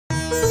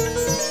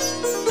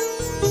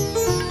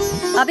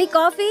अभी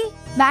कॉफी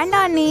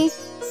வேண்டாம் அண்ணி.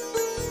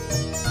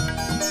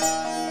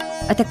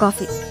 अத்த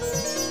कॉफी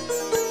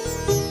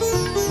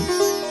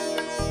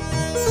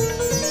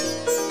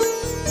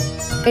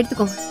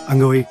எடுத்துக்கோங்க.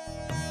 அங்க போய்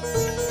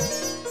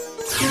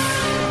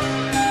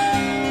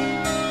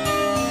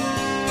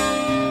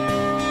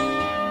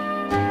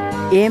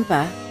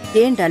ஏன்பா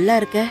ஏன் டல்லா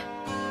இருக்க?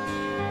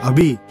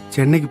 அபி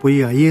சென்னைக்கு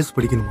போய் ஐஏஎஸ்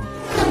படிக்கணுமா?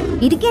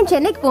 இதுக்கு ஏன்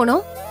சென்னைக்கு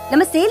போனோம்?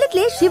 நம்ம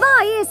சேலத்திலே சிவா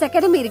ஐஏஎஸ்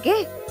அகாடமி இருக்கே.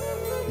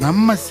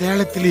 நம்ம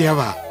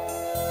சேலத்திலேயேவா?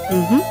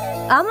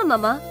 ஆமா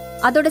மாமா,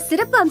 அதோட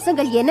சிறப்பு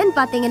அம்சங்கள் என்னன்னு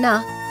பாத்தீங்கன்னா,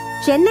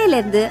 சென்னையில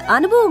இருந்து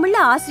அனுபவமுள்ள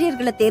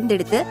ஆசிரியர்களை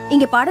தேர்ந்தெடுத்து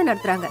இங்க பாடம்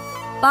நடத்துறாங்க.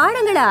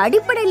 பாடங்களை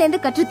அடிப்படையில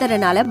இருந்து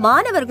கற்றுத்தரனால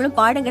மாணவர்களும்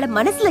பாடங்களை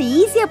மனசுல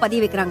ஈஸியா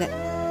பதிய வைக்கிறாங்க.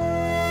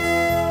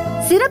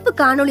 சிறப்பு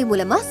காணொளி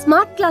மூலமா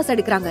ஸ்மார்ட் கிளாஸ்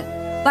எடுக்கிறாங்க.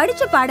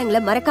 படிச்ச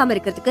பாடங்களை மறக்காம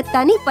இருக்கிறதுக்கு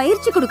தனி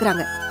பயிற்சி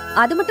கொடுக்கறாங்க.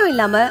 அது மட்டும்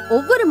இல்லாம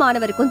ஒவ்வொரு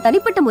மாணவருக்கும்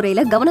தனிப்பட்ட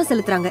முறையில கவனம்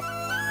செலுத்துறாங்க.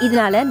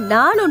 இதனால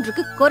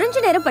நாளொன்றுக்கு குறைஞ்ச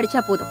நேரம்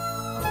படிச்சா போதும்.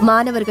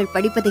 மாணவர்கள்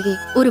படிப்பதையே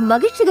ஒரு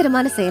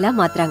மகிழ்ச்சிகரமான செயலா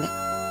மாத்துறாங்க.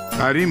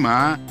 சரிமா,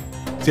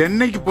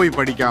 சென்னைக்கு போய்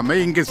படிக்காம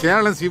இங்க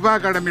சேலம் சிவா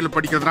அகாடமியில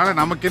படிக்கிறதுனால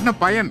நமக்கு என்ன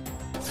பயன்?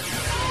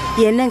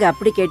 என்னங்க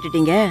அப்படி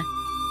கேட்டுட்டீங்க?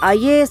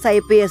 ஐஏஎஸ்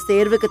ஐபிஎஸ்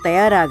தேர்வுக்கு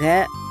தயாராக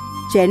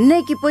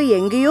சென்னைக்கு போய்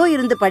எங்கேயோ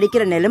இருந்து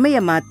படிக்கிற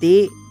நிலைமைய மாத்தி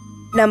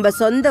நம்ம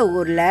சொந்த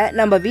ஊர்ல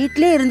நம்ம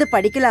வீட்லயே இருந்து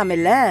படிக்கலாம்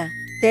இல்ல?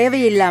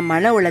 தேவையில்லாம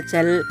மன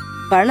உளைச்சல்,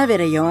 பண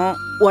விரயம்,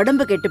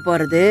 உடம்பு கெட்டு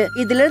போறது,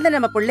 இதுல இருந்து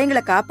நம்ம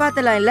பிள்ளைங்களை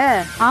காப்பாத்தலாம் இல்ல?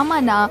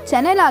 ஆமாண்ணா,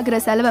 சென்னையில ஆகுற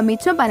செலவை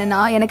மிச்சம் பண்ணனா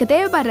எனக்கு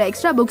தேவைப்படுற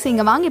எக்ஸ்ட்ரா புக்ஸ்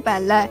இங்க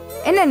வாங்கிப்பேன்ல.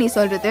 என்ன நீ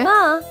சொல்றது?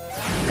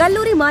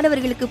 கல்லூரி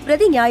மாணவர்களுக்கு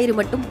பிரதி ஞாயிறு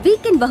மட்டும்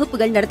வீக்கெண்ட்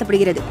வகுப்புகள்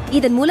நடத்தப்படுகிறது.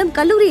 இதன் மூலம்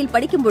கல்லூரியில்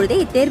படிக்கும் பொழுதே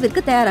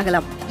இத்தேர்விற்கு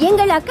தயாராகலாம்.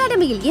 எங்கள்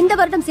அகாடமியில் இந்த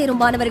வருடம்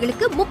சேரும்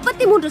மாணவர்களுக்கு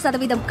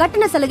 33%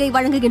 கட்டண சலுகை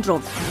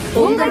வழங்குகின்றோம்.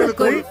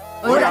 உங்களுக்குள்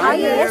ஒரு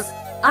ஐஏஎஸ்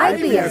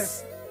ஐபிஎஸ்.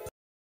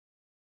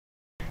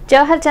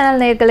 ஜவஹர்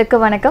சேனல் நேயர்களுக்கு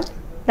வணக்கம்.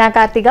 நான்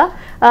கார்த்திகா.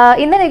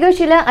 இந்த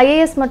நிகழ்ச்சியில்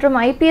ஐஏஎஸ் மற்றும்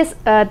ஐபிஎஸ்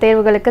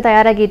தேர்வுகளுக்கு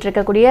தயாராகிட்டு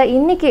இருக்கக்கூடிய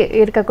இன்னைக்கு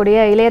இருக்கக்கூடிய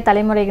இளைய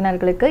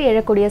தலைமுறையினர்களுக்கு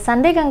எழக்கூடிய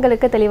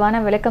சந்தேகங்களுக்கு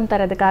தெளிவான விளக்கம்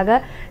தரதுக்காக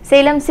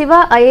சேலம் சிவா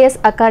ஐஏஎஸ்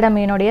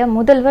அகாடமியினுடைய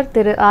முதல்வர்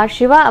திரு ஆர்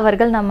சிவா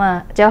அவர்கள் நம்ம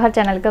ஜவஹர்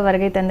சேனலுக்கு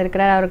வருகை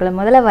தந்திருக்கிறார். அவர்களை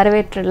முதல்ல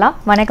வரவேற்றலாம்.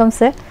 வணக்கம்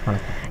சார்,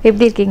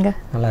 எப்படி இருக்கீங்க?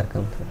 நல்லா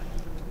இருக்கேன் சார்.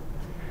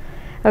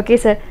 Okay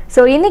sir.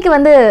 ஸோ இன்றைக்கி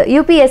வந்து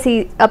யூபிஎஸ்சி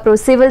அப்புறம்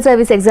சிவில்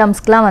சர்வீஸ்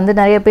எக்ஸாம்ஸ்க்கெலாம் வந்து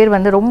நிறைய பேர்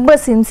வந்து ரொம்ப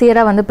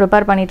சின்சியராக வந்து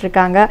ப்ரிப்பேர்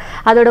பண்ணிகிட்ருக்காங்க.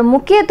 அதோட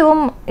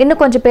முக்கியத்துவம் இன்னும்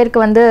கொஞ்சம் பேருக்கு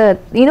வந்து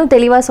இன்னும்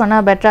தெளிவாக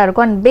சொன்னால் பெட்டராக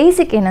இருக்கும். அண்ட்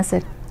பேசிக் என்ன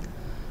சார்?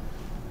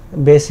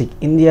 பேசிக்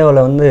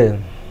இந்தியாவில் வந்து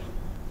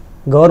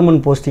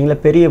கவர்மெண்ட்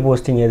போஸ்டிங்கில் பெரிய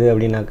போஸ்டிங் எது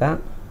அப்படின்னாக்கா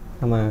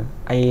நம்ம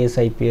ஐஏஎஸ்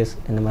ஐபிஎஸ்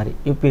இந்த மாதிரி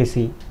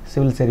யூபிஎஸ்சி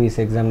சிவில்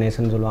சர்வீஸ்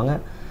எக்ஸாமினேஷன் சொல்லுவாங்க.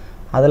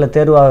 அதில்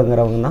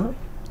தேர்வாகிறவங்க தான்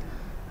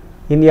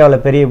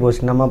இந்தியாவில் பெரிய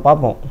போஸ்ட். நம்ம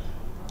பார்ப்போம்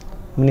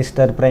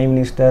மினிஸ்டர், பிரைம்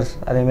மினிஸ்டர்ஸ்,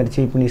 அதேமாதிரி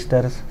சீஃப்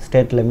மினிஸ்டர்ஸ்,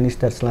 ஸ்டேட்டில்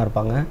மினிஸ்டர்ஸ்லாம்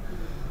இருப்பாங்க.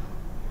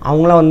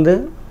 அவங்களாம் வந்து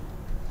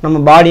நம்ம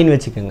பாடின்னு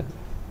வச்சுக்கோங்க.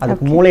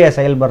 அதுக்கு மூளையாக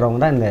செயல்படுறவங்க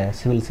தான் இந்த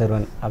சிவில்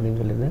சர்வன் அப்படின்னு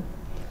சொல்லுது.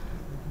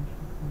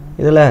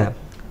 இதில்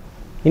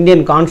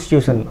இந்தியன்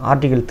கான்ஸ்டியூஷன்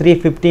ஆர்டிகல்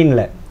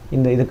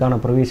 315 இதுக்கான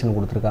ப்ரொவிஷன்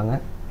கொடுத்துருக்காங்க.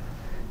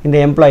 இந்த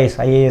எம்ப்ளாயீஸ்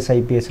ஐஏஎஸ்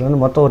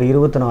ஐபிஎஸ்லேருந்து மொத்தம் ஒரு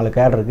 24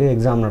 கேடருக்கு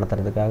எக்ஸாம்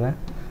நடத்துறதுக்காக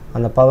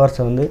அந்த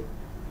பவர்ஸை வந்து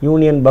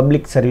யூனியன்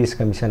பப்ளிக் சர்வீஸ்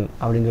கமிஷன்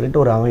அப்படின்னு சொல்லிட்டு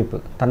ஒரு அமைப்பு,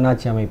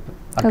 தன்னாட்சி அமைப்பு,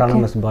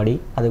 அட்டானமஸ் பாடி,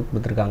 அது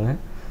கொடுத்துருக்காங்க.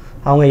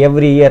 அவங்க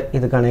எவ்ரி இயர்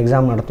இதுக்கான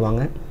எக்ஸாம்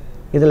நடத்துவாங்க.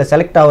 இதில்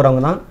செலக்ட்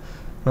ஆகிறவங்க தான்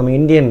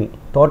நம்ம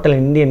டோட்டல்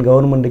இந்தியன்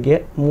கவர்மெண்ட்டுக்கே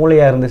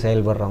மூளையாக இருந்து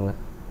செயல்படுறவங்க.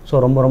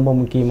 ஸோ ரொம்ப ரொம்ப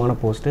முக்கியமான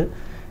போஸ்ட்டு.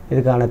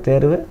 இதுக்கான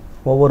தேர்வு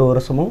ஒவ்வொரு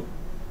வருஷமும்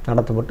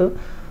நடத்தப்பட்டு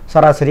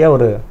சராசரியாக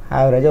ஒரு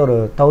ஆவரேஜாக ஒரு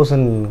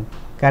 1000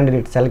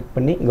 கேண்டிடேட் செலக்ட்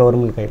பண்ணி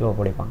கவர்மெண்ட் கையில்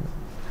ஒப்படைப்பாங்க.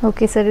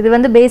 ஓகே சார், இது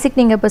வந்து பேசிக்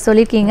நீங்கள் இப்போ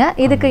சொல்லியிருக்கீங்க.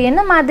 இதுக்கு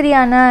என்ன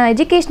மாதிரியான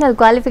எஜுகேஷ்னல்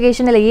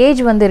குவாலிஃபிகேஷன் இல்லை ஏஜ்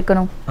வந்து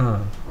இருக்கணும்?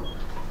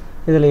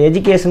 இதில்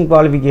எஜுகேஷன்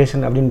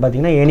குவாலிஃபிகேஷன் அப்படின்னு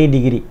பார்த்தீங்கன்னா எனி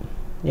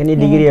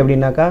டிகிரி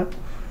அப்படின்னாக்கா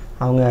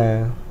அவங்க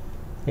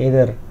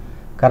எதர்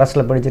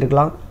கரஸில்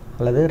படிச்சிருக்கலாம்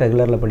அல்லது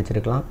ரெகுலரில்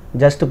படிச்சிருக்கலாம்.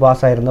 ஜஸ்ட்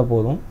பாஸ் ஆகிருந்தால்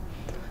போதும்.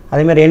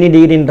 அதேமாதிரி எனி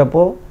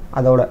டிகிரின்றப்போ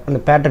அதோட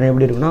அந்த பேட்டர்ன்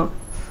எப்படி இருக்குன்னா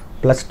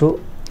 +2,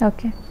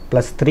 okay,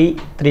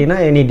 +3னா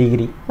any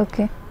degree,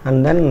 okay,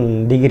 and then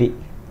degree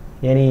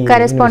any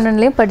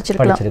கரஸ்பாண்டன்ட்லேயும்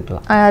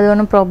படிச்சிருக்கலாம். அது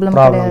ஒன்றும் ப்ராப்ளம்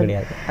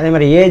கிடையாது. அதே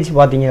மாதிரி ஏஜ்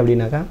பார்த்தீங்க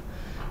அப்படின்னாக்கா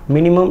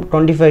மினிமம்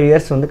 25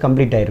 இயர்ஸ் வந்து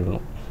complete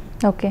ஆகிருக்கணும்.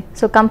 Okay,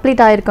 so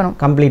complete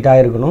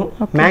ஆகிருக்கணும்.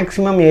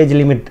 Maximum age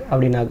limit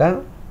அப்படின்னாக்கா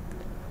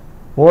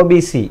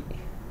ஓபிசி,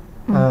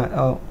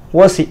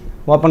 ஓசி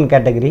ஓப்பன்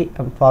கேட்டகரி,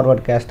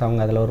 ஃபார்வர்ட் கேஸ்ட்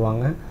அவங்க அதில்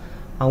வருவாங்க.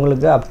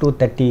 அவங்களுக்கு அப் டு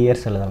 30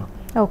 இயர்ஸ் எழுதலாம்.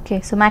 ஓகே,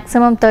 ஸோ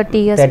மேக்ஸிமம்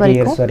 30 இயர்ஸ்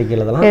வரைக்கும்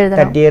எழுதலாம்.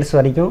 30 இயர்ஸ்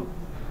வரைக்கும்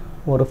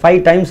ஒரு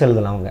 5 டைம்ஸ்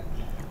எழுதலாம் அவங்க.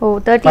 ஓ,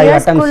 30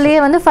 இயர்ஸ்க்குள்ளே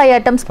வந்து 5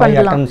 அட்டெம்ப்ட்ஸ்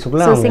பண்ணலாம்.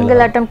 ஸோ சிங்கிள்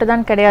அட்டெம்ப்ட்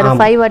தான் கிடையாது,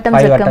 5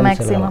 அட்டெம்ப்ட்ஸ் இருக்கு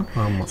மேக்ஸிமம்.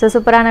 ஸோ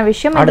சூப்பரான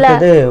விஷயம்.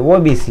 அடுத்தது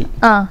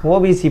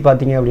ஓபிசி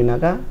பார்த்தீங்க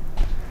அப்படின்னாக்கா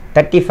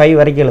 35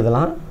 வரைக்கும்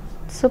எழுதலாம்.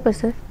 Super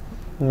sir.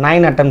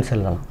 9 அட்டெம்ப்ட்ஸ்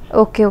எழுதலாம்.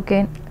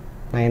 Okay,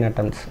 9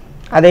 attempts.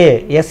 அதே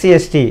எஸ்சி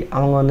எஸ்டி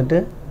அவங்க வந்துட்டு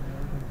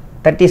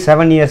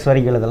 37 இயர்ஸ்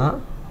வரைக்கும் எழுதலாம்.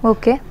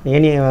 ஓகே,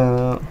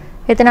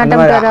 எத்தனை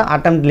attempt வர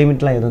அட்டெம்ப்ட்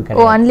லிமிட்லாம் எதுவும் ஓ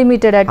கிடையாது.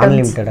 Unlimited Unlimited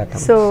attempts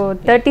attempts. So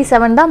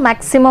 37 தான்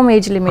மேக்ஸிமம்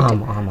ஏஜ் லிமிட்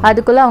ஆமா, ஆமா.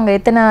 அதுக்குள்ள அவங்க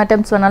எத்தனை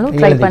அட்டெம்ப்ட்ஸ் வேணாலும்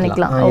ட்ரை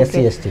பண்ணிக்கலாம்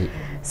எஸ்சி எஸ்டி.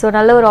 ஸோ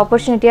நல்ல ஒரு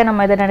ஆப்பர்ச்சுனிட்டியாக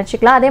நம்ம இதை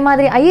நினச்சிக்கலாம். அதே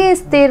மாதிரி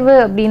ஐஏஎஸ் தேர்வு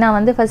அப்படின்னா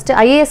வந்து ஃபர்ஸ்ட்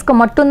ஐஏஎஸ்க்கு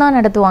மட்டும்தான்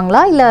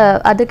நடத்துவாங்களா இல்லை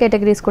அதர்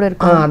கேட்டகரிஸ் கூட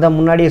இருக்கும்? அதான்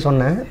முன்னாடியே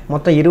சொன்னேன்,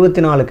 மொத்தம்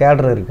 24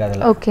 கேடர் இருக்குது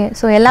அதில். ஓகே,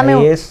 ஸோ எல்லாமே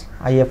IAS,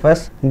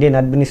 IFS, Indian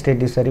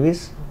administrative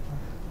service,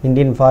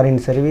 Indian foreign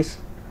service,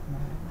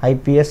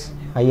 IPS,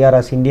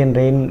 IRS, Indian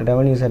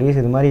revenue service,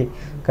 இது மாதிரி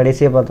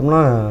கடைசியாக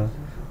பார்த்தோம்னா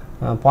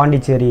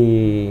பாண்டிச்சேரி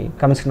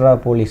கமிஷனர்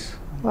ஆஃப் போலீஸ்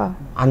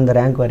அந்த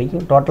ரேங்க்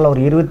வரைக்கும் டோட்டலாக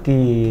ஒரு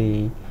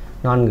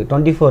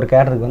 24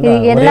 கேடருக்கு வந்து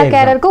எல்லா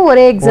கேடருக்கும்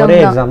ஒரே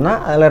எக்ஸாம் தான்.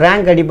 அதில்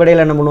ரேங்க்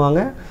அடிப்படையில் என்ன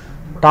பண்ணுவாங்க,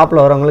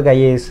 டாப்பில் வரவங்களுக்கு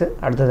ஐஏஎஸ்,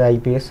 அடுத்தது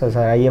ஐபிஎஸ்,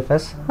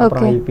 ஐஎஃப்எஸ்,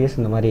 அப்புறம் ஐபிஎஸ்,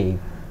 இந்த மாதிரி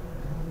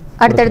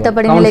அடுத்தடுத்த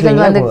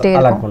படிநிலைகள் வந்துகிட்டே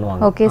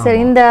இருக்கும். ஓகே சார்,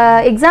 இந்த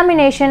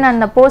எக்ஸாமினேஷன்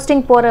அந்த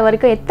போஸ்டிங் போகிற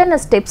வரைக்கும் எத்தனை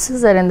ஸ்டெப்ஸ்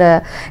சார் இந்த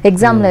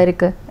எக்ஸாமில்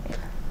இருக்கு?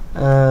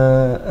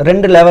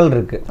 2 லெவல்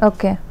இருக்கு.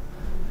 ஓகே,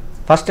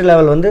 ஃபர்ஸ்ட்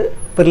லெவல் வந்து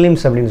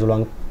ப்ரிலிம்ஸ் அப்படின்னு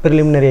சொல்லுவாங்க,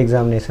 ப்ரிலிமினரி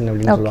எக்ஸாமினேஷன்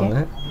அப்படின்னு சொல்லுவாங்க.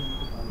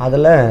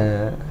 அதில்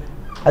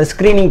அது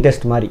ஸ்க்ரீனிங்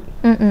டெஸ்ட் மாதிரி.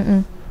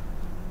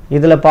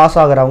 இதில் பாஸ்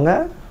ஆகிறவங்க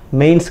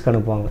மெயின்ஸ்க்கு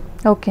அனுப்புவாங்க.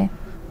 ஓகே,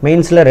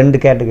 மெயின்ஸில் 2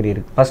 கேட்டகரி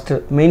இருக்குது. ஃபஸ்ட்டு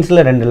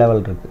மெயின்ஸில் 2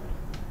 லெவல் இருக்குது.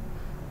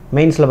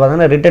 மெயின்ஸில்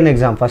பார்த்தோன்னா written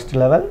exam first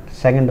level,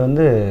 second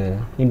வந்து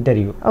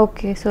interview.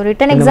 Okay, so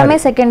return எக்ஸாமே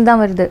second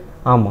தான் வருது.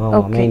 ஆமாம்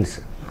ஆமாம், மெயின்ஸ்.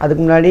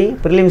 அதுக்கு முன்னாடி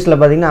ப்ரிலிம்ஸில்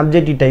பார்த்தீங்கன்னா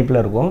அப்ஜெக்டிவ்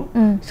டைப்பில் இருக்கும்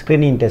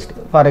ஸ்க்ரீனிங் டெஸ்ட்.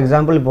 ஃபார்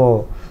எக்ஸாம்பிள் இப்போது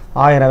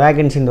 1000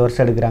 வேகன்சி இந்த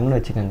வருஷம் எடுக்கிறாங்கன்னு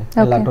வச்சுக்கோங்க,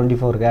 எல்லா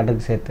 24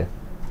 கேட்டருக்கு சேர்த்து.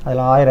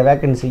 அதில் 1000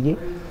 வேகன்சிக்கு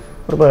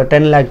ஒரு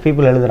 10 lakh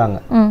பீப்புள் எழுதுகிறாங்க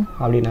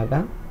அப்படின்னாக்கா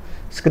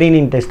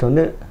ஸ்க்ரீனிங் டெஸ்ட்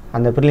வந்து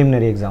அந்த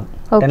ப்ரிலிமினரி எக்ஸாம்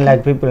 10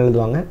 lakh பீப்புள்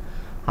எழுதுவாங்க.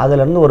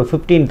 அதுலேருந்து ஒரு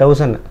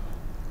 15,000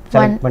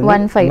 செலக்ட் பண்ணி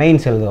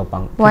மெயின்ஸ் எழுத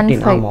வைப்பாங்க.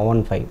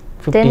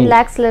 10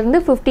 lakhsல இருந்து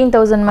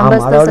 15,000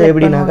 மெம்பர்ஸ். அதாவது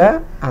எப்படின்னாக்கா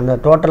அந்த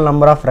total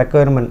number of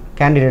requirement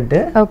candidate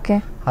okay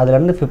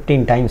அதுலேருந்து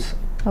 15 டைம்ஸ்.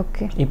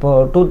 ஓகே, இப்போ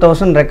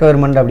 2000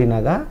 ரெக்வயர்மெண்ட்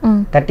அப்படின்னாக்கா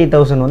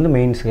 30,000 வந்து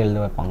மெயின்ஸ்க்கு எழுத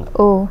வைப்பாங்க.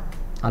 ஓ,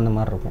 அந்த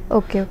மாதிரி இருக்கும்.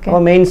 Okay okay.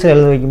 அப்போ மெயின்ஸ்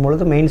எழுத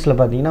வைக்கும்பொழுது மெயின்ஸில்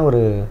பார்த்தீங்கன்னா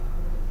ஒரு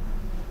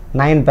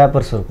 9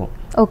 பேப்பர்ஸ் இருக்கும்.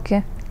 ஓகே,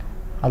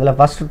 அதில்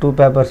ஃபஸ்ட்டு 2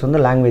 பேப்பர்ஸ் வந்து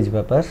லாங்குவேஜ்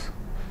பேப்பர்ஸ்.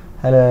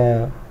 அதில்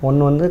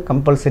ஒன்று வந்து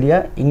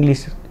கம்பல்சரியாக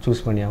இங்கிலீஷ்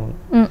சூஸ் பண்ணி ஆகணும்.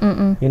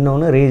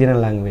 இன்னொன்று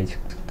ரீஜனல் லாங்குவேஜ்,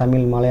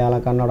 தமிழ்,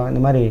 மலையாளம், கன்னடம்,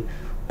 இந்த மாதிரி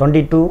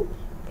 22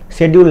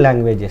 ஷெட்யூல்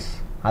லாங்குவேஜஸ்.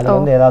 அதில்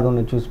வந்து ஏதாவது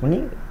ஒன்று சூஸ் பண்ணி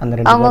அந்த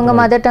 2 அவங்க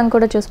மதர் டங்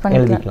கூட சூஸ்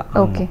பண்ணிக்கலாம்.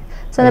 ஓகே,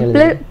 ஸோ அந்த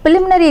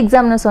ப்ரிலிமினரி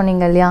எக்ஸாம்னு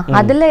சொன்னீங்க இல்லையா,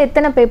 அதில்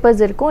எத்தனை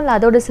பேப்பர்ஸ் இருக்கும், இல்லை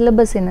அதோட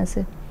சிலபஸ் என்ன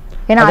சார்?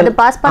 ஏன்னா அது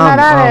பாஸ்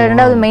பண்ணாதான்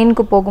 2வது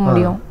மெயினுக்கு போக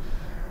முடியும்.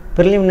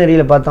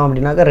 ப்ரிலிமினரியில் பார்த்தோம்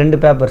அப்படின்னாக்கா 2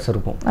 பேப்பர்ஸ்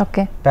இருக்கும்.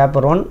 ஓகே,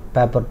 பேப்பர் 1,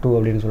 பேப்பர் 2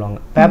 அப்படின்னு சொல்லுவாங்க.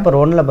 பேப்பர்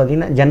 1ல்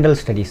பார்த்தீங்கன்னா ஜென்ரல்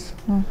ஸ்டடீஸ்.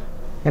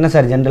 என்ன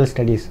சார் ஜென்ரல்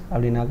ஸ்டடீஸ்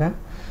அப்படின்னாக்கா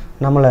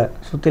நம்மளை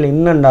சுற்றில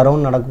இன்னும்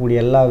அரௌண்ட் நடக்கக்கூடிய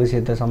எல்லா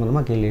விஷயத்தை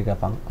சம்மந்தமாக கேள்வி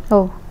கேட்பாங்க. ஓ,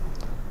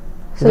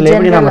 இதில்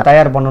எப்படி நம்ம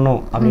தயார்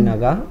பண்ணணும்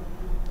அப்படின்னாக்கா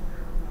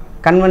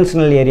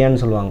கன்வென்ஷனல் ஏரியான்னு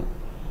சொல்லுவாங்க.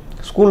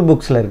 ஸ்கூல்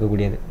புக்ஸில்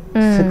இருக்கக்கூடியது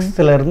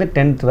 6th-லேருந்து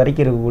 10th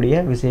வரைக்கும் இருக்கக்கூடிய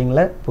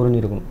விஷயங்களை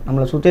புரிஞ்சிருக்கணும்.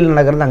 நம்மளை சுற்றியில்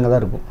நடக்கிறது அங்கே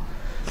தான் இருக்கும்.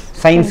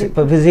 சயின்ஸ்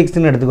இப்போ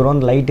ஃபிசிக்ஸ்னு எடுத்துக்கிறோம்,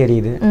 இந்த லைட்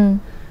எரியுது.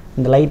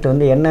 இந்த லைட்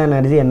வந்து என்ன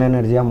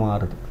எனர்ஜியாக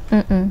மாறுது.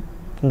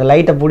 இந்த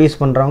லைட்டை ப்ரொடியூஸ்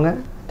பண்ணுறவங்க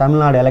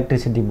தமிழ்நாடு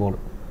எலக்ட்ரிசிட்டி போர்டு.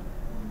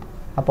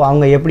 அப்போ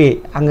அவங்க எப்படி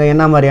அங்கே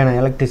என்ன மாதிரியான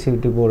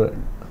எலக்ட்ரிசிட்டி போர்டு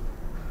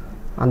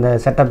அந்த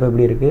செட்டப்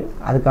எப்படி இருக்குது,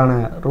 அதுக்கான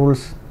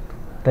ரூல்ஸ்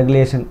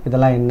ரெகுலேஷன்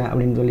இதெல்லாம் என்ன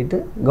அப்படின்னு சொல்லிட்டு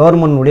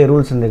கவர்மெண்ட்டுடைய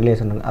ரூல்ஸ் அண்ட்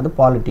ரெகுலேஷன் இருக்குது. அது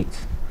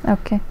பாலிட்டிக்ஸ்.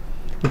 ஓகே,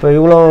 இப்போ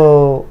இவ்வளோ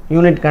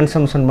யூனிட்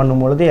கன்சம்ஷன்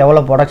பண்ணும்பொழுது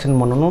எவ்வளோ ப்ரொடக்ஷன்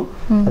பண்ணணும்,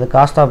 அது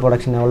காஸ்ட் ஆஃப்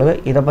ப்ரொடக்ஷன் எவ்வளவு,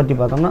 இதை பற்றி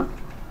பார்த்தோம்னா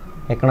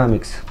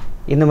எக்கனாமிக்ஸ்.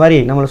 இந்த மாதிரி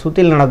நம்மளை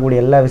சுற்றியில் நடக்கக்கூடிய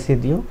எல்லா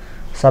விஷயத்தையும்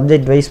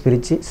சப்ஜெக்ட் வைஸ்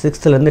பிரித்து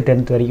 6th-லேருந்து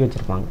 10th வரைக்கும்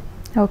வச்சுருப்பாங்க.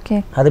 ஓகே,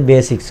 அது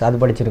பேசிக்ஸ், அது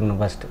படிச்சிருக்கணும்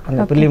ஃபஸ்ட்டு.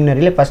 அந்த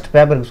ப்ரிலிமினரியில் ஃபஸ்ட்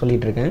பேப்பருக்கு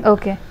சொல்லிட்டு இருக்கேன்.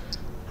 ஓகே,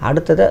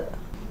 அடுத்தது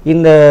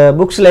இந்த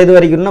புக்ஸில் எது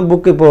வரைக்கும்னா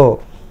புக்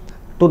இப்போது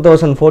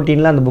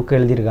 2014 அந்த புக்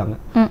எழுதியிருக்காங்க.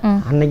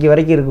 அன்னைக்கு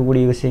வரைக்கும்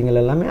இருக்கக்கூடிய விஷயங்கள்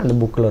எல்லாமே அந்த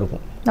புக்கில்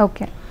இருக்கும்.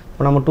 ஓகே,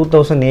 இப்போ நம்ம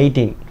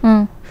 2018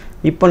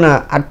 இப்போ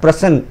நான் அட்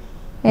ப்ரெசன்ட்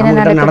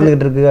என்ன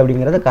நடந்துகிட்டு இருக்கு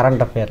அப்படிங்கிறது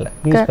current அஃபேரில்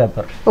news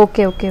paper.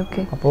 Okay okay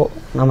okay. அப்போது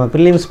நம்ம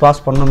ப்ரிலிம்ஸ்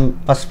பாஸ் பண்ணோம்,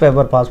 ஃபஸ்ட்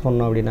பேப்பர் பாஸ்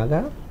பண்ணோம்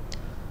அப்படின்னாக்கா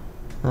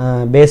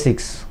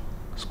பேசிக்ஸ்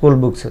ஸ்கூல்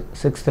புக்ஸ்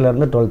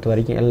 6th-லேருந்து 12th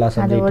வரைக்கும் எல்லா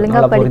சப்ஜெக்டும்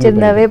நல்லா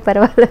படிச்சிருந்தாவே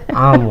பரவாயில்ல.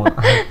 ஆமாம்,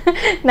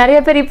 நிறைய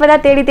பேர்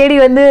இப்போதான் தேடி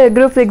வந்து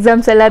குரூப்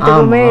எக்ஸாம்ஸ்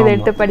எல்லாத்துக்குமே இதை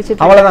எடுத்து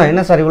படிச்சுட்டு அவ்வளோதான்.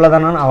 என்ன சார்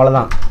இவ்வளோதானா,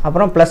 அவ்வளோதான்.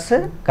 அப்புறம் ப்ளஸ்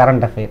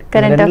கரண்ட் அஃபேர்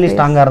ரெண்டுலேயும்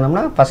ஸ்ட்ராங்காக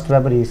இருந்தோம்னா ஃபர்ஸ்ட்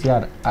பேப்பர்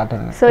ஈஸியாக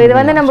அட்டன். ஸோ இது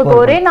வந்து நமக்கு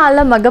ஒரே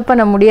நாளில் மக்கப்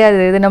பண்ண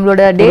முடியாது. இது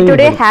நம்மளோட டே டு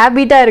டே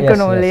ஹேபிட்டாக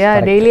இருக்கணும் இல்லையா,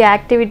 டெய்லி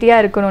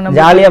ஆக்டிவிட்டியாக இருக்கணும்,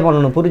 நம்ம ஜாலியாக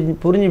பண்ணணும்,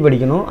 புரிஞ்சு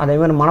படிக்கணும். அதே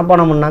மாதிரி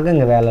மனப்பாடம் பண்ணாக்க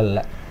இங்கே வேலை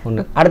இல்லை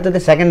ஒன்று. அடுத்தது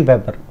செகண்ட்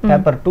பேப்பர்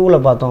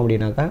 2ல் பார்த்தோம்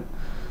அப்படின்னாக்கா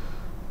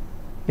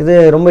இது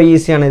ரொம்ப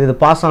ஈஸியானது. இது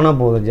பாஸ் ஆனால்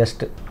போதும்,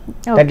 ஜஸ்ட்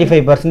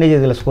 35%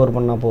 இதில் ஸ்கோர்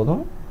பண்ணால் போதும்.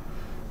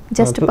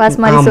 ஜஸ்ட் பாஸ்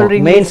மாதிரி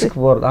சொல்றீங்க. மெயின்ஸ்க்கு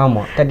போகிறது,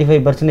 ஆமாம்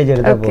 35%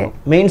 எடுத்தால் போதும்.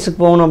 மெயின்ஸுக்கு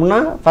போகணும் அப்படின்னா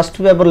ஃபர்ஸ்ட்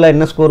பேப்பரில்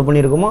என்ன ஸ்கோர்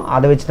பண்ணியிருக்குமோ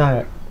அதை வச்சு தான்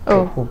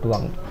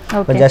கூப்பிட்டுவாங்க.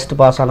 இப்போ ஜஸ்ட்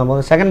பாஸ் ஆன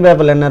போது செகண்ட்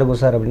பேப்பரில் என்ன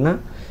இருக்கும் சார் அப்படின்னா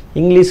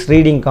இங்கிலீஷ்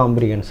ரீடிங்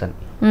காம்ப்ரிஹென்ஷன்,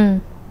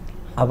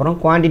 அப்புறம்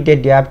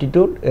குவான்டிடேட்டிவ்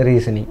ஆப்டிடியூட்,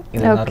 ரீசனிங்.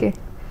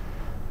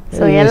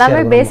 ஸோ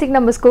எல்லாமே பேசிக்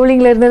நம்ம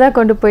ஸ்கூலிங்ல இருந்து தான்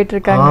கொண்டு போயிட்டு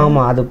இருக்காங்க.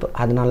 ஆமாம்,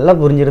 அது நல்லா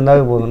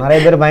புரிஞ்சிருந்தாவே போதும். நிறைய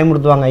பேர்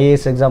பயமுறுத்துவாங்க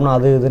ஐஏஎஸ் எக்ஸாம்னா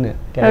அது இதுன்னு,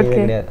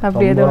 கிடையாது.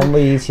 ரொம்ப ரொம்ப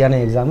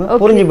ஈஸியான எக்ஸாம்,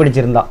 புரிஞ்சு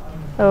படிச்சிருந்தா.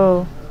 ஓ,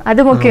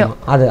 அது முக்கியம்.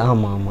 அது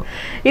ஆமாம்.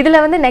 இதுல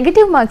வந்து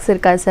நெகட்டிவ் மார்க்ஸ்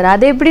இருக்கா சார்?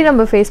 அதை எப்படி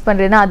நம்ம ஃபேஸ்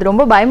பண்றதுன்னா அது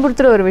ரொம்ப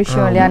பயமுறுத்துற ஒரு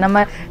விஷயம் இல்லையா?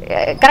 நம்ம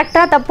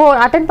கரெக்டா தப்போ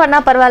அட்டன் பண்ணா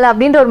பரவாயில்ல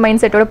அப்படின்ற ஒரு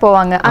மைண்ட் செட்டோட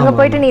போவாங்க. அங்க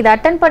போயிட்டு நீ இதை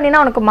அட்டன்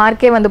பண்ணினா உனக்கு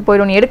மார்க்கே வந்து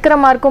போயிடும், நீ எடுக்கிற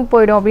மார்க்கும்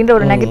போயிடும் அப்படின்ற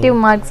ஒரு நெகட்டிவ்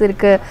மார்க்ஸ்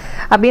இருக்கு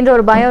அப்படின்ற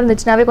ஒரு பயம்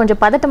இருந்துச்சுனாவே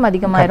கொஞ்சம் பதட்டம்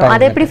அதிகமாயிடும்.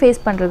 அதை எப்படி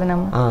ஃபேஸ் பண்றது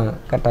நம்ம?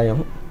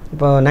 கட்டாயம்.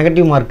 இப்போ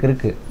நெகட்டிவ் மார்க்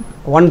இருக்கு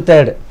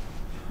 1/3.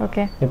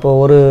 ஓகே. இப்போ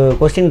ஒரு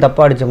கொஸ்டின்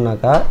தப்பா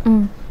அடிச்சோம்னாக்கா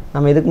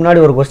நம்ம இதுக்கு முன்னாடி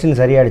ஒரு கொஸ்டின்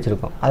சரியாக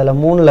அடிச்சிருக்கோம், அதில்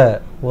 3ல்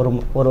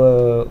ஒரு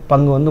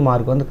பங்கு வந்து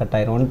மார்க் வந்து கட்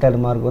ஆயிரும். 1/3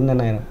 மார்க் வந்து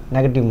என்ன ஆயிரும்,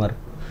 நெகட்டிவ்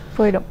மார்க்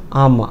போயிடும்.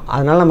 ஆமாம்,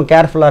 அதனால் நம்ம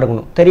கேர்ஃபுல்லாக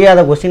இருக்கணும்.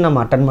 தெரியாத கொஸ்டின்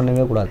நம்ம அட்டன்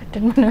பண்ணவே கூடாது.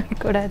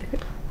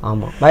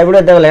 ஆமாம்,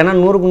 பயப்பட தேவையில்லை. ஏன்னா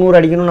 100க்கு 100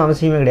 அடிக்கணும்னு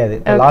அவசியமே கிடையாது.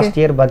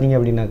 லாஸ்ட் இயர் பார்த்தீங்க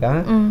அப்படின்னாக்கா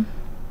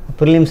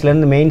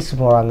ப்ரிலிம்ஸ்லேருந்து மெயின்ஸ்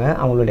போகிறாங்க,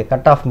 அவங்களுடைய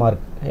கட் ஆஃப்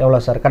மார்க்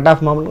எவ்வளோ சார்? கட்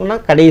ஆஃப் மார்க்னா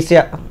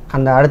கடைசியாக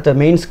அந்த அடுத்த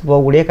மெயின்ஸ்க்கு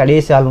போகக்கூடிய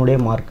கடைசி ஆளுடைய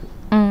மார்க்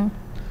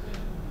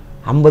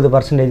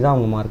 50% தான்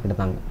அவங்க மார்க்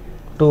எடுத்தாங்க.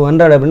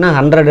 200 அப்படின்னா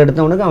 100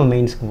 எடுத்தவனுக்கு அவன்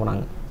மெயின்ஸ்க்கு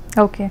போனாங்க.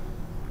 ஓகே,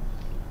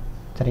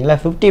 சரிங்களா?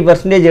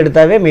 50%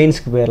 எடுத்தாவே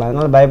மெயின்ஸ்க்கு போயிடலாம்.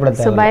 அதனால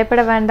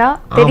பயப்பட வேண்டாம்.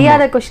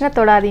 தெரியாத கொஸ்டினை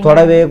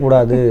தொடவே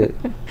கூடாது.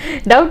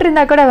 டவுட்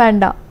இருந்தா கூட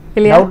வேண்டாம்.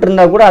 டவுட்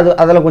இருந்தா கூட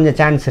அதில் கொஞ்சம்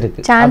சான்ஸ்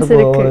இருக்கு.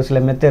 ஒரு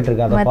சில மெத்தட்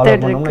இருக்கு, அதை ஃபாலோ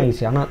பண்ணோம்னா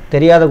ஈஸி. ஆனால்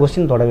தெரியாத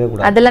கொஸ்டின் தொடவே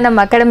கூடாது. அதெல்லாம்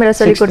நம்ம அகாடமியில்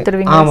சொல்லி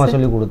கொடுத்துருவீங்க? ஆமாம்,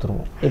 சொல்லி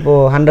கொடுத்துருவோம். இப்போ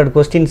 100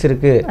 கொஸ்டின்ஸ்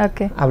இருக்கு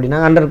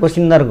அப்படின்னா 100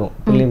 கொஸ்டின் தான் இருக்கும்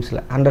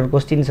ப்ரிலிம்ஸில். 100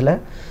 கொஸ்டின்ஸில்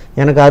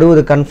எனக்கு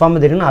 60 கன்ஃபார்ம்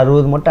தெரியும்,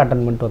 60 மட்டும்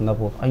அட்டன் பண்ணிட்டு வந்தா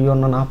போதும். ஐயோ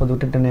இன்னும் 40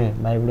 விட்டுட்டேனே,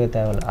 பயப்படவே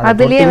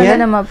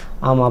தேவையில்லை.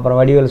 ஆமா, அப்புறம்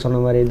வடிவேல்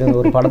சொன்ன மாதிரி, இது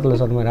ஒரு படத்துல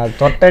சொன்ன மாதிரி, அது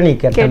தொட்ட நீ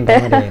கேட்ட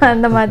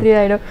அந்த மாதிரி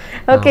ஆயிடும்.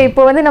 ஓகே,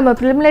 இப்போ வந்து நம்ம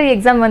ப்ரிலிமினரி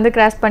எக்ஸாம் வந்து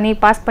கிராஸ் பண்ணி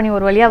பாஸ் பண்ணி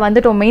ஒரு வழியா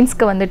வந்துட்டோம்,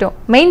 மெயின்ஸ்க்கு வந்துட்டோம்.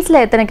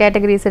 மெயின்ஸ்ல எத்தனை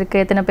கேட்டகரிஸ்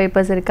இருக்கு, எத்தனை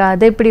பேப்பர்ஸ் இருக்கு,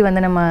 அதை எப்படி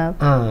வந்து நம்ம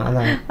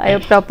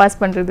அதான்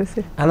பாஸ் பண்றது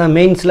சார்? அதான்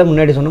மெயின்ஸ்ல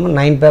முன்னாடி சொன்ன மாதிரி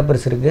 9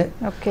 பேப்பர்ஸ் இருக்கு.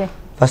 ஓகே,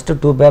 ஃபர்ஸ்ட்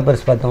 2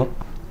 பேப்பர்ஸ் பார்த்தோம்.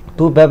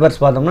 2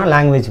 பேப்பர்ஸ் பார்த்தோம்னா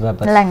லாங்குவேஜ்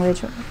பேப்பர்.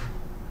 Language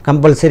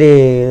compulsory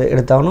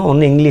எடுத்தாகணும்.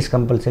 ஒன்று இங்கிலீஷ்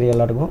கம்பல்சரி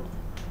எல்லாருக்கும்.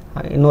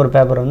 இன்னொரு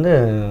பேப்பர் வந்து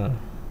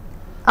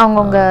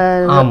அவங்கவுங்க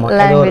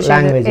லாங்குவேஜ்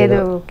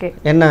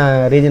என்ன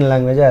ரீஜனல்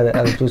லாங்குவேஜ்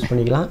அதை சூஸ்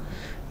பண்ணிக்கலாம்.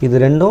 இது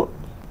ரெண்டும்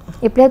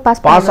எப்படியாவது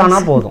பாஸ்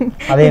ஆனால் போதும்.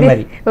 அதே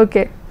மாதிரி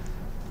ஓகே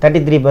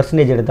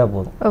 33% எடுத்தால்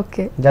போதும்.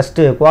 Okay, just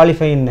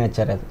qualify in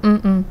nature.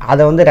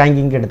 அதை வந்து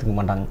ரேங்கிங்க்கு எடுத்துக்க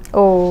மாட்டாங்க.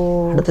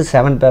 அடுத்து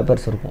 7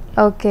 பேப்பர்ஸ் இருக்கும்.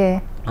 ஓகே,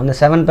 அந்த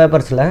 7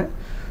 பேப்பர்ஸில்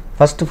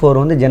ஃபர்ஸ்ட் 4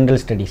 வந்து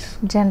ஜென்ரல்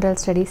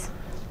ஸ்டடீஸ்.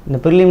 இந்த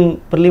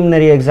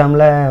ப்ரிலிமினரி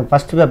எக்ஸாமில்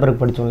ஃபர்ஸ்ட் பேப்பருக்கு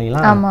படித்தோம்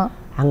இல்லைங்களா,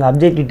 அங்கே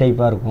அப்ஜெக்டிவ்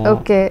டைப்பாக இருக்கும்.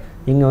 ஓகே,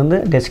 இங்கே வந்து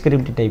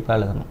டெஸ்கிரிப்டிவ் டைப்பாக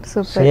எழுதணும்.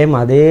 சேம்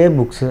அதே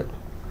புக்ஸு,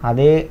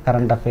 அதே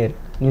கரண்ட் அஃபேர்,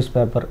 நியூஸ்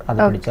பேப்பர் அதை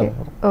படித்தா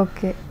போதும்.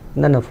 ஓகே,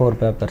 இந்த 4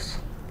 பேப்பர்ஸ்.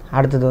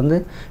 அடுத்தது வந்து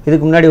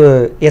இதுக்கு முன்னாடி ஒரு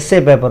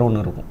எஸ்ஏ பேப்பர்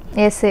ஒன்று இருக்கும்.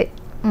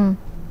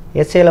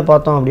 எஸ்ஏல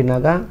பார்த்தோம்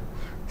அப்படின்னாக்கா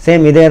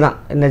சேம் இதே தான்.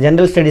 இந்த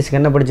ஜென்ரல் ஸ்டடீஸ்க்கு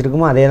என்ன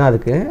படிச்சிருக்குமோ அதே தான்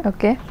அதுக்கு.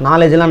 ஓகே,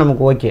 நாலேஜெலாம்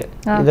நமக்கு ஓகே.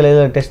 இதில்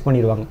டெஸ்ட்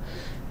பண்ணிடுவாங்க.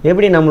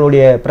 எப்படி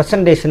நம்மளுடைய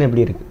ப்ரெசன்டேஷன்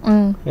எப்படி இருக்கு,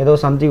 ஏதோ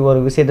சம்திங் ஒரு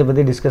விஷயத்தை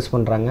பற்றி டிஸ்கஸ்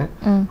பண்ணுறாங்க,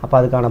 அப்போ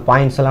அதுக்கான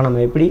பாயிண்ட்ஸ் எல்லாம்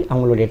நம்ம எப்படி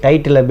அவங்களுடைய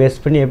டைட்டிலை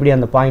பேஸ் பண்ணி எப்படி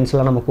அந்த பாயிண்ட்ஸ்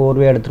எல்லாம் நம்ம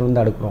கோர்வையாக எடுத்துகிட்டு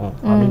வந்து அடுக்கிறோம்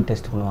அப்படின்னு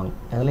டெஸ்ட் பண்ணுவாங்க.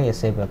 அதில்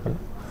S A paper.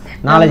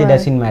 Knowledge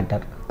doesn't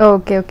matter.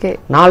 Okay okay,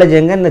 knowledge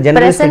எங்க இந்த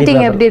ஜெனரல் ஸ்டடி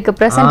எப்படி இருக்கு,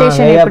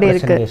 பிரசன்டேஷன் எப்படி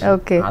இருக்கு,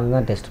 ஓகே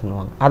அதுதான் டெஸ்ட்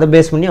பண்ணுவாங்க. அதை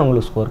பேஸ் பண்ணி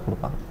அவங்களுக்கு ஸ்கோர்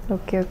கொடுப்பாங்க.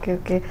 Okay okay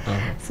okay.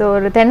 ஸோ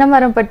ஒரு தென்னை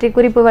மரம் பற்றி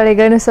குறிப்பு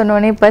வலைகள்னு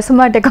சொன்னோடனே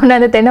பசுமாட்டை கொண்டு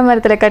அந்த தென்னை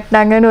மரத்துல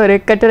கட்டினாங்கன்னு ஒரு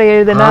கட்டுரை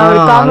எழுதுனா ஒரு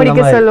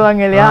காமெடிக்கு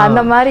சொல்லுவாங்க இல்லையா,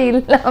 அந்த மாதிரி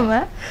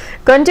இல்லாம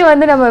கொஞ்சம்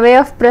வந்து நம்ம வே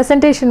ஆஃப்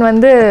பிரசன்டேஷன்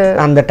வந்து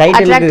அந்த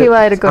டைட்டிலுக்கு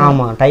இருக்கும்.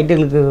 ஆமா,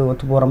 டைட்டிலுக்கு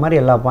ஒத்து போற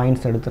மாதிரி எல்லா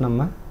பாயிண்ட்ஸ் எடுத்து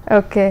நம்ம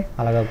ஓகே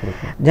அழகா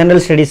கொடுக்கணும்.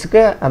 ஜெனரல்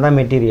ஸ்டடீஸ்க்கு அதான்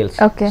materials,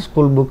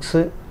 school books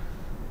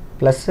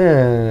plus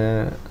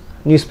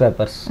news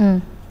papers.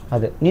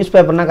 அது நியூஸ்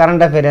பேப்பர்னா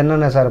கரண்ட் அஃபேர்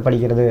என்னென்ன சார்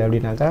படிக்கிறது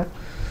அப்படின்னாக்கா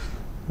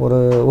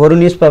ஒரு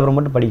நியூஸ் பேப்பர்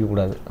மட்டும்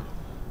படிக்கக்கூடாது,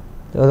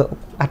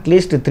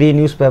 அட்லீஸ்ட் 3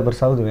 நியூஸ்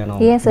பேப்பர்ஸாவது வேணும்.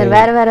 ஏன் சார்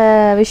வேற வேற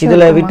விஷயம்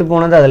இதில் விட்டு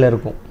போனது அதில்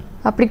இருக்கும்,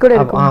 அப்படி கூட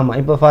இருக்கும். ஆமாம்,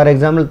 இப்போ ஃபார்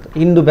எக்ஸாம்பிள்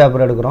இந்து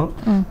பேப்பர் எடுக்கிறோம்,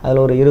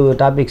 அதில் ஒரு 20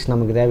 டாபிக்ஸ்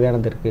நமக்கு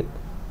தேவையானது இருக்குது.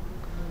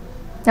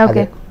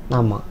 ஓகே,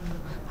 ஆமாம்.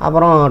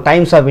 அப்புறம்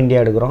டைம்ஸ் ஆஃப்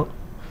இந்தியா எடுக்கிறோம்,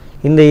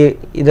 இந்த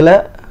இதில்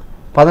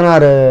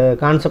 16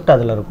 கான்செப்ட்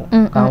அதில் இருக்கும்,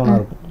 காமனாக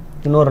இருக்கும்.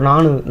 இன்னொரு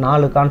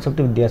 4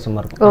 கான்செப்ட்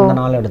வித்தியாசமாக இருக்கும், அந்த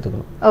 4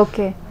 எடுத்துக்கணும்.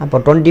 ஓகே, அப்போ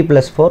 20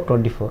 + 4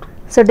 24.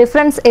 ஸோ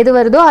டிஃப்ரென்ஸ் எது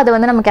வருதோ அதை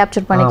வந்து நம்ம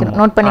கேப்சர் பண்ணிக்கணும்,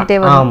 நோட் பண்ணிக்கிட்டே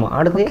வரும். ஆமாம்.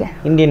 அடுத்து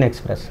இந்தியன்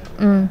எக்ஸ்பிரஸ்.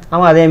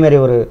 ஆமாம், அதேமாரி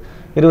ஒரு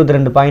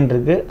 22 பாயிண்ட்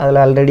இருக்குது, அதில்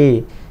ஆல்ரெடி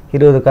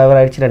 20 கவர்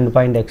ஆகிடுச்சு, 2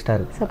 பாயிண்ட் எக்ஸ்ட்ரா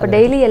இருக்குது. அப்போ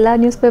டெய்லி எல்லா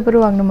நியூஸ்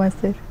பேப்பரும் வாங்கணுமா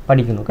சார்?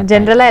 படிக்கணும்.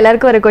 ஜென்ரலாக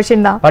எல்லாருக்கும் ஒரு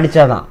கொஸ்டின் தான்,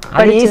 படித்தாதான்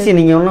அது ஈஸி.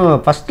 நீங்கள் ஒன்றும்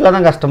ஃபஸ்ட்டில்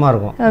தான் கஷ்டமாக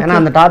இருக்கும், ஏன்னா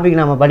அந்த டாபிக்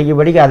நம்ம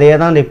படிக்க அதே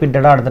தான்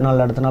ரிப்பீட்டடாக அடுத்த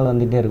நாள்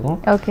வந்துகிட்டே இருக்கும்.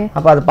 ஓகே,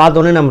 அப்போ அதை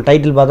பார்த்தோன்னே நம்ம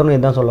டைட்டில் பார்த்தோன்னே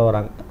இதுதான் சொல்ல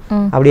வராங்க,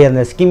 அப்படியே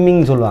அந்த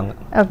ஸ்கிம்மிங் சொல்லுவாங்க.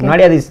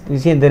 முன்னாடி அது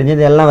விஷயம்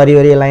தெரிஞ்சது எல்லாம் வரி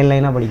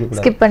லைனாக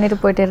படிக்கக்கூடாது, ஸ்கிப் பண்ணிட்டு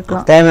போயிட்டே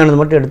இருக்கலாம்,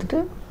 தேவையானது மட்டும் எடுத்துட்டு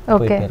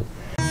போயிட்டே இருக்கும்.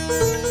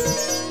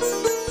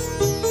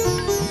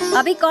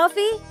 அபி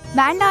காஃபி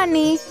வேண்டாம்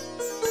அண்ணி.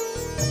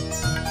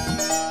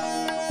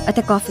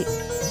 அத்த காஃபி.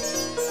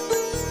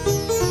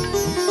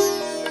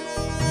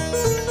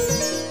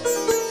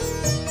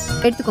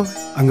 எடுத்துக்கோங்க.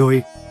 அங்க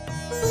போய்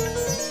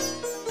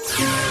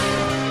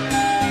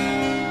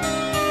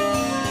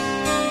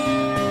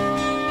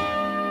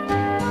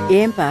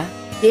ஏன்பா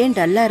ஏன்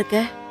டல்லா இருக்க?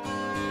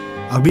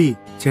 அபி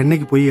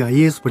சென்னைக்கு போய்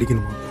ஐஏஎஸ்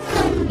படிக்கணுமா?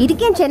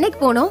 இதுக்கே சென்னைக்கு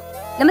போனோம்.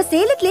 நம்ம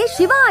சேலத்திலே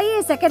சிவா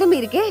ஐஏஎஸ் அகாடமி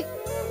இருக்கே.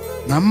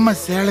 நம்ம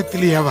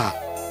சேலத்திலேயேவா?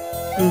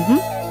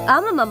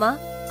 ஆமா மாமா.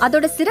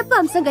 அதோட சிறப்பு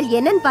அம்சங்கள்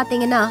என்னன்னு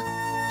பாத்தீங்கன்னா,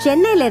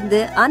 சென்னையில இருந்து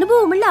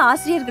அனுபவமுள்ள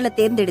ஆசிரியர்களை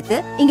தேர்ந்தெடுத்து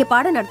இங்க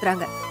பாடம்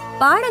நடத்துறாங்க.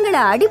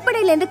 பாடங்களை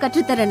அடிப்படையில இருந்து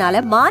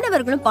கற்றுத்தரனால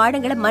மாணவர்களும்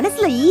பாடங்களை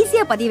மனசுல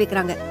ஈஸியா பதிய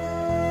வைக்கிறாங்க.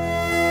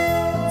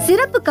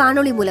 சிறப்பு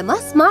காணொளி மூலமா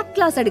ஸ்மார்ட்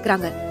கிளாஸ்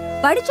எடுக்கிறாங்க.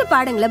 படிச்ச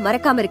பாடங்களை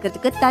மறக்காம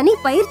இருக்கிறதுக்கு தனி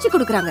பயிற்சி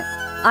கொடுக்கறாங்க.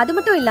 அது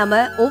மட்டும் இல்லாம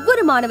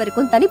ஒவ்வொரு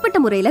மாணவருக்கும் தனிப்பட்ட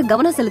முறையில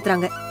கவனம்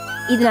செலுத்துறாங்க.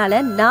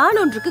 இதனால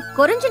நாளொன்றுக்கு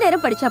குறைஞ்ச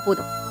நேரம் படிச்சா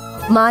போதும்.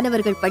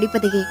 மாணவர்கள்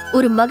படிப்பதையே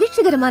ஒரு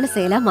மகிழ்ச்சிகரமான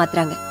செயலா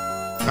மாத்துறாங்க.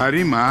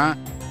 சரிம்மா,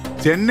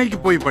 சென்னைக்கு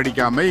போய்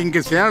படிக்காம இங்க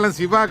சேலம்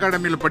சிவா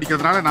அகாடமியில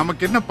படிக்கிறதுனால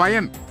நமக்கு என்ன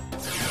பயன்?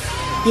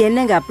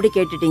 என்னங்க அப்படி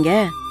கேட்டுட்டீங்க?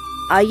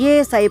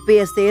 ஐஏஎஸ்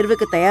ஐபிஎஸ்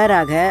தேர்வுக்கு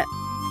தயாராக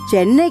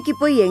சென்னைக்கு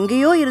போய்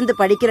எங்கேயோ இருந்து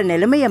படிக்கிற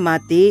நிலைமைய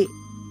மாத்தி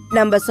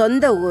நம்ம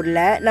சொந்த ஊர்ல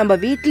நம்ம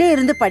வீட்டிலே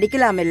இருந்து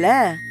படிக்கலாம் இல்ல?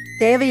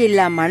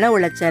 தேவையில்லாம மன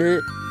உளைச்சல்,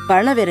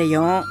 பண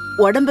விரயம்,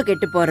 உடம்பு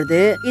கெட்டு போறது,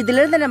 இதுல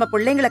இருந்து நம்ம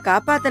பிள்ளைங்களை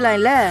காப்பாத்தலாம்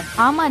இல்ல?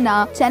 ஆமாண்ணா,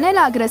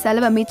 சென்னையில் ஆகிற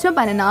செலவை மிச்சம்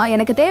பண்ணனா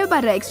எனக்கு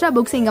தேவைப்படுற எக்ஸ்ட்ரா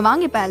புக்ஸ் இங்க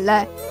வாங்கிப்பேன்ல.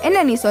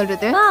 என்ன நீ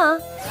சொல்றது?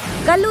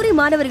 கல்லூரி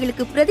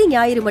மாணவர்களுக்கு பிரதி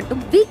ஞாயிறு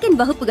மட்டும் வீக்கெண்ட்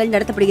வகுப்புகள்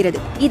நடத்தப்படுகிறது.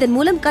 இதன்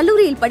மூலம்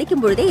கல்லூரியில்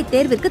படிக்கும் பொழுதே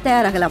இத்தேர்விற்கு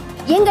தயாராகலாம்.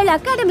 எங்கள்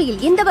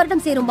அகாடமியில் இந்த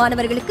வருடம் சேரும்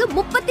மாணவர்களுக்கு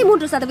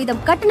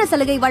 33% கட்டண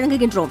சலுகை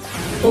வழங்குகின்றோம்.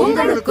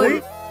 உங்களுக்குள்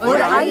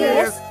ஒரு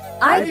IAS,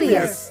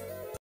 IPS.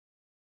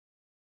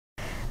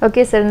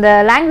 ஓகே சார், இந்த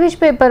லாங்குவேஜ்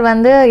பேப்பர்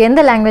வந்து எந்த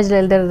லாங்குவேஜ்ல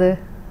எழுதுறது?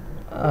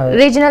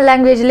 ரீஜனல்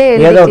லாங்குவேஜ்ல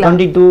ஏதோ எழுதிக்கலாம்.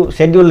 22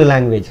 ஷெட்யூல்டு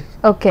லாங்குவேஜ்.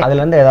 ஓகே. அதுல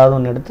இருந்து ஏதாவது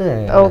ஒன்னு எடுத்து.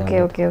 Okay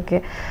okay okay.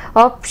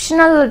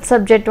 Optional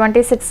subject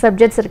 26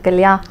 subjects இருக்கு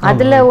இல்லையா?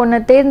 அதுல ஒன்னு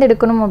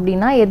தேர்ந்தெடுக்கணும்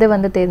அப்படின்னா எதை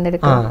வந்து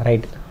தேர்ந்தெடுக்கணும்?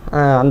 ரைட்.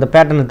 அந்த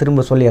பேட்டர்னை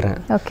திரும்ப சொல்லிடுறேன்.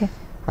 ஓகே.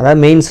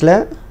 அதாவது மெயின்ஸில்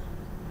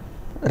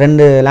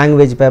 2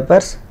 லாங்குவேஜ்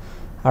பேப்பர்ஸ்,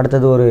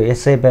 அடுத்தது ஒரு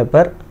எஸ்ஏ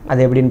பேப்பர்,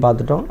 அது எப்படின்னு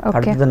பார்த்துட்டோம்.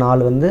 அடுத்தது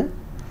 4 வந்து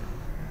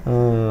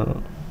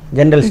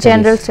ஜென்ரல்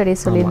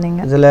ஸ்டடீஸ்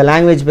சொல்லியிருந்தீங்க. இதில்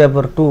லாங்குவேஜ்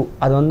பேப்பர் 2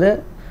 அது வந்து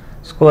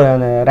ஸ்கோர்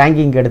அந்த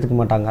ரேங்கிங்க்கு எடுத்துக்க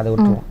மாட்டாங்க, அதை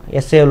விட்டுருவோம்.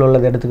 எஸ்ஏவில்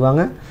உள்ளது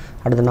எடுத்துக்குவாங்க.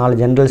 அடுத்து 4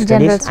 general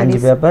studies, 5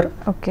 paper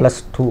plus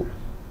 2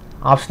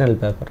 optional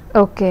paper.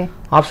 Okay.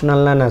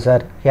 ஆப்ஷனல்னா என்ன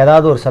சார்?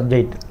 ஏதாவது ஒரு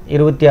சப்ஜெக்ட்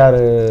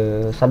 26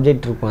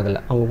 சப்ஜெக்ட் இருக்கும்,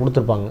 அதில் அவங்க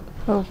கொடுத்துருப்பாங்க.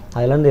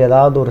 அதுலேருந்து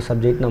ஏதாவது ஒரு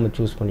சப்ஜெக்ட் நம்ம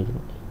சூஸ்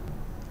பண்ணிக்கணும்.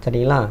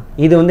 சரிங்களா?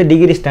 இது வந்து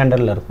டிகிரி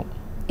ஸ்டாண்டர்டில் இருக்கும்.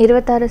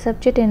 26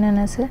 சப்ஜெக்ட்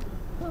என்னென்ன சார்?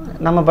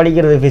 நம்ம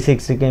படிக்கிறது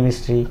ஃபிசிக்ஸ்,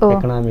 கெமிஸ்ட்ரி,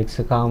 எக்கனாமிக்ஸ்,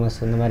 காமர்ஸ்,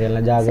 இந்த மாதிரி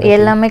எல்லாம் ஜியோகிராஃபி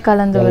எல்லாமே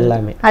கலந்து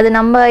எல்லாமே. அது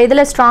நம்ம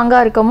இதில்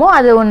ஸ்ட்ராங்காக இருக்கமோ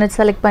அது ஒன்று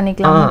செலக்ட்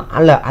பண்ணிக்கலாம்.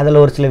 அல்ல, அதில்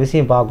ஒரு சில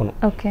விஷயம் பார்க்கணும்.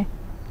 ஓகே.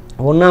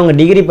 ஒன்று அவங்க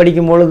டிகிரி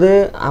படிக்கும்பொழுது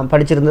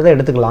படிச்சிருந்ததை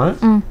எடுத்துக்கலாம்.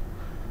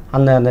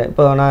 அந்த அந்த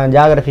இப்போ நான்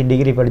ஜியோகிராஃபி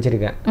டிகிரி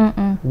படிச்சிருக்கேன்,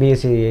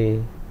 பிஎஸ்சி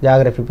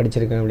ஜியோகிராஃபி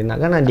படிச்சிருக்கேன்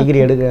அப்படின்னாக்கா நான்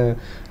டிகிரி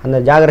அந்த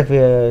ஜியோகிராஃபி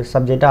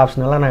சப்ஜெக்ட்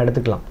ஆப்ஷனெல்லாம் நான்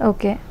எடுத்துக்கலாம்.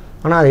 ஓகே.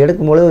 ஆனால் அதை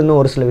எடுக்கும்பொழுது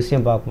இன்னும் ஒரு சில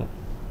விஷயம் பார்க்கணும்.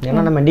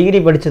 ஏன்னா நம்ம டிகிரி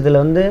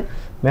படித்ததில் வந்து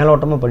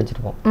மேலோட்டமாக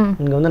படிச்சிருப்போம்,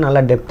 இங்கே வந்து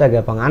நல்லா டெப்த்தாக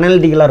கேட்பாங்க,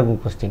 அனலிட்டிக்கலாக இருக்கும்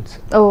கொஸ்டின்ஸ்.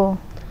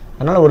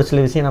 அதனால் ஒரு சில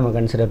விஷயம் நம்ம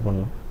கன்சிடர்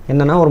பண்ணணும்.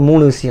 என்னென்னா ஒரு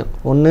 3 விஷயம்.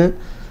 ஒன்று,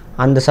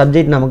 அந்த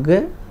சப்ஜெக்ட் நமக்கு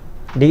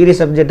டிகிரி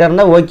சப்ஜெக்டாக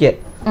இருந்தால் ஓகே,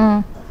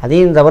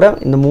 அதையும் தவிர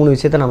இந்த 3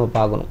 விஷயத்தை நம்ம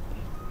பார்க்கணும்.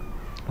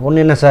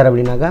 ஒன்று என்ன சார்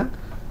அப்படின்னாக்கா,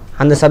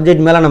 அந்த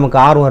சப்ஜெக்ட் மேலே நமக்கு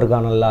ஆர்வம்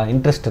இருக்கா, நல்லா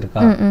இன்ட்ரெஸ்ட்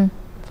இருக்கா,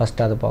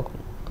 ஃபஸ்ட்டு அதை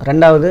பார்க்கணும்.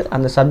 ரெண்டாவது,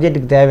 அந்த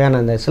சப்ஜெக்ட்டுக்கு தேவையான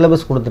அந்த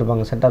சிலபஸ்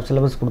கொடுத்துருப்பாங்க, செட் ஆஃப்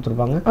சிலபஸ்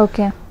கொடுத்துருப்பாங்க,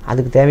 ஓகே,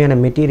 அதுக்கு தேவையான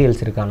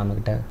மெட்டீரியல்ஸ் இருக்கா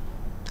நம்மக்கிட்ட.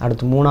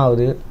 அடுத்து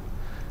 3வது,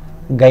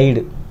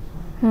 கைடு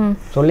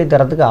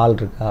சொல்லித்தரத்துக்கு ஆள்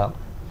இருக்கா.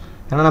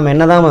 ஏன்னா நம்ம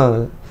என்ன தான்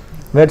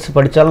வேர்ட்ஸ்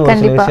படித்தாலும் ஒரு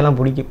சில விஷயம்லாம்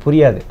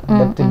புரியாது,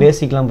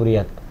 பேசிக்லாம்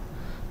புரியாது.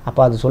 அப்போ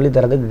அது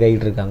சொல்லித்தரதுக்கு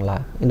கைடு இருக்காங்களா.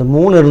 இந்த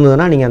 3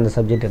 இருந்ததுன்னா நீங்கள் அந்த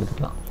சப்ஜெக்ட்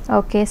எடுத்துக்கலாம்.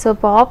 ஓகே. ஸோ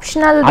இப்போ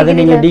ஆப்ஷனல் அது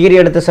நீங்கள் டிகிரி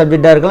எடுத்த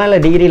சப்ஜெக்டாக இருக்கலாம், இல்லை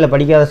டிகிரியில்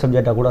படிக்காத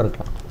சப்ஜெக்டாக கூட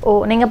இருக்கலாம். ஓ,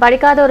 நீங்கள்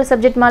படிக்காத ஒரு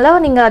சப்ஜெக்ட் மேலே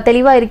நீங்கள்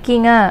தெளிவாக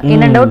இருக்கீங்க,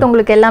 என்ன டவுட்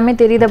உங்களுக்கு எல்லாமே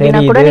தெரியுது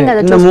அப்படின்னா கூட நீங்கள்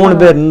அதை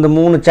இந்த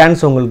 3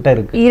 சான்ஸ் உங்கள்கிட்ட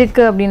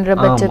இருக்கு அப்படின்ற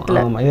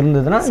பட்சத்தில்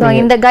இருந்ததுன்னா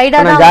இந்த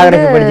கைடாக நான்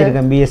ஜியோகிராஃபி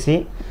படிச்சிருக்கேன், பிஎஸ்சி.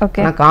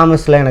 ஓகே. ஆனால்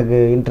காமர்ஸில் எனக்கு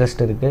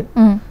இன்ட்ரெஸ்ட்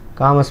இருக்குது.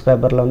 காமர்ஸ்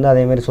பேப்பரில் வந்து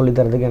அதேமாதிரி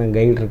சொல்லித்தரதுக்கு எனக்கு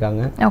கைடு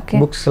இருக்காங்க,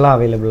 புக்ஸ்லாம்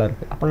அவைலபிளாக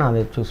இருக்குது. அப்போ நான்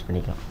அதை சூஸ்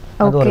பண்ணிக்கலாம்.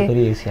 அது ஒரு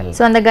பெரிய விஷயம்.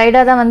 ஸோ அந்த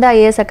கைடாக தான் வந்து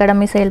ஐஏஎஸ்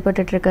அகாடமி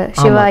செயல்பட்டு இருக்கு,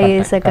 சிவா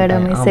ஐஏஎஸ்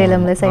அகாடமி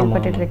சேலம்ல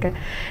செயல்பட்டு இருக்கு.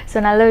 ஸோ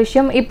நல்ல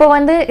விஷயம். இப்போ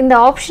வந்து இந்த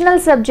ஆப்ஷனல்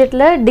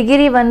சப்ஜெக்ட்ல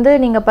டிகிரி வந்து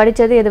நீங்க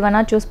படிச்சது எது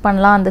வேணா சூஸ்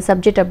பண்ணலாம் அந்த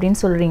சப்ஜெக்ட் அப்படின்னு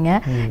சொல்றீங்க.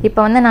 இப்போ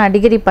வந்து நான்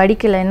டிகிரி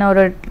படிக்கல, இன்னும்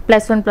ஒரு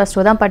 +1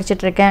 +2 தான்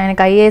படிச்சுட்டு இருக்கேன்,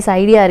 எனக்கு ஐஏஎஸ்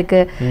ஐடியா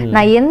இருக்கு,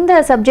 நான் எந்த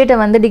சப்ஜெக்டை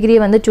வந்து டிகிரி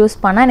வந்து சூஸ்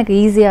பண்ணா எனக்கு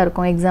ஈஸியா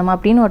இருக்கும் எக்ஸாம்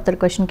அப்படின்னு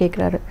ஒருத்தர் கொஸ்டின்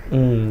கேட்குறாரு.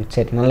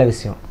 சரி, நல்ல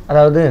விஷயம்.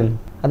 அதாவது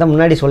அதான்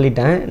முன்னாடி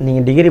சொல்லிட்டேன்,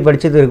 நீங்கள் டிகிரி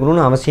படிச்சது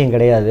இருக்கணும்னு அவசியம்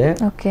கிடையாது.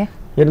 ஓகே.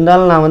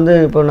 இருந்தாலும் நான் வந்து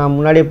இப்போ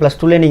முன்னாடியே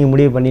 +2லேயே நீங்கள்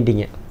முடிவு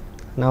பண்ணிட்டீங்க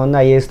நான் வந்து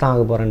ஐஏஎஸ் தான்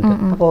ஆக போகிறேன்ட்டு.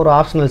 அப்போ ஒரு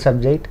ஆப்ஷனல்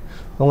சப்ஜெக்ட்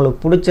உங்களுக்கு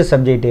பிடிச்ச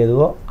சப்ஜெக்ட்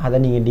எதுவோ அதை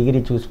நீங்கள் டிகிரி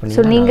சூஸ் பண்ணி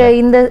ஸோ நீங்கள்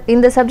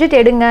இந்த சப்ஜெக்ட்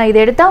எடுங்க, இது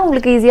எடுத்தால்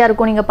உங்களுக்கு ஈஸியாக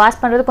இருக்கும், நீங்கள் பாஸ்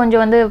பண்ணுறது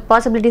கொஞ்சம் வந்து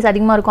பாசிபிலிட்டிஸ்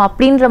அதிகமாக இருக்கும்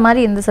அப்படின்ற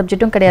மாதிரி எந்த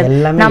சப்ஜெக்ட்டும் கிடையாது.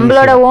 எல்லாமே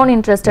நம்மளோட ஓன்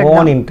இன்ட்ரெஸ்ட்.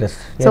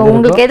 ஸோ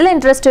உங்களுக்கு எதில்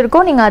இன்ட்ரெஸ்ட்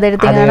இருக்கோ நீங்கள் அதை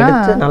எடுத்தீங்கன்னா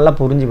நல்லா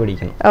புரிஞ்சு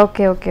படிக்கணும்.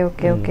 ஓகே ஓகே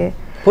ஓகே ஓகே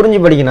புரிஞ்சு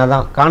படிக்கணும்.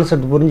 அதான்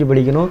கான்செப்ட் புரிஞ்சு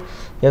படிக்கணும்.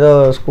 ஏதோ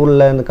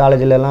ஸ்கூலில் இந்த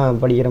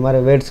காலேஜிலலாம் படிக்கிற மாதிரி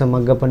வேர்ட்ஸை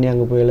மக்கப் பண்ணி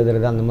அங்கே போய்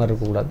எழுதுறது அந்த மாதிரி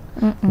இருக்கக்கூடாது.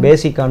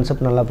 பேசிக்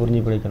கான்செப்ட் நல்லா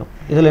புரிஞ்சு படிக்கணும்.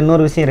 இதில்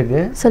இன்னொரு விஷயம்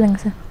இருக்குது.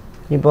 சொல்லுங்கள் சார்.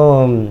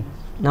 இப்போது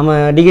நம்ம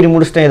டிகிரி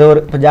முடிச்சிட்டேன், ஏதோ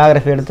ஒரு இப்போ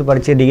ஜியாகிரஃபி எடுத்து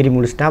படித்து டிகிரி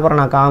முடிச்சிட்டேன். அப்புறம்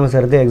நான் காமர்ஸ்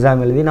எடுத்து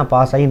எக்ஸாம் எழுதி நான்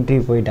பாஸ் ஆகி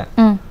இன்டர்வியூ போயிட்டேன்.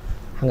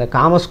 அங்கே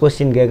காமர்ஸ்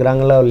கொஸ்டின்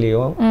கேட்குறாங்களோ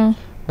இல்லையோ,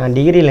 நான்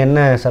டிகிரியில் என்ன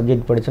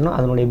சப்ஜெக்ட் படித்தனோ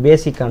அதனுடைய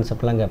பேசிக்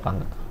கான்செப்ட்லாம்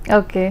கேட்பாங்க.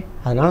 ஓகே.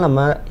 அதனால்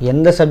நம்ம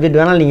எந்த சப்ஜெக்ட்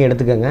வேணாலும் நீங்கள்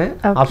எடுத்துக்கோங்க,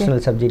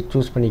 ஆப்ஷனல் சப்ஜெக்ட்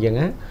சூஸ்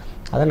பண்ணிக்கோங்க,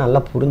 அதை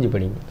நல்லா புரிஞ்சு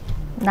படிங்க.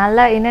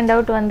 நல்லா என்ன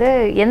டவுட் வந்து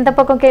எந்த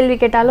பக்கம் கேள்வி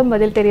கேட்டாலும்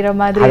பதில் தெரிகிற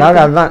மாதிரி. அதாவது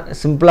அதுதான்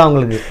சிம்பிளாக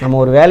உங்களுக்கு நம்ம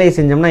ஒரு வேலையை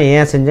செஞ்சோம்னா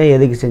ஏன் செஞ்சோம்,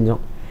 எதுக்கு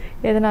செஞ்சோம்,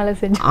 எதனால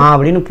செஞ்சோம்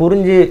அப்படின்னு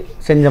புரிஞ்சு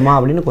செஞ்சோமா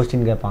அப்படின்னு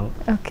கொஸ்டின் கேட்பாங்க.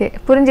 ஓகே.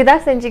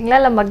 புரிஞ்சுதான் செஞ்சீங்களா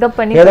இல்லை மக்கப்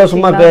பண்ணி ஏதோ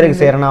சும்மா பேருக்கு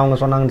செய்கிறேன்னா அவங்க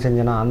சொன்னாங்கன்னு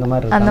செஞ்சேனா அந்த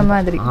மாதிரி அந்த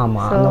மாதிரி.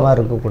 ஆமாம், அந்த மாதிரி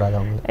இருக்கக்கூடாது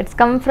அவங்களுக்கு. இட்ஸ்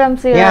கம் ஃப்ரம்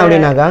ஏன்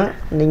அப்படின்னாக்கா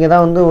நீங்கள்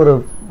தான் வந்து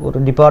ஒரு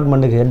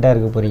டிபார்ட்மெண்ட்டுக்கு ஹெட்டாக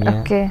இருக்க போகிறீங்க,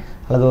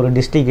 அல்லது ஒரு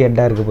டிஸ்ட்ரிக்ட்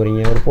ஹெட்டாக இருக்க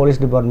போகிறீங்க, ஒரு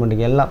போலீஸ்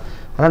டிபார்ட்மெண்ட்டுக்கு எல்லாம்.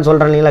 அதான்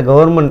சொல்கிறேன் இல்லைங்களா,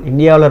 கவர்மெண்ட்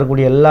இந்தியாவில்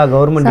இருக்கக்கூடிய எல்லா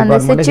கவர்மெண்ட்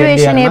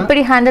டிபார்ட்மெண்ட்டுக்கு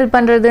எப்படி ஹேண்டில்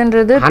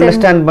பண்ணுறதுன்றது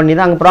அண்டர்ஸ்டாண்ட் பண்ணி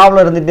தான் அங்கே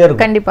ப்ராப்ளம் இருந்துகிட்டே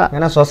இருக்கும். கண்டிப்பாக.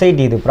 ஏன்னா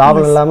சொசைட்டி இது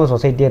ப்ராப்ளம் இல்லாமல்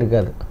சொசைட்டியே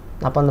இருக்காது.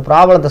 அப்போ அந்த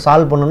ப்ராப்ளத்தை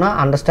சால்வ் பண்ணணும்னா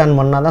அண்டர்ஸ்டாண்ட்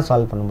பண்ணால் தான்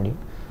சால்வ் பண்ண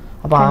முடியும்.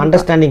 அப்போ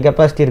அண்டர்ஸ்டாண்டிங்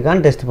கெப்பாசிட்டி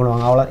இருக்கான்னு டெஸ்ட்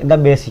பண்ணுவாங்க. அவ்வளோ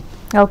இதான் பேசிக்.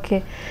 ஓகே.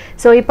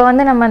 ஸோ இப்போ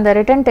வந்து நம்ம அந்த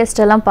ரிட்டன்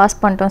டெஸ்ட் எல்லாம்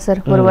பாஸ் பண்ணிட்டோம்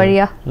சார், ஒரு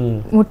வழியாக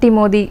முட்டி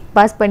மோதி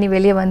பாஸ் பண்ணி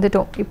வெளியே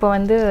வந்துட்டோம். இப்போ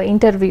வந்து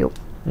இன்டர்வியூ,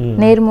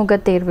 நேர்முக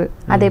தேர்வு,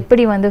 அதை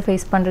எப்படி வந்து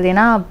ஃபேஸ் பண்ணுறது?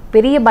 ஏன்னா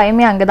பெரிய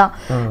பயமே அங்கே தான்.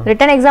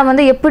 ரிட்டன் எக்ஸாம்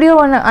வந்து எப்படியோ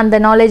அந்த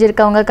நாலேஜ்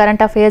இருக்கவங்க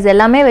கரண்ட் அஃபேர்ஸ்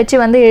எல்லாமே வச்சு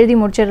வந்து எழுதி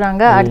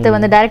முடிச்சிடுறாங்க. அடுத்து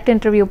வந்து டைரக்ட்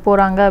இன்டர்வியூ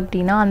போகிறாங்க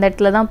அப்படின்னா அந்த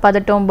இடத்துல தான்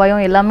பதட்டம்,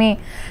 பயம் எல்லாமே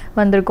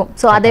வந்திருக்கும்.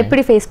 ஸோ அதை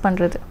எப்படி ஃபேஸ்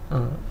பண்ணுறது?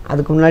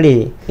 அதுக்கு முன்னாடி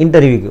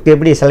இன்டர்வியூக்கு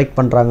எப்படி செலக்ட்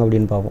பண்ணுறாங்க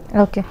அப்படின்னு பார்ப்போம்.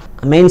 ஓகே.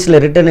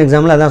 மெயின்ஸில் ரிட்டன்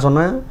எக்ஸாமில் அதான்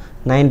சொன்னேன்,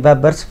 9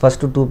 பேப்பர்ஸ்,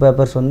 ஃபஸ்ட்டு 2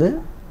 பேப்பர்ஸ் வந்து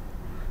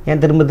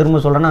ஏன் திரும்ப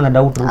சொல்கிறேன்னா அந்த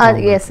டவுட்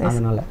இருக்கும்.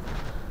 அதனால்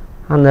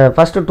அந்த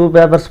ஃபஸ்ட்டு 2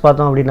 பேப்பர்ஸ்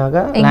பார்த்தோம்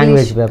அப்படின்னாக்கா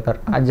லாங்குவேஜ் பேப்பர்,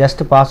 அது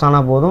ஜஸ்ட் பாஸ்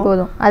ஆனால் போதும்,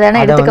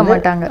 அதெல்லாம் எடுத்துக்க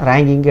மாட்டாங்க,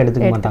 ரேங்கிங்க்கு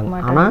எடுத்துக்க மாட்டாங்க.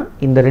 ஆனால்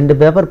இந்த 2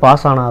 பேப்பர்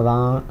பாஸ் ஆனால்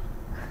தான்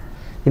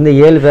இந்த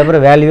 7 பேப்பரை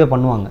வேல்யூவே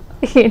பண்ணுவாங்க.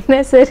 என்ன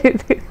சார்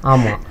இது?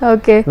 ஆமாம்.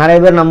 ஓகே. நிறைய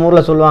பேர் நம்ம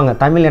ஊரில் சொல்லுவாங்க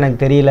தமிழ் எனக்கு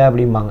தெரியல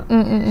அப்படிம்பாங்க.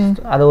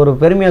 அதை ஒரு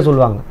பெருமையாக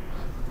சொல்லுவாங்க.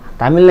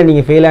 தமிழில்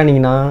நீங்கள் ஃபெயில்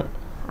ஆனீங்கன்னா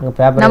அங்கே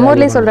பேப்பர் நம்ம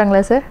ஊர்லேயே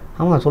சொல்கிறாங்களா சார்?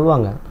 ஆமாம்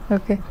சொல்லுவாங்க.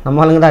 ஓகே.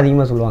 நம்ம ஆளுங்க தான்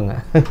அதிகமாக சொல்லுவாங்க.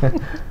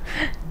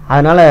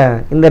 அதனால்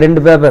இந்த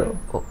 2 பேப்பர்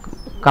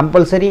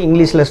கம்பல்சரி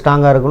இங்கிலீஷில்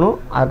ஸ்ட்ராங்காக இருக்கணும்,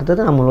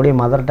 அடுத்தது நம்மளுடைய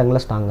மதர்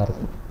டங்கில் ஸ்ட்ராங்காக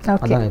இருக்கணும்.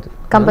 அதான் இது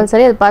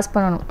கம்பல்சரி அது பாஸ்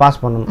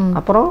பண்ணணும்.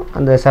 அப்புறம்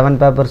அந்த 7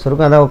 பேப்பர்ஸ்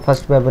இருக்கும். அதாவது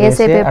ஃபர்ஸ்ட் பேப்பர்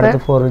எஸ்ஏ,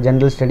 அடுத்து 4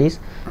 ஜெனரல் ஸ்டடீஸ்,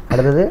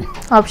 அடுத்தது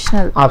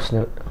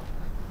ஆப்ஷனல்.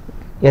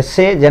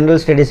 எஸ்ஏ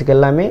ஜெனரல் ஸ்டடீஸுக்கு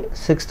எல்லாமே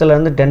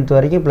 6th-லேருந்து 10th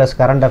வரைக்கும் ப்ளஸ்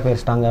கரண்ட்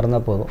அஃபேர்ஸ் ஸ்ட்ராங்காக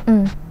இருந்தால்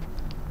போதும்.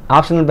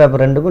 ஆப்ஷனல்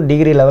பேப்பர் 2க்கும்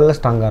டிகிரி லெவலில்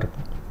ஸ்ட்ராங்காக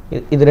இருக்கும்.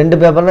 இது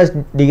 2 பேப்பர்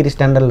தான் டிகிரி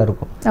ஸ்டாண்டர்டில்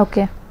இருக்கும்.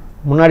 ஓகே.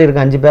 முன்னாடி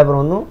இருக்க 5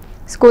 பேப்பர் வந்து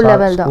ஸ்கூல்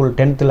லெவல் தான்,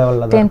 10th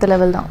லெவலில் தான், 10th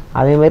லெவல் தான்.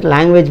 அதே மாதிரி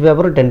லாங்குவேஜ்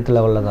பேப்பரும் 10th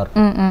லெவலில் தான்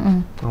இருக்கும்.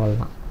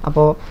 அவ்வளோதான்.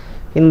 அப்போது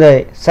இந்த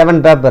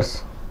 7 பேப்பர்ஸ்,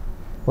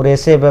 ஒரு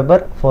S A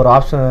paper,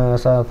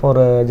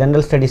 4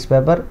 general studies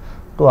paper,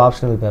 2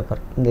 optional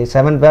paper, இந்த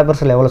 7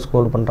 பேப்பர்ஸில் எவ்வளோ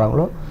ஸ்கோர்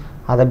பண்ணுறாங்களோ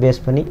அதை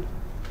பேஸ் பண்ணி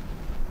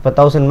இப்போ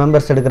 1000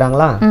 மெம்பர்ஸ்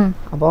எடுக்கிறாங்களா,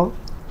 அப்போது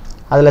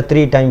அதில்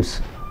 3 times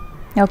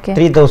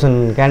 3000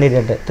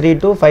 candidate 3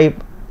 to 5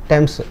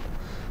 times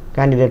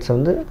candidates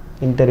வந்து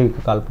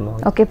இன்டர்வியூக்கு கால்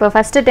பண்ணுவாங்க. ஓகே. இப்போ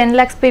ஃபர்ஸ்ட் 10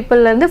 lakhs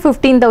பீப்புள்ல இருந்து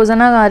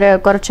 15,000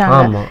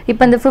 குறைச்சாங்க.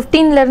 இப்போ இந்த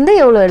 15ல இருந்து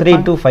எவ்வளவு?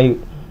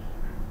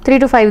 3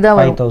 to 5 தான்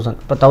வரும். 5000.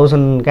 இப்போ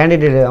 1000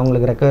 கேண்டிடேட்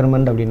அவங்களுக்கு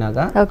ரெக்யர்மெண்ட்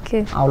அப்படின்னாக்கா ஓகே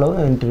அவ்வளோ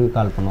இன்டர்வியூ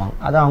கால் பண்ணுவாங்க.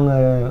 அது அவங்க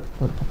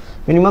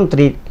மினிமம்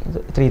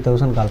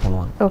 3000 கால்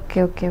பண்ணுவாங்க.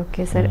 Okay okay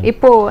okay sir.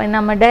 இப்போ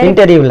நம்ம டைரக்ட்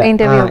இன்டர்வியூவில்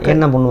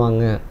என்ன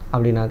பண்ணுவாங்க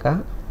அப்படின்னாக்கா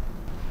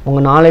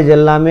உங்கள் நாலேஜ்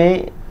எல்லாமே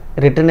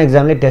ரிட்டன்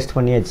எக்ஸாம்லேயே டெஸ்ட்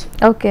பண்ணியாச்சு.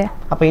 ஓகே.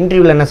 அப்போ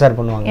இன்டர்வியூவில் என்ன சார்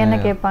பண்ணுவாங்க? என்ன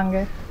கேட்பாங்க?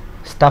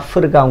 ஸ்டஃப்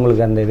இருக்கா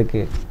உங்களுக்கு அந்த இதுக்கு?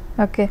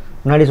 ஓகே.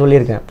 முன்னாடி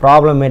சொல்லியிருக்கேன்,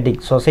 ப்ராப்ளமேட்டிக்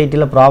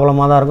சொசைட்டியில்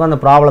ப்ராப்ளமாக தான் இருக்கும், அந்த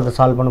ப்ராப்ளத்தை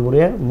சால்வ்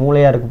பண்ணக்கூடிய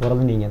மூளையாக இருக்க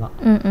போகிறது நீங்கள் தான்.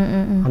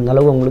 அந்த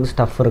அளவுக்கு உங்களுக்கு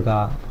ஸ்டஃப் இருக்கா,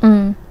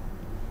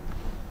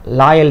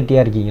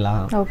 லாயல்ட்டியாக இருக்கீங்களா,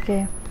 ஓகே,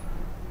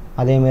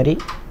 அதேமாரி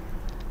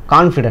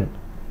கான்ஃபிடென்ட்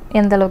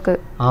எந்த அளவுக்கு,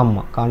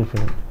 ஆமாம்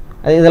கான்ஃபிடென்ட்,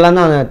 இதெல்லாம்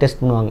தான்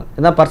டெஸ்ட் பண்ணுவாங்க.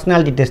 இதுதான்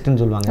பர்சனாலிட்டி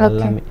டெஸ்ட்டுன்னு சொல்லுவாங்க.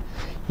 எல்லாமே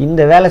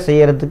இந்த வேலை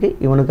செய்யறதுக்கு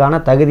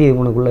இவனுக்கான தகுதி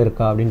இவனுக்குள்ளே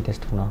இருக்கா அப்படின்னு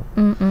டெஸ்ட் பண்ணுவாங்க.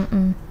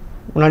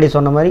 முன்னாடி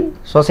சொன்ன மாதிரி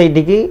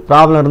சொசைட்டிக்கு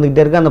ப்ராப்ளம்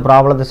இருந்துகிட்டே இருக்கு, அந்த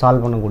ப்ராப்ளத்தை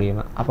சால்வ்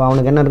பண்ணக்கூடியவன். அப்போ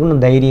அவனுக்கு என்ன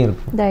இருக்கணும்? தைரியம்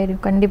இருக்கும்.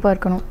 தைரியம் கண்டிப்பாக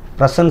இருக்கணும்.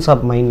 ப்ரெசன்ஸ்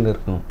ஆஃப் மைண்ட்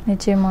இருக்கணும்.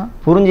 நிச்சயமா.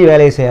 புரிஞ்சு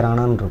வேலையை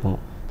செய்கிறானான்னு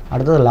இருக்கணும்.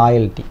 அடுத்தது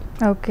லாயல்ட்டி.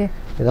 ஓகே.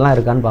 இதெல்லாம்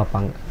இருக்கான்னு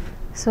பார்ப்பாங்க.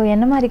 ஸோ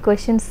என்ன மாதிரி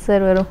கொஸ்டின்ஸ்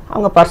சார் வரும்?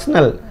 அவங்க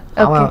பர்சனல்,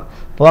 அவன்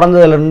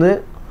பிறந்ததுலேருந்து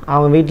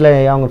அவங்க வீட்டில்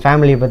அவங்க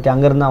ஃபேமிலியை பற்றி,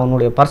 அங்கேருந்து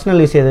அவனுடைய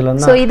பர்சனல்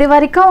விஷயத்துலேருந்து. ஸோ இது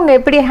வரைக்கும் அவங்க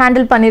எப்படி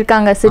ஹேண்டில்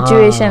பண்ணியிருக்காங்க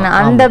சிச்சுவேஷன்,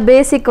 அந்த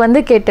பேசிக் வந்து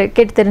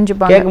கேட்டு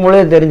தெரிஞ்சுப்பாங்க.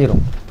 கேட்கும்போதே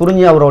தெரிஞ்சிடும்,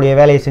 புரிஞ்சு அவருடைய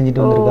வேலையை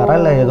செஞ்சுட்டு வந்திருக்காரா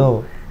இல்லை ஏதோ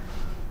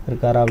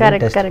இருக்காரா அப்படின்னு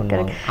Correct, டெஸ்ட் correct,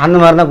 பண்ணுவாங்க. அந்த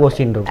மாதிரி தான்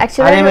கொஸ்டின் இருக்கும்.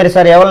 Actually, அதே மாதிரி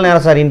சார் எவ்வளோ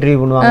நேரம் சார் இன்டர்வியூ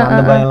பண்ணுவாங்க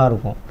அந்த பயம்லாம்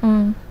இருக்கும்.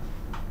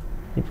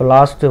 இப்போ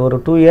லாஸ்ட் ஒரு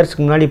 2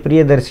 இயர்ஸ்க்கு முன்னாடி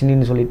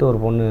பிரியதர்ஷினின்னு சொல்லிட்டு ஒரு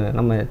பொண்ணு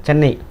நம்ம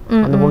சென்னை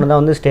அந்த பொண்ணு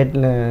தான் வந்து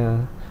ஸ்டேட்டில்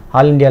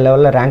ஆல் இண்டியா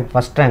லெவலில் ரேங்க்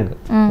ஃபர்ஸ்ட் ரேங்க்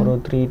ஒரு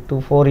 3 to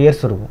 4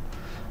 இயர்ஸ் இருக்கும்.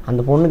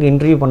 அந்த பொண்ணுக்கு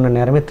இன்டர்வியூ பண்ண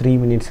நேரமே 3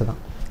 minutes தான்.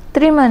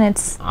 3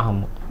 minutes.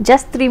 ஆமாம்,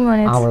 ஜஸ்ட் 3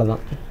 minutes.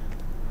 அவ்வளோதான்.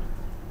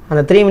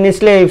 அந்த 3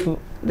 minutesல இஃப்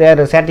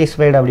தேர்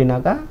சாட்டிஸ்ஃபைடு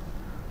அப்படின்னாக்கா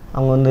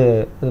அவங்க வந்து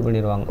இது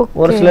பண்ணிடுவாங்க.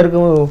 ஒரு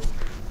சிலருக்கு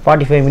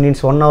 45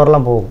 minutes 1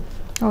 hourலாம் போகும்.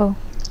 ஓ,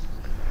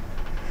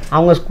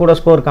 அவங்க கூட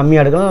ஸ்கோர்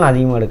கம்மியாக எடுக்கலாம் இல்லை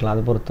அதிகமாக எடுக்கலாம்,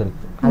 அது பொறுத்து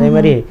இருக்குது. அதே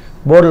மாதிரி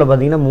போர்டில்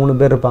பார்த்தீங்கன்னா 3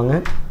 பேர் இருப்பாங்க.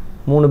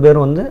 3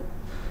 பேரும் வந்து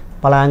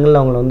பல ஆங்கிளில்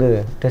அவங்கள வந்து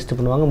டெஸ்ட்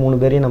பண்ணுவாங்க. 3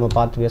 பேரையும் நம்ம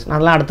பார்த்து பேசணும்.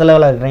 அதெல்லாம் அடுத்த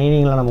லெவலில்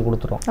ட்ரைனிங்லாம் நம்ம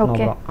கொடுத்துருவோம்.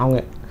 அப்புறம் அவங்க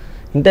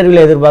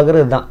இன்டர்வியூவில்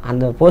எதிர்பார்க்குறது தான்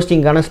அந்த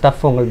போஸ்டிங்கான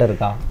ஸ்டஃப் உங்கள்கிட்ட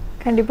இருக்கா.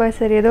 கண்டிப்பா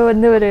சார். ஏதோ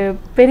வந்து ஒரு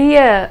பெரிய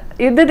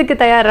யுத்தத்துக்கு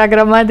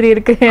தயாராகிற மாதிரி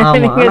இருக்கு.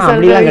 நீங்க சொல்ற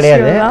அப்படிலாம்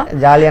கிடையாது. விஷயம்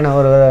ஜாலியான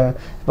ஒரு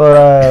இப்போ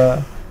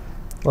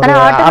ஒரு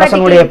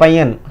அரசனுடைய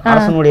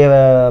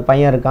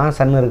பையன் இருக்கான்,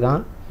 சன்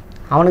இருக்கான்.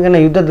 அவனுக்கு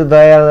என்ன யுத்தத்துக்கு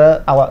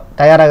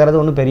தயாராகிறது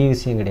ஒன்றும் பெரிய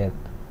விஷயம் கிடையாது.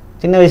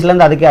 சின்ன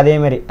வயசுலேருந்து அதுக்கு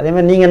அதேமாரி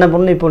நீங்கள் என்ன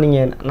பண்ணணும், இப்போ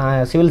நீங்கள்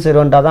நான் சிவில்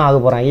சர்வெண்ட்டாக தான் ஆக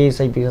போகிறேன்,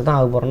 ஐஏஎஸ் ஐபிஎஸ் தான்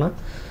ஆக போகிறேன்னா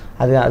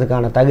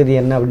அதுக்கான தகுதி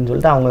என்ன அப்படின்னு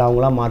சொல்லிட்டு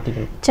அவங்களாம்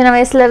மாற்றிக்கணும். சின்ன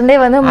வயசுல இருந்தே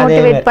வந்து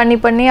மோட்டிவேட்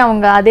பண்ணி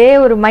அவங்க அதே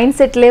ஒரு மைண்ட்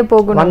செட்லேயே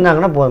போகணும்.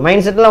 வந்தாங்கன்னா போதும்.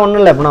 மைண்ட் செட்லாம்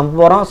ஒன்றும் இல்லை. இப்போ நம்ம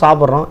போகிறோம்,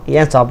 சாப்பிட்றோம்,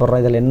 ஏன்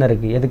சாப்பிட்றோம், இதில் என்ன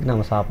இருக்குது, எதுக்கு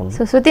நம்ம சாப்பிடணும்.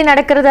 ஸோ சுற்றி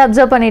நடக்கிறத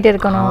அப்சர்வ் பண்ணிட்டு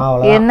இருக்கணும்,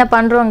 என்ன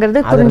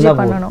பண்ணுறோங்கிறது புரிஞ்சு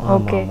பண்ணணும்.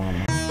 ஓகே.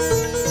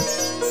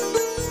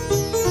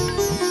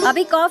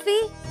 அபி காஃபி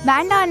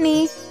வேண்டாம் அண்ணி.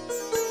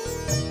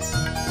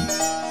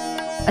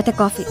 அத்த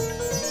காஃபி.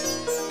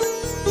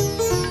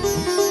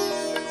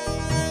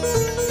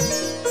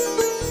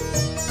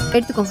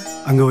 எடுத்துக்கோங்க.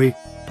 அங்க போய்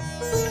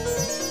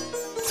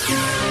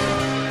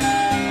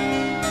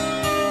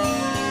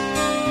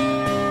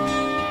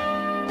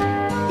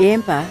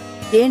ஏன்பா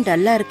ஏன்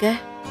டல்லா இருக்க?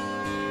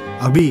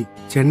 அபி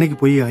சென்னைக்கு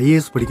போய்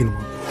ஐஏஎஸ்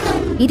படிக்கணுமா?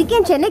 இதுக்கே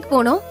சென்னைக்கு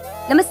போனோம்.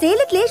 நம்ம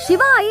சேலத்திலே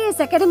சிவா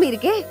ஐஏஎஸ் அகாடமி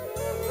இருக்கே.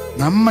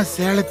 நம்ம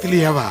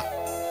சேலத்திலேயேவா?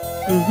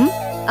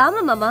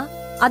 ஆமா மாமா.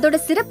 அதோட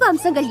சிறப்பு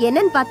அம்சங்கள்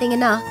என்னன்னு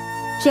பாத்தீங்கன்னா,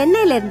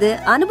 சென்னையில இருந்து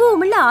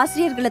அனுபவமுள்ள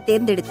ஆசிரியர்களை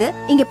தேர்ந்தெடுத்து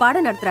இங்க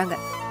பாடம் நடத்துறாங்க.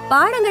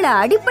 பாடங்களை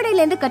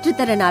அடிப்படையில இருந்து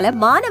கற்றுத்தரனால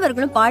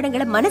மாணவர்களும்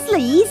பாடங்களை மனசுல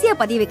ஈஸியா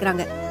பதிய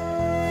வைக்கிறாங்க.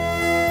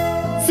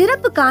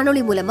 சிறப்பு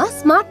காணொளி மூலமா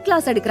ஸ்மார்ட்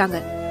கிளாஸ் எடுக்கிறாங்க.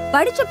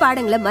 படிச்ச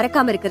பாடங்களை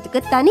மறக்காம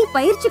இருக்கிறதுக்கு தனி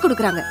பயிற்சி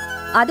கொடுக்கறாங்க.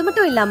 அது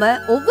மட்டும் இல்லாம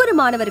ஒவ்வொரு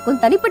மாணவருக்கும்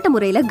தனிப்பட்ட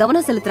முறையில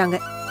கவனம் செலுத்துறாங்க.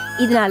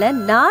 இதனால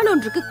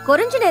நாளொன்றுக்கு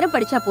குறைஞ்ச நேரம்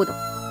படிச்சா போதும்.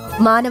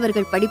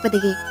 மாணவர்கள்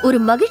படிப்பதையே ஒரு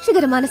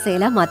மகிழ்ச்சிகரமான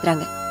செயலா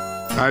மாத்துறாங்க.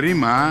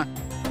 சரிமா,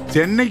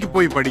 சென்னைக்கு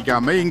போய்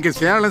படிக்காம இங்க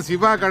சேலம்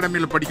சிவா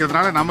அகாடமியில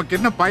படிக்கிறதுனால நமக்கு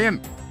என்ன பயன்?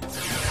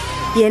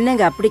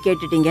 என்னங்க அப்படி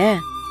கேட்டுட்டீங்க?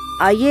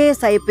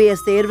 ஐஏஎஸ்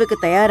ஐபிஎஸ் தேர்வுக்கு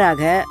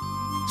தயாராக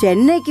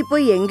சென்னைக்கு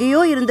போய்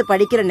எங்கேயோ இருந்து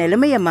படிக்கிற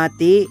நிலைமைய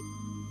மாத்தி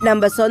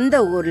நம்ம சொந்த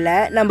ஊர்ல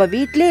நம்ம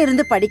வீட்டிலே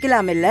இருந்து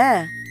படிக்கலாம் இல்ல?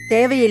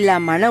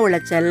 தேவையில்லாம மன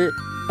உளைச்சல்,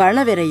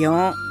 பண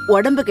விரயம்,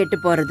 உடம்பு கெட்டு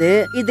போறது,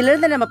 இதுல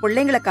இருந்து நம்ம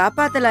பிள்ளைங்களை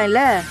காப்பாத்தலாம் இல்ல?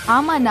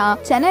 ஆமாண்ணா,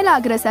 சென்னையில்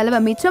ஆகிற செலவை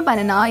மிச்சம்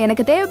பண்ணனா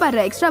எனக்கு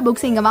தேவைப்படுற எக்ஸ்ட்ரா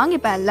புக்ஸ் இங்க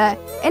வாங்கிப்பேன்ல.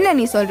 என்ன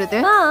நீ சொல்றது?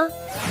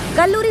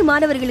 கல்லூரி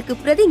மாணவர்களுக்கு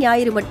பிரதி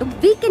ஞாயிறு மட்டும்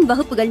வீக்கெண்ட்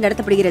வகுப்புகள்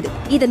நடத்தப்படுகிறது.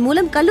 இதன்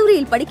மூலம்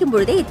கல்லூரியில் படிக்கும்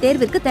பொழுதே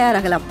இத்தேர்விற்கு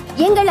தயாராகலாம்.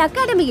 எங்கள்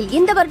அகாடமியில்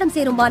இந்த வருடம்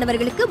சேரும்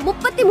மாணவர்களுக்கு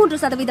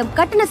 33%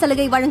 கட்டண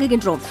சலுகை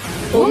வழங்குகின்றோம்.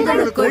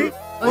 உங்களுக்குள்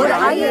ஒரு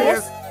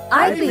ஐஏஎஸ்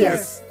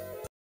ஐபிஎஸ்.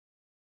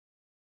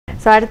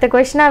 ஸோ அடுத்த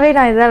கொஸ்டினாகவே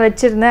நான் இதான்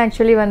வச்சுருந்தேன்.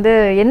 ஆக்சுவலி வந்து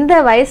எந்த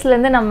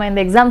வயசுலேருந்து நம்ம இந்த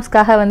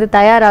எக்ஸாம்ஸ்க்காக வந்து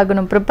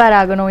தயாராகணும், ப்ரிப்பேர்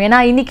ஆகணும்? ஏன்னா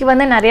இன்றைக்கி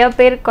வந்து நிறையா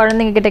பேர்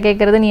குழந்தைங்க கிட்ட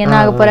கேட்குறது, நீ என்ன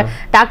ஆக போகிற,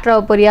 டாக்டர்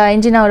ஆக போறியா,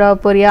 இன்ஜினியர் ஆக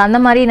போறியா,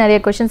 அந்த மாதிரி நிறைய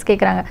கொஷின்ஸ்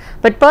கேட்குறாங்க.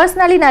 பட்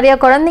பர்சனலி நிறைய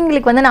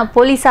குழந்தைங்களுக்கு வந்து நான்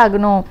போலீஸ்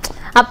ஆகணும்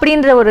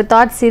அப்படின்ற ஒரு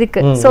தாட்ஸ்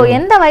இருக்கு. ஸோ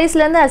எந்த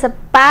வயசுலேருந்து அஸ் அ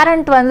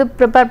பேரண்ட் வந்து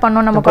ப்ரிப்பேர்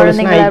பண்ணணும் நம்ம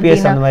குழந்தைங்களை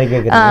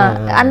அப்படின்னா,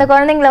 அந்த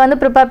குழந்தைங்களை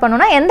வந்து ப்ரிப்பேர்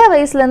பண்ணணும்னா எந்த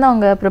வயசுலேருந்து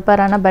அவங்க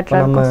ப்ரிப்பேர் ஆனால்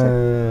பெட்டராக இருக்கும்?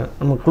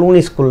 நம்ம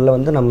க்ளூனி ஸ்கூலில்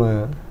வந்து நம்ம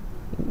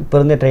இப்போ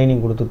இருந்தே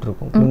ட்ரைனிங்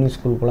கொடுத்துட்ருக்கோம். க்ளூனி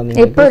ஸ்கூல்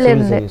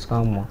குழந்தைங்க.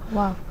 ஆமாம்,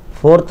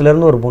 4th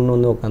இருந்து ஒரு பொண்ணு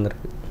வந்து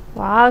உட்காந்துருக்கு.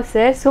 வாவ்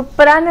சார்,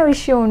 சூப்பரான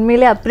விஷயம்,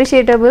 உண்மையிலே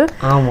அப்ரிஷியேட்டபிள்.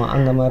 ஆமாம்,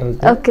 அந்த மாதிரி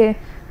இருக்கு. ஓகே.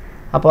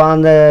 அப்போ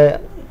அந்த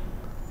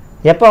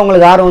எப்போ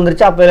அவங்களுக்கு ஆர்வம்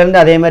வந்துருச்சு அப்போலேருந்து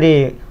அதே மாதிரி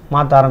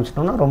மாற்ற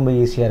ஆரம்பிச்சிட்டோம்னா ரொம்ப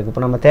ஈஸியாக இருக்குது.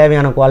 இப்போ நம்ம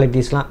தேவையான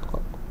குவாலிட்டிஸ்லாம்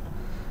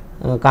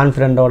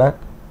கான்ஃபிடென்ட்டோட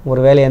ஒரு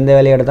வேலை எந்த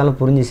வேலையை எடுத்தாலும்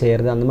புரிஞ்சு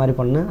செய்கிறது, அந்த மாதிரி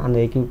பண்ணு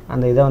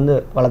அந்த இதை வந்து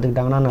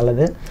வளர்த்துக்கிட்டாங்கன்னா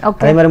நல்லது.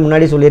 அதே மாதிரி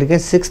முன்னாடி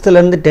சொல்லியிருக்கேன்,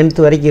 6th-லேருந்து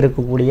 10th வரைக்கும்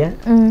இருக்கக்கூடிய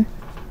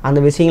அந்த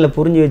விஷயங்களை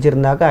புரிஞ்சு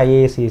வச்சுருந்தாக்கா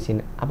ஐஏஎஸ்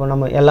ஈஸின்னு. அப்போ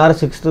நம்ம எல்லாரும்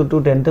 6th to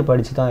 10th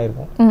படித்து தான்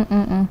இருப்போம்.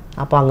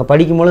 அப்போ அங்கே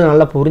படிக்கும்போது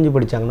நல்லா புரிஞ்சு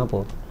படித்தாங்கன்னா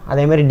போதும்.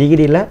 அதேமாதிரி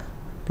டிகிரியில்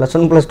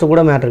 +1 +2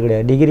 கூட மேட்ரு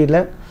கிடையாது. டிகிரியில்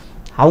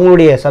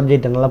அவங்களுடைய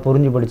சப்ஜெக்டை நல்லா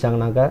புரிஞ்சு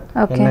படித்தாங்கனாக்கா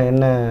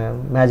என்ன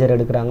மேஜர்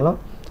எடுக்கிறாங்களோ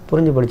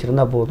புரிஞ்சு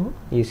படிச்சிருந்தா போதும்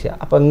ஈஸியாக.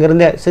 அப்போ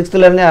இங்கேருந்தே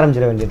 6th-லேருந்தே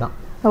ஆரம்பிச்சிட வேண்டியதான்.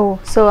 ஓ,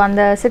 ஸோ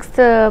அந்த 6th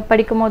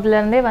படிக்கும்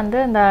போதுலேருந்தே வந்து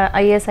இந்த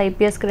ஐஏஎஸ்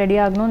ஐபிஎஸ்க்கு ரெடி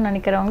ஆகணும்னு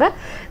நினைக்கிறவங்க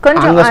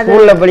கொஞ்சம்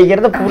ஸ்கூலில்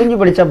படிக்கிறத புரிஞ்சு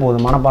படித்தா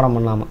போதும், மனப்பாடம்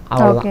பண்ணாமல்.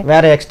 அவ்வளோதான்,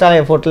 வேறு எக்ஸ்ட்ரா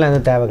எஃபோர்ட்லாம்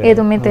எதுவும் தேவை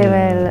எதுவுமே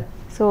தேவையில்லை.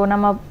 ஸோ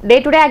நம்ம டே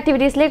டு டே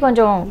ஆக்டிவிட்டீஸ்லேயே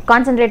கொஞ்சம்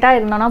கான்சென்ட்ரேட்டாக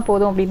இருந்தோம்னா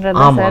போதும்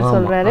அப்படின்றத சார்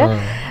சொல்கிறாரு.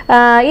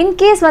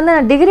 இன்கேஸ் வந்து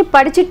நான் டிகிரி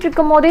படிச்சுட்டு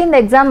இருக்கும் போதே இந்த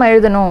எக்ஸாம்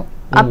எழுதணும்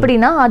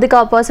அப்படின்னா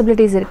அதுக்கு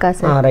பாசிபிலிட்டிஸ் இருக்கா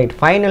sir? Right.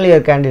 Final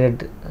year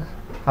candidate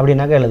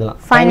அப்படின்னாக்கா எழுதலாம்.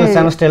 ஃபைனல்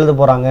செமஸ்டர் எழுத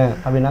போகிறாங்க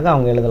அப்படின்னாக்கா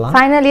அவங்க எழுதலாம்.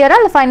 ஃபைனல் இயரா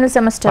இல்லை ஃபைனல்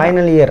செமஸ்டர்?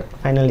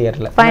 ஃபைனல்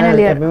இயரில்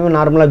எப்பயுமே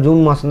நார்மலாக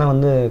ஜூன் மாதம் தான்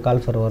வந்து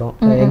கால்ஃபர் வரும்,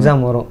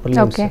 எக்ஸாம் வரும்.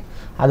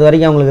 அது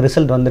வரைக்கும் அவங்களுக்கு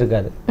ரிசல்ட்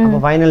வந்திருக்காது. அப்போ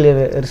ஃபைனல்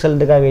இயர்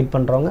ரிசல்ட்டுக்காக வெயிட்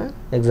பண்ணுறவங்க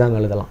எக்ஸாம்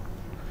எழுதலாம்.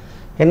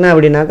 என்ன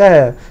அப்படின்னாக்கா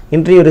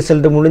இன்டர்வியூ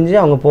ரிசல்ட் முடிஞ்சு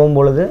அவங்க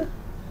போகும்பொழுது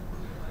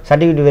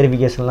சர்டிஃபிகேட்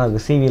வெரிஃபிகேஷன்லாம்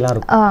இருக்குது, சிவிலாம்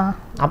இருக்கும்.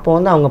 அப்போ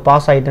வந்து அவங்க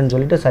பாஸ் ஆகிட்டேன்னு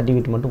சொல்லிட்டு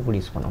சர்டிஃபிகேட் மட்டும்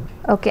ப்ரொடியூஸ் பண்ணணும்.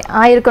 ஓகே,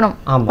 ஆயிருக்கணும்,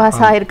 பாஸ்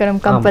ஆயிருக்கணும்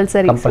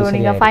கம்பல்சரி. ஸோ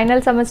நீங்கள்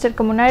ஃபைனல்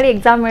செமஸ்டருக்கு முன்னாடி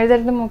எக்ஸாம்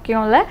எழுதுறது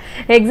முக்கியம் இல்லை,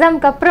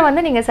 எக்ஸாமுக்கு அப்புறம்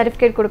வந்து நீங்கள்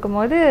சர்டிஃபிகேட்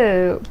கொடுக்கும்போது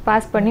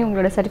பாஸ் பண்ணி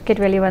உங்களோட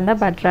சர்டிஃபிகேட் வெளியே வந்தால்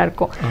பெட்டராக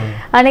இருக்கும்.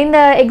 ஆனால் இந்த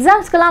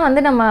எக்ஸாம்ஸ்க்கெல்லாம்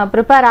வந்து நம்ம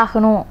ப்ரிப்பேர்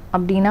ஆகணும்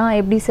அப்படின்னா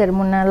எப்படி சார்?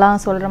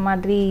 முன்னெல்லாம் சொல்கிற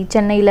மாதிரி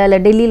சென்னையில் இல்லை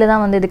டெல்லியில்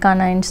தான் வந்து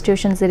இதுக்கான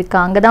இன்ஸ்டிடியூஷன்ஸ்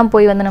இருக்கா, அங்கே தான்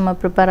போய் வந்து நம்ம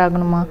ப்ரிப்பேர்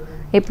ஆகணுமா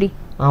எப்படி?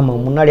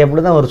 ஆமாம், முன்னாடி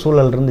அப்படி தான் ஒரு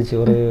சூழல் இருந்துச்சு.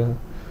 ஒரு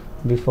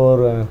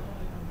பிஃபோர்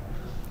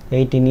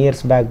 18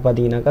 இயர்ஸ் பேக்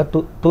பார்த்தீங்கன்னாக்கா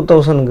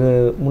 2000க்கு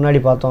முன்னாடி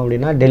பார்த்தோம்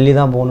அப்படின்னா டெல்லி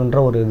தான் போகணுன்ற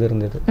ஒரு இது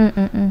இருந்தது.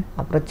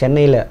 அப்புறம்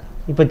சென்னையில்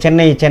இப்போ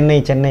சென்னை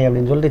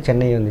அப்படின்னு சொல்லிட்டு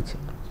சென்னை வந்துச்சு.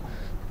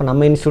 இப்போ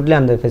நம்ம இன்ஸ்டியூட்லேயே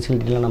அந்த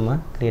ஃபெசிலிட்டிலாம் நம்ம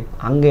கிரியேட்,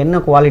 அங்கே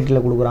என்ன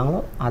குவாலிட்டியில்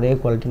கொடுக்குறாங்களோ அதே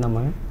குவாலிட்டி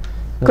நம்ம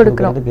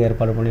கொடுக்குறதுக்கு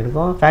ஏற்பாடு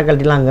பண்ணியிருக்கோம்.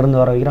 ஃபேக்கல்ட்டிலாம்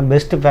அங்கேருந்து வர வைக்கிறோம்,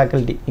 பெஸ்ட்டு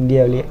ஃபேக்கல்ட்டி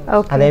இந்தியாவிலேயே.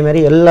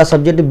 அதேமாதிரி எல்லா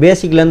சப்ஜெக்ட்டும்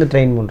பேசிக்லேருந்து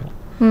ட்ரெயின் பண்ணுறோம்.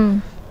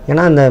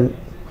 ஏன்னா அந்த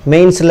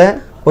மெயின்ஸில்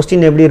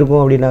கொஸ்டின் எப்படி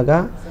இருக்கும் அப்படின்னாக்கா,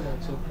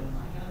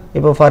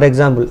 இப்போ ஃபார்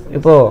எக்ஸாம்பிள்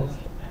இப்போது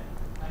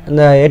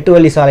இந்த 8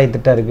 வழி சாலை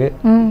திட்டம் இருக்குது,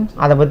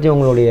 அதை பற்றி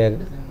உங்களுடைய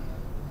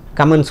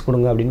கமெண்ட்ஸ்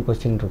கொடுங்க அப்படின்னு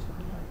கொஸ்டின் இருக்கும்.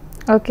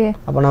 ஓகே,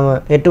 அப்போ நம்ம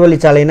 8 வழி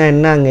சாலைனா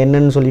என்ன, அங்கே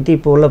என்னன்னு சொல்லிட்டு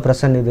இப்போ உள்ள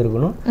ப்ரெசன்ட் இது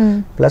இருக்கணும்,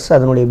 ப்ளஸ்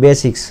அதனுடைய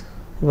பேசிக்ஸ்.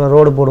 இப்போ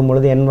ரோடு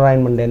போடும்பொழுது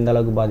என்வரான்மெண்ட் எந்த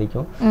அளவுக்கு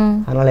பாதிக்கும்,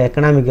 அதனால்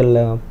எக்கனாமிக்கல்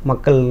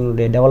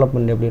மக்களுடைய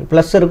டெவலப்மெண்ட் எப்படி,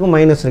 ப்ளஸ் இருக்கும்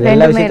மைனஸ் இருக்குது,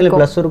 எல்லா விஷயத்துலையும்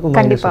ப்ளஸ் இருக்கும்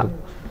மைனஸ் இருக்கும்.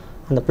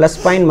 அந்த ப்ளஸ்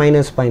பாயிண்ட்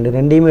மைனஸ் பாயிண்ட்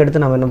ரெண்டையுமே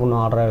எடுத்து நம்ம என்ன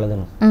பண்ணணும், ஆர்டராக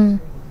எழுதணும்.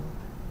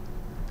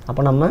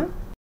 அப்போ நம்ம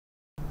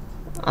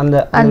அந்த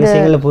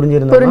விஷயங்களை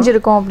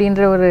புரிஞ்சிருக்கோம்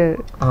அப்படின்ற ஒரு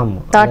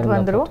தாட்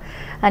வந்துடும்.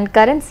 அண்ட்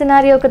கரண்ட்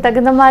சினாரியோக்கு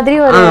தகுந்த மாதிரி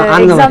ஒரு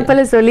எக்ஸாம்பிள்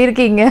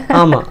சொல்லியிருக்கீங்க.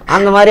 ஆமாம்,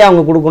 அந்த மாதிரி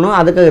அவங்க கொடுக்கணும்.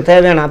 அதுக்கு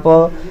தேவையான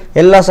அப்போது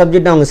எல்லா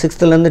சப்ஜெக்டும் அவங்க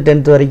 6th-லேருந்து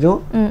 10th வரைக்கும்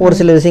ஒரு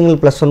சில விஷயங்கள்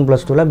 +1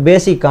 +2ல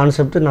பேசிக்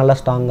கான்செப்ட் நல்லா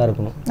ஸ்ட்ராங்காக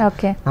இருக்கணும்.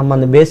 ஓகே, நம்ம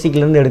அந்த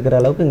பேசிக்லேருந்து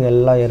எடுக்கிற அளவுக்கு இங்கே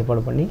எல்லாம்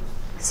ஏற்பாடு பண்ணி.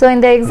 ஸோ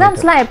இந்த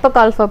எக்ஸாம்ஸ்லாம் எப்போ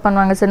கால்ஃபர்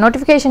பண்ணுவாங்க சார்?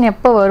 நோட்டிஃபிகேஷன்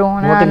எப்போ வரும்?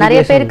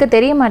 நிறைய பேருக்கு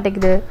தெரிய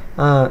மாட்டேங்குது.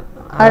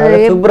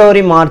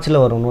 பிப்ரவரி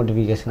மார்ச்சில் வரும்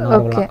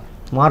நோட்டிஃபிகேஷன்.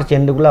 மார்ச்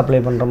எண்டுக்குள்ளே அப்ளை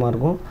பண்ணுற மாதிரி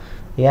இருக்கும்.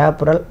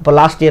 ஏப்ரல் இப்போ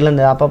லாஸ்ட் இயரில்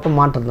இந்த அப்பப்போ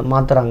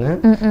மாற்றுறாங்க.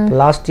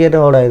 லாஸ்ட்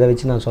இயரோட இதை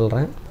வச்சு நான்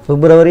சொல்கிறேன்.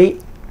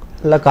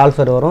 பிப்ரவரியில்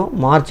கால்ஃபர் வரும்,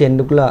 மார்ச்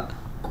எண்டுக்குள்ளே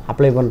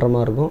அப்ளை பண்ணுற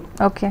மாதிரி இருக்கும்.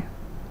 ஓகே,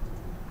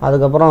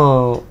 அதுக்கப்புறம்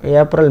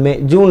ஏப்ரல் மே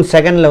ஜூன்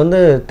 2nd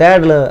வந்து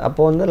 3rd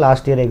அப்போ வந்து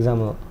லாஸ்ட் இயர்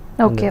எக்ஸாம் வரும்.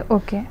 ஓகே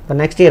ஓகே, இப்போ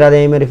நெக்ஸ்ட் இயர்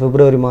அதேமாதிரி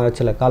பிப்ரவரி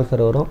மார்ச்சில்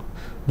கால்ஃபர் வரும்.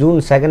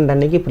 ஜூன் 2nd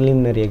அன்னைக்கு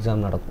ப்ரிலிமினரி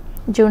எக்ஸாம் நடக்கும்.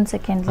 June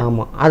 2nd.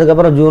 ஆமாம்,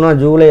 அதுக்கப்புறம்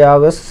ஜூலை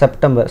ஆகஸ்ட்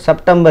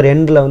செப்டம்பர்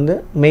எண்டில் வந்து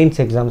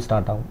மெயின்ஸ் எக்ஸாம்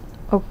ஸ்டார்ட் ஆகும்.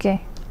 ஓகே,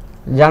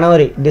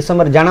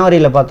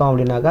 ஜனவரியில் பார்த்தோம்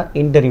அப்படின்னாக்கா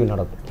இன்டர்வியூ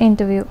நடக்கும்.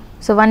 Interview.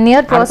 So 1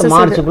 year process.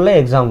 மார்ச்சுக்குள்ளே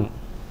exam,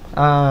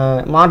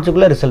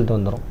 மார்ச்சுக்குள்ளே result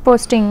வந்துடும்.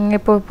 போஸ்டிங்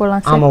எப்போ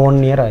போகலாம்? ஆமாம், 1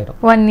 இயர் ஆயிரும்.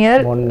 1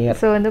 இயர்.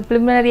 ஸோ வந்து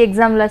ப்ரிலிமினரி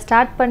எக்ஸாமில்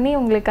ஸ்டார்ட் பண்ணி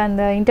உங்களுக்கு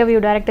அந்த இன்டர்வியூ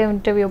டைரக்டாக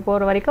இன்டர்வியூ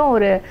போகிற வரைக்கும்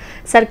ஒரு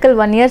சர்க்கிள்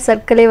 1 இயர்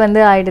சர்க்கிளே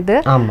வந்து ஆயிடுது.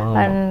 ஆமாம்,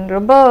 அண்ட்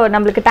ரொம்ப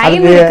நம்மளுக்கு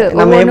டைம் இருக்கு.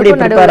 நம்ம எப்படி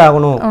ப்ரிப்பேர்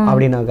ஆகணும்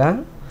அப்படின்னாக்கா,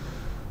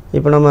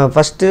 இப்போ நம்ம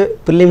ஃபஸ்ட்டு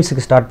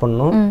ப்ரிலிம்ஸுக்கு ஸ்டார்ட்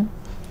பண்ணணும்.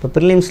 இப்போ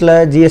ப்ரிலிம்ஸில்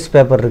ஜிஎஸ்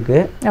பேப்பர்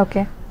இருக்குது.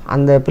 ஓகே,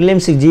 அந்த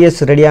ப்ரிலிம்ஸுக்கு GS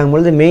ready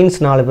ஆகும்பொழுது mains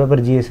 4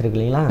 paper GS இருக்கு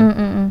இல்லைங்களா,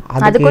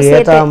 அதுக்கு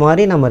ஏற்ற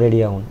மாதிரி நம்ம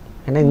ரெடி ஆகணும்.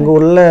 ஏன்னா இங்கே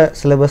உள்ள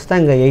சிலபஸ் தான்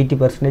இங்கே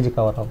 80%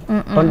 கவர் ஆகும்,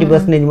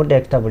 20% மட்டும்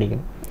எக்ஸ்ட்ரா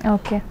படிக்கணும்.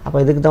 ஓகே, அப்போ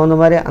இதுக்கு தகுந்த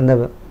மாதிரி அந்த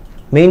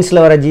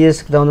மெயின்ஸில் வர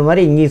ஜிஎஸ்க்கு தகுந்த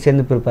மாதிரி இங்கேயும்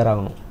சேர்ந்து ப்ரிப்பேர்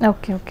ஆகணும்.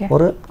 Okay okay.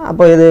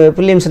 அப்போ இது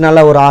ப்ரிலிம்ஸ்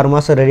நல்லா ஒரு 6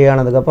 மாதம் ரெடி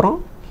ஆனதுக்கப்புறம்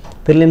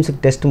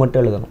ப்ரிலிம்ஸுக்கு டெஸ்ட்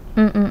மட்டும் எழுதணும்.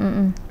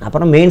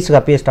 அப்புறம் மெயின்ஸுக்கு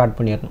அப்பயே ஸ்டார்ட்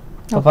பண்ணிடணும்.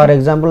 இப்போ ஃபார்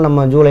எக்ஸாம்பிள்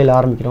நம்ம ஜூலையில்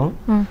ஆரம்பிக்கிறோம்,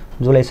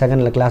 ஜூலை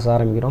 2nd கிளாஸ்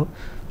ஆரம்பிக்கிறோம்.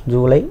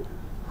 July,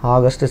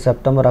 August,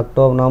 September,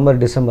 October, November,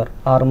 December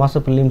 6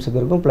 மாதம் ப்ரிலிம்ஸுக்கு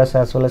இருக்கும், plus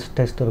as well as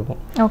test இருக்கும்.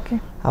 ஓகே,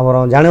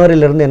 அப்புறம்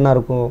ஜனவரியிலேருந்து என்ன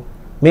இருக்கும்,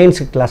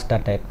 மெயின்ஸுக்கு கிளாஸ்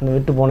ஸ்டார்ட் ஆகிடும். இந்த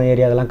விட்டு போன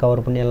ஏரியா அதெல்லாம்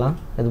கவர் பண்ணி எல்லாம்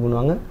இது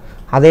பண்ணுவாங்க.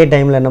 அதே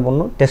டைமில் என்ன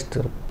பண்ணணும், டெஸ்ட்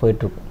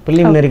போயிட்டுருக்கும்,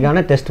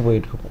 ப்ரிலிமினரிக்கான டெஸ்ட்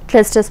போயிட்டுருக்கும்.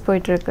 டெஸ்ட்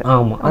போயிட்டுருக்கு.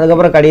 ஆமாம்,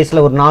 அதுக்கப்புறம்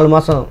கடைசியில் ஒரு 4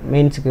 மாதம்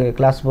மெயின்ஸுக்கு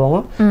கிளாஸ்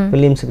போவோம்,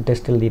 ப்ரிலிம்ஸுக்கு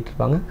டெஸ்ட் எழுதிட்டு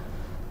இருப்பாங்க.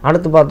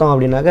 அடுத்து பார்த்தோம்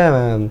அப்படின்னாக்கா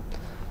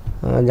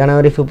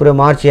ஜனவரி, பிப்ரவரி,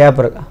 மார்ச்,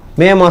 ஏப்ரல்,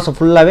 மே மாதம்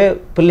ஃபுல்லாகவே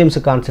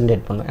ப்ரிலிம்ஸுக்கு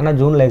கான்சென்ட்ரேட் பண்ணும். ஏன்னா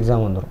ஜூனில்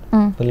எக்ஸாம்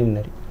வந்துடும்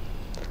ப்ரிலிமினரி.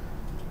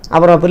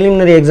 அப்புறம்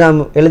ப்ரிலிமினரி எக்ஸாம்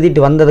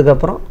எழுதிட்டு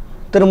வந்ததுக்கப்புறம்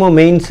திரும்ப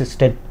மெயின்ஸ்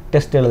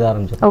டெஸ்ட் எழுத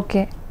ஆரம்பிச்சிடும்.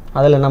 ஓகே,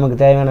 அதில் நமக்கு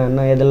தேவையான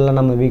என்ன எதெல்லாம்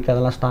நம்ம வீக்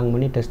அதெல்லாம் ஸ்ட்ராங்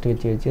பண்ணி டெஸ்ட்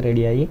வச்சு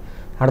ரெடி ஆகி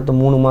அடுத்த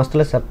 3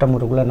 மாதத்தில்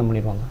செப்டம்பருக்குள்ளே என்ன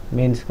பண்ணிடுவாங்க,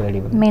 மெயின்ஸுக்கு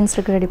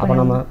ரெடி. அப்போ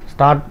நம்ம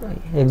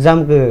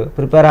எக்ஸாமுக்கு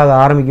ப்ரிப்பேர் ஆக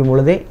ஆரம்பிக்கும்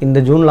பொழுதே இந்த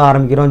ஜூனில்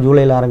ஆரம்பிக்கிறோம்,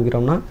 ஜூலையில்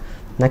ஆரம்பிக்கிறோம்னா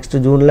நெக்ஸ்ட்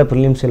ஜூனில்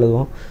ப்ரிலிம்ஸ்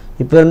எழுதுவோம்.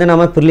 இப்போ இருந்து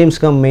நம்ம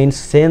ப்ரிலிம்ஸ்க்கு மெயின்ஸ்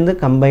சேர்ந்து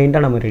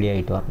கம்பைண்டாக நம்ம ரெடி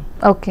ஆகிட்டு வரோம்.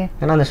 ஓகே.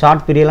 ஏன்னா அந்த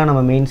ஷார்ட் பீரியட்லாம்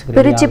நம்ம மெயின்ஸ்க்கு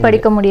பிரிச்சு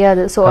படிக்க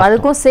முடியாது. ஸோ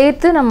அதுக்கும்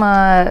சேர்த்து நம்ம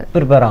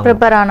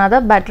ப்ரிப்பேர்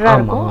ஆனாதான் பெட்டரா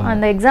இருக்கும்.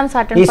 அந்த எக்ஸாம்ஸ்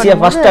அட்டெண்ட் ஈஸியாக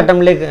ஃபர்ஸ்ட்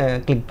அட்டெம்ப்ட்லேயே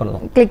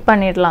கிளிக்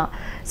பண்ணிடலாம்.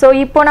 ஸோ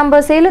இப்போ நம்ம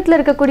சேலத்தில்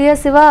இருக்கக்கூடிய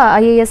சிவா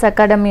ஐஏஎஸ்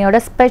அகாடமியோட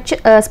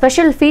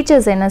ஸ்பெஷல்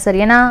ஃபீச்சர்ஸ் என்ன சார்?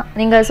 ஏன்னா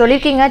நீங்கள்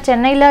சொல்லியிருக்கீங்க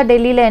சென்னையில்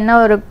டெல்லியில் என்ன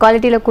ஒரு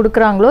குவாலிட்டியில்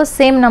கொடுக்குறாங்களோ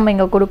சேம் நம்ம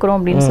இங்கே கொடுக்குறோம்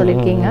அப்படின்னு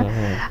சொல்லியிருக்கீங்க.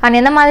 அண்ட்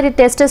என்ன மாதிரி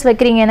டெஸ்டர்ஸ்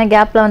வைக்கிறீங்க, என்ன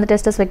கேப்பில் வந்து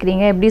டெஸ்டர்ஸ்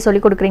வைக்கிறீங்க, எப்படி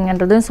சொல்லி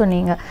கொடுக்குறீங்கன்றதும்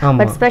சொன்னீங்க.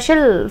 பட்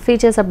ஸ்பெஷல்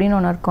ஃபீச்சர்ஸ் அப்படின்னு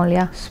ஒன்று இருக்கும்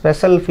இல்லையா?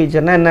 ஸ்பெஷல்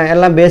ஃபீச்சர்னா என்ன,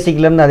 எல்லாம்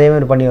பேசிக்லேருந்து அதே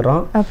மாதிரி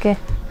பண்ணிடுறோம். ஓகே.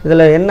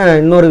 இதில் என்ன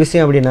இன்னொரு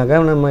விஷயம் அப்படின்னாக்கா,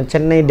 நம்ம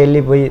சென்னை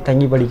டெல்லி போய்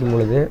தங்கி படிக்கும்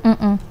பொழுது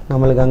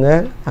நம்மளுக்கு அங்கே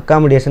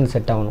அக்காமடேஷன்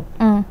செட் ஆகணும்.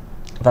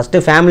 ஃபஸ்ட்டு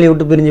ஃபேமிலி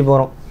விட்டு பிரிஞ்சு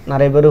போகிறோம்,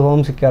 நிறைய பேர்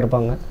ஹோம் சிக்காக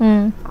இருப்பாங்க,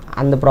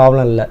 அந்த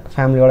ப்ராப்ளம் இல்லை,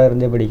 ஃபேமிலியோடு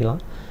இருந்தே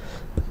படிக்கலாம்.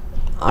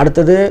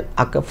 அடுத்தது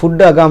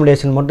ஃபுட்டு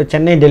அக்காமடேஷன் மட்டும்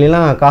சென்னை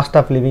டெல்லிலாம் காஸ்ட்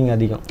ஆஃப் லிவிங்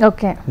அதிகம்.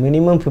 ஓகே.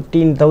 மினிமம்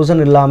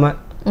 15,000 இல்லாமல்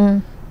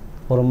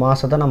ஒரு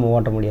மாதத்தை நம்ம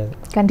ஓட்ட முடியாது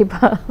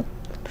கண்டிப்பாக.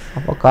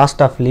 அப்போ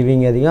காஸ்ட் ஆஃப்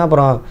லிவிங் அதிகம்,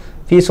 அப்புறம்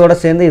ஃபீஸோடு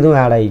சேர்ந்து இதுவும்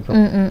ஆட் ஆகிக்கும்.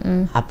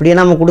 அப்படியே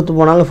நம்ம கொடுத்து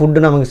போனாலும்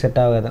ஃபுட்டு நமக்கு செட்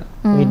ஆகாது,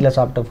 வீட்டில்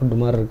சாப்பிட்ட ஃபுட்டு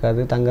மாதிரி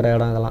இருக்காது, தங்குற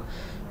இடம் இதெல்லாம்.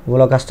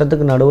 இவ்வளோ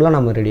கஷ்டத்துக்கு நடுவில்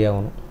நம்ம ரெடி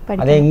ஆகணும்.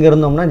 அதே இங்கே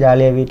இருந்தோம்னா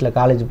ஜாலியாக வீட்டில்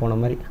காலேஜ் போன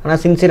மாதிரி.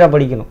 ஆனால் சின்சியராக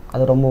படிக்கணும்,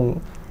 அது ரொம்ப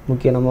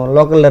முக்கியம். நம்ம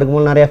லோக்கலில்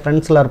இருக்கும்போது நிறைய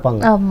ஃப்ரெண்ட்ஸ்லாம்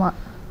இருப்பாங்க,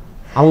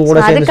 அவங்க கூட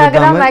சேர்ந்து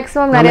சுத்தாமல்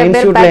நம்ம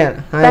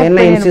இன்ஸ்டியூட்டில்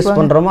என்ன இன்சிஸ்ட்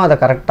பண்ணுறோமோ அதை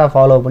கரெக்டாக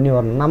ஃபாலோ பண்ணி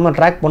வரணும். நம்ம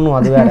ட்ராக் பண்ணுவோம்,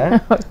 அது வேறு.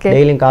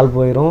 டெய்லியும் கால்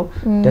போயிடும்,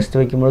 டெஸ்ட்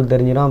வைக்கும்போது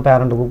தெரிஞ்சிடும்,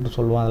 பேரண்ட்டை கூப்பிட்டு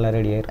சொல்லுவோம், அதெல்லாம்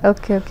ரெடி ஆயிடும்.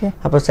 Okay okay.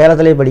 அப்போ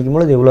சேலத்துலேயே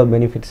படிக்கும்போது இவ்வளோ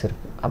பெனிஃபிட்ஸ்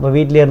இருக்குது. அப்போ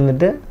வீட்டிலே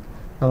இருந்துட்டு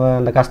நம்ம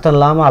அந்த கஷ்டம்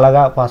இல்லாமல்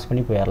அழகாக பாஸ்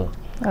பண்ணி போயிடலாம்.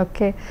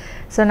 ஓகே.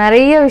 ஸோ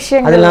நிறைய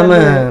விஷயங்கள். அது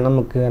இல்லாமல்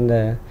நமக்கு அந்த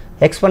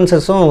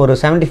எக்ஸ்பென்சஸும் ஒரு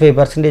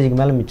 75%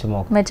 மேலே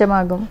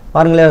மிச்சமாகும்.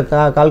 பாருங்களேன்,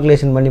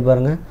 கால்குலேஷன் பண்ணி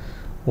பாருங்கள்.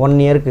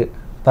 1 இயருக்கு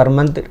per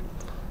month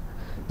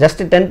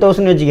just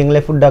 10,000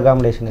 வச்சுக்கிங்களேன் food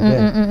அகாமடேஷனுக்கு.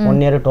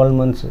 1 year 12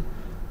 months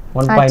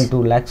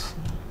 1.2 lakhs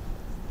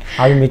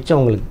அது மிச்சம்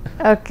உங்களுக்கு.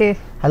 ஓகே.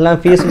 அதெல்லாம்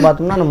ஃபீஸ்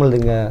பார்த்தோம்னா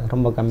நம்மளுக்கு இங்கே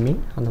ரொம்ப கம்மி,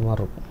 அந்த மாதிரி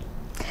இருக்கும்.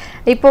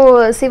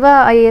 இப்போது சிவா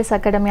ஐஏஎஸ்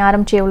அகாடமி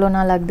ஆரம்பிச்சு எவ்வளோ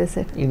நாள் ஆகுது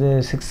சார்? இது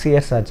 6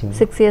 years ஆச்சுங்க.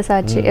 6 years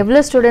ஆச்சு.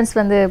 எவ்வளோ ஸ்டூடெண்ட்ஸ்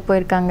வந்து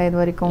போயிருக்காங்க இது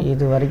வரைக்கும்?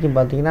 இது வரைக்கும்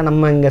பார்த்தீங்கன்னா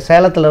நம்ம இங்கே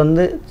சேலத்தில்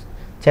வந்து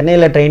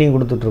சென்னையில் ட்ரைனிங்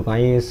கொடுத்துட்ருக்கோம்.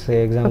 ஐஏஎஸ்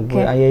எக்ஸாமுக்கு,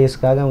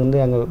 ஐஏஎஸ்க்காக வந்து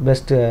அங்கே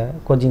பெஸ்ட்டு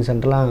கோச்சிங்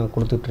சென்டர்லாம்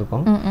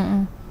கொடுத்துட்ருக்கோம்.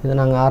 இது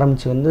நாங்கள்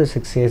ஆரம்பித்து வந்து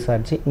 6 years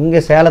ஆச்சு. இங்கே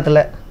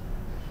சேலத்தில்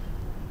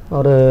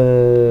ஒரு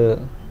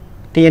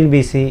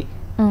டிஎன்பிசி,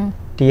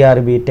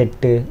 டிஆர்பி,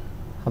 டெட்டு,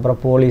 அப்புறம்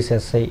போலீஸ்,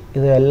 எஸ்ஐ,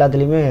 இது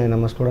எல்லாத்துலேயுமே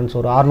நம்ம ஸ்டூடெண்ட்ஸ்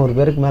ஒரு 600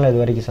 பேருக்கு மேலே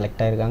இது வரைக்கும்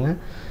செலக்ட் ஆகிருக்காங்க.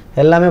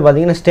 எல்லாமே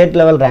பார்த்தீங்கன்னா ஸ்டேட்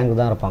லெவல் ரேங்க்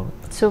தான் இருப்பாங்க.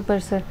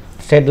 Super sir.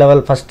 State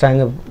level first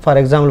rank.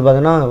 For example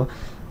பார்த்தீங்கன்னா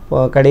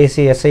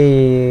கடைசி எஸ்ஐ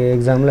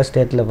எக்ஸாமில்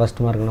ஸ்டேட்டில்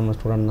ஃபஸ்ட் மார்க் நம்ம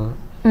ஸ்டூடெண்ட் தான்.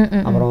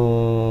 அப்புறம்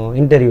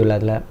இன்டர்வியூவில்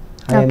அதில்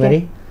அதேமாதிரி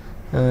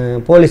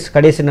போலீஸ்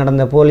கடைசி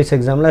நடந்த போலீஸ்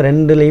எக்ஸாமில்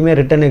 2லேயுமே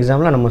ரிட்டன்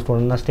எக்ஸாமில் நம்ம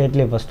ஸ்டூடெண்ட் தான்,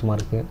 ஸ்டேட்லேயே ஃபஸ்ட்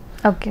மார்க்கு.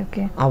 Okay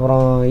okay.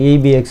 அப்புறம்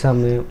இபி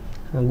எக்ஸாமு,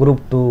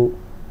 குரூப் 2,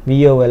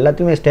 விஓ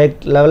எல்லாத்தையுமே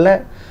ஸ்டேட் லெவலில்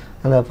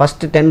அந்த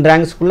ஃபஸ்ட்டு 10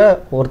 ரேங்க்ஸ்குள்ளே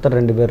ஒருத்தர்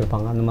 2 பேர்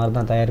இருப்பாங்க. அந்த மாதிரி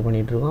தான் தயார்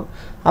பண்ணிகிட்ருக்கோம்.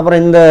 அப்புறம்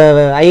இந்த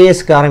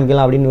ஐஏஎஸ்க்கு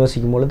ஆரம்பிக்கலாம் அப்படின்னு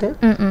யோசிக்கும் பொழுது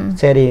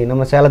சரி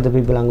நம்ம சேலத்து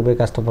பீப்புள் அங்கே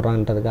போய்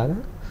கஷ்டப்படுறாங்கன்றதுக்காக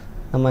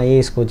நம்ம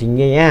ஐஏஎஸ் கோச்சிங்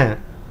இங்கே ஏன்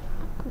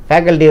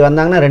ஃபேக்கல்ட்டி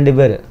வந்தாங்கன்னா 2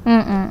 பேர்,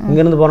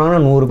 இங்கேருந்து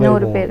போனாங்கன்னா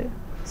 100 பேர்.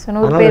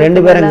 அதனால்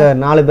 2 பேர் அங்கே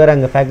 4 பேர்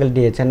அங்கே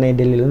ஃபேக்கல்ட்டி சென்னை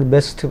டெல்லியிலேருந்து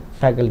பெஸ்ட்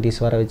ஃபேக்கல்ட்டிஸ்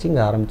வர வச்சு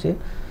இங்கே ஆரம்பித்து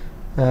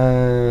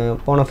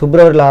போன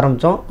பிப்ரவரியில்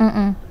ஆரம்பித்தோம்.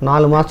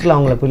 4 மாதத்தில்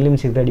அவங்கள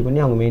ப்ரிலிம்ஸுக்கு ரெடி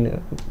பண்ணி அவங்க மெயின்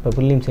இப்போ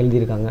ப்ரிலிம்ஸ்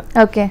எழுதியிருக்காங்க.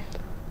 ஓகே.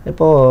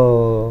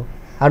 இப்போது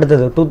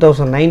அடுத்தது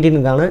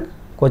 2019க்கான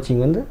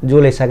கோச்சிங் வந்து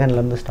ஜூலை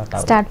 2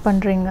 ஸ்டார்ட்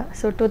பண்ணுறீங்க.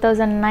 ஸோ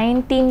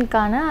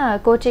 2019க்கான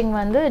கோச்சிங்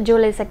வந்து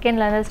ஜூலை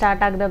 2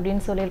 ஸ்டார்ட் ஆகுது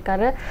அப்படின்னு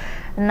சொல்லியிருக்காரு.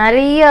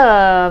 நிறைய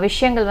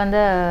விஷயங்கள்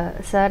வந்து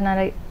சார்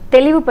நிறைய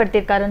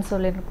தெளிவுபடுத்தியிருக்காருன்னு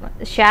சொல்லியிருக்கணும்,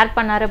 ஷேர்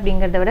பண்ணார்.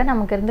 அப்படிங்கிறத விட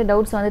நமக்கு இருந்து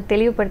டவுட்ஸ் வந்து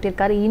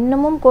தெளிவுபடுத்தியிருக்காரு.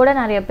 இன்னமும் கூட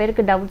நிறைய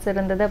பேருக்கு டவுட்ஸ்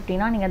இருந்தது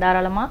அப்படின்னா நீங்கள்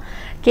தாராளமாக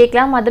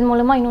கேட்கலாம். அதன்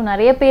மூலமாக இன்னும்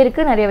நிறைய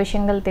பேருக்கு நிறைய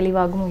விஷயங்கள்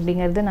தெளிவாகும்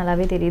அப்படிங்கிறது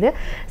நல்லாவே தெரியுது.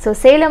 ஸோ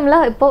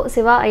சேலமில் இப்போது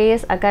சிவா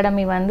ஐஏஎஸ்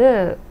அகாடமி வந்து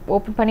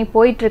ஓப்பன் பண்ணி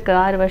போயிட்டுருக்கு,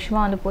 6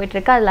 வருஷமாக வந்து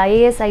போயிட்டுருக்கு. அதில்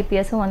ஐஏஎஸ்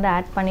ஐபிஎஸும் வந்து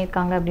ஆட்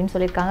பண்ணியிருக்காங்க அப்படின்னு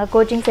சொல்லியிருக்காங்க.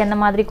 கோச்சிங்ஸ் என்ன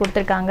மாதிரி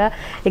கொடுத்துருக்காங்க,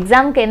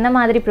 எக்ஸாமுக்கு என்ன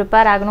மாதிரி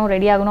ப்ரிப்பேர் ஆகணும்,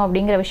 ரெடி ஆகணும்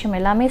அப்படிங்கிற விஷயம்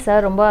எல்லாமே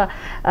சார் ரொம்ப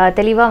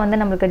தெளிவாக வந்து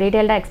நம்மளுக்கு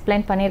டீட்டெயில்டாக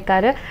எக்ஸ்பிளைன்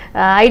பண்ணியிருக்காரு.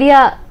 ஐடியா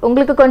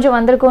உங்களுக்கு கொஞ்சம்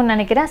வந்திருக்கும்னு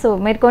நினைக்கிறேன். ஸோ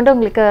மேற்கொண்டு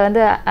உங்களுக்கு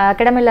வந்து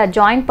அகாடமியில்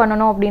ஜாயின்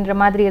பண்ணணும் அப்படின்ற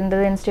மாதிரி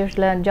இருந்தது,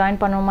 இன்ஸ்டியூட்டில்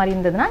ஜாயின் பண்ண மாதிரி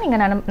இருந்ததுன்னா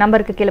நீங்கள்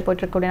நம்பருக்கு கீழே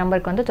போட்டிருக்கக்கூடிய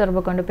நம்பருக்கு வந்து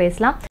தொடர்பு கொண்டு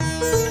பேசலாம்.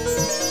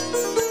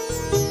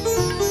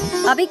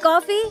 அபி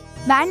காஃபி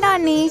வேண்டாம்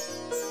அண்ணி.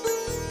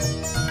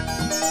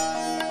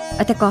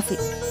 அத்த காஃபி.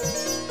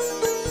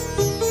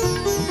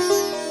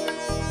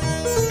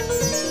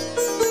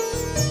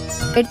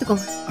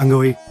 எடுத்துக்கோங்க. அங்க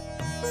போய்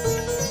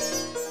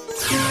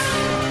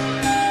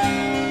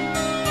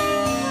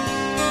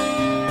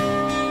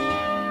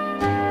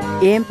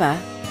ஏன்பா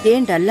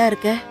ஏன் டல்லா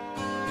இருக்க?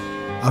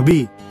 அபி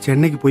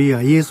சென்னைக்கு போய்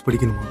ஐஏஎஸ்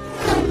படிக்கணுமா?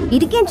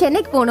 இதுக்கே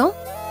சென்னைக்கு போனோம்,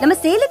 நம்ம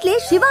சேலத்திலே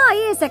சிவா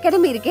ஐஏஎஸ்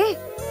அகாடமி இருக்கே.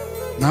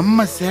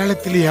 நம்ம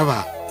சேலத்திலேயேவா?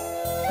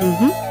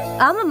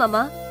 ஆமா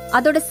மாமா.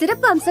 அதோட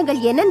சிறப்பு அம்சங்கள்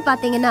என்னன்னு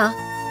பாத்தீங்கன்னா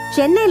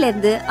சென்னையில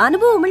இருந்து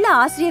அனுபவமுள்ள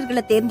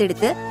ஆசிரியர்களை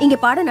தேர்ந்தெடுத்து இங்க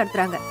பாடம்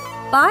நடத்துறாங்க.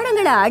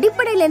 பாடங்களை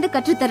அடிப்படையில இருந்து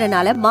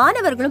கற்றுத்தரனால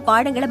மாணவர்களும்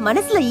பாடங்களை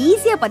மனசுல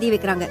ஈஸியா பதிய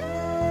வைக்கிறாங்க.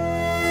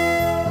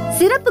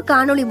 சிறப்பு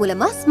காணொளி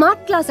மூலமா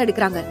ஸ்மார்ட் கிளாஸ்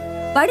எடுக்கிறாங்க.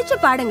 படிச்ச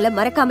பாடங்களை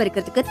மறக்காம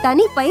இருக்கிறதுக்கு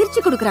தனி பயிற்சி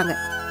கொடுக்கறாங்க.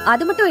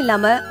 அது மட்டும்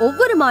இல்லாம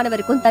ஒவ்வொரு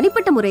மாணவருக்கும்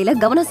தனிப்பட்ட முறையில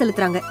கவனம்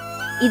செலுத்துறாங்க.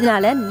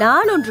 இதனால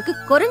நாளொன்றுக்கு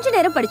குறைஞ்ச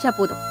நேரம் படிச்சா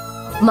போதும்.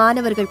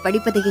 மாணவர்கள்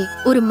படிப்பதையே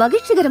ஒரு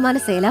மகிழ்ச்சிகரமான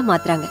செயலா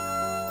மாத்துறாங்க.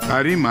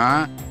 சரிம்மா,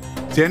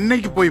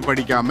 சென்னைக்கு போய்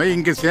படிக்காம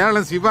இங்க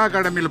சேலம் சிவா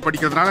அகாடமியில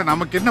படிக்கிறதுனால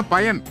நமக்கு என்ன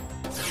பயன்?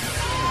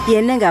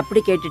 என்னங்க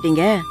அப்படி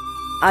கேட்டுட்டீங்க?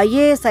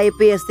 ஐஏஎஸ்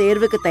ஐபிஎஸ்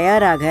தேர்வுக்கு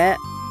தயாராக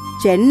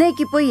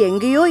சென்னைக்கு போய்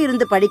எங்கேயோ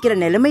இருந்து படிக்கிற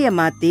நிலைமைய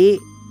மாத்தி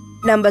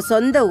நம்ம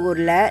சொந்த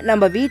ஊர்ல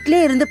நம்ம வீட்டிலே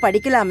இருந்து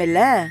படிக்கலாம் இல்ல?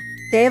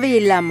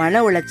 தேவையில்லாம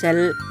மன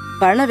உளைச்சல்,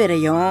 பண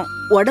விரயம்,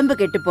 உடம்பு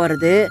கெட்டு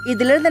போறது,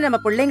 இதுல இருந்து நம்ம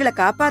பிள்ளைங்களை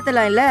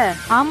காப்பாத்தலாம் இல்ல?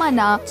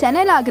 ஆமாண்ணா,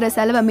 சென்னையில் ஆகுற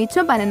செலவை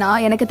மிச்சம் பண்ணனா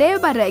எனக்கு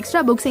தேவைப்படுற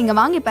எக்ஸ்ட்ரா புக்ஸ் இங்க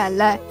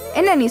வாங்கிப்பேன்ல.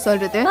 என்ன நீ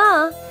சொல்றது?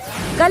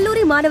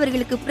 கல்லூரி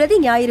மாணவர்களுக்கு பிரதி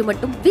ஞாயிறு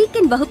மட்டும்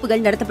வீக்கெண்ட்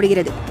வகுப்புகள்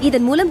நடத்தப்படுகிறது.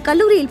 இதன் மூலம்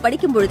கல்லூரியில்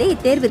படிக்கும் பொழுதே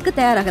இத்தேர்விற்கு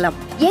தயாராகலாம்.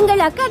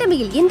 எங்கள்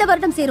அகாடமியில் இந்த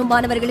வருடம் சேரும்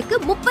மாணவர்களுக்கு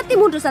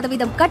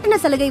 33% கட்டண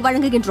சலுகை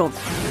வழங்குகின்றோம்.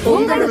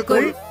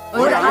 உங்களுக்குள்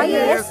ஒரு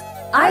IAS,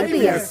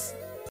 IPS.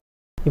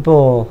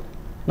 இப்போது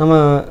நம்ம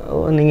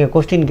நீங்கள்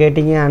கொஸ்டின்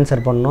கேட்டிங்க,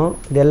 ஆன்சர் பண்ணோம்.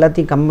 இது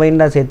எல்லாத்தையும்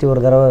கம்பைண்டாக சேர்த்து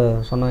ஒரு தடவை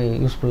சொன்னால்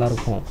யூஸ்ஃபுல்லாக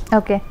இருக்கும்.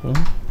 ஓகே.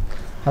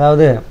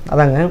 அதாவது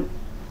அதாங்க,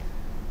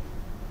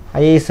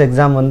 ஐஏஎஸ்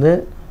எக்ஸாம் வந்து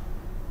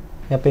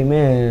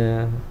எப்பயுமே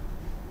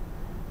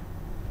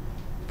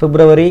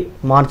பிப்ரவரி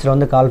மார்ச்சில்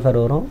வந்து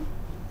கால்ஃபேர் வரும்.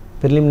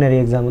 ப்ரிலிமினரி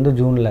எக்ஸாம் வந்து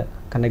ஜூனில்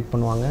கண்டக்ட்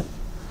பண்ணுவாங்க.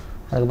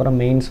 அதுக்கப்புறம்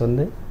மெயின்ஸ்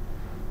வந்து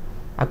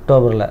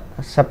அக்டோபரில்,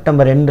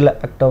 செப்டம்பர் எண்டில்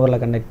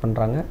அக்டோபரில் கண்டக்ட்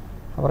பண்ணுறாங்க.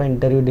 அப்புறம்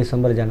இன்டர்வியூ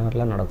டிசம்பர்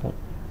ஜனவரியில் நடக்கும்.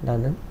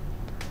 அதாவது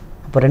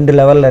அப்போ 2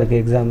 லெவலில்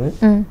இருக்குது எக்ஸாமு.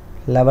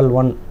 லெவல்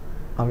 1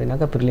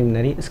 அப்படின்னாக்கா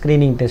ப்ரிலிமினரி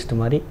ஸ்க்ரீனிங் டெஸ்ட்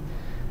மாதிரி.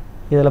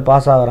 இதில்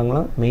பாஸ்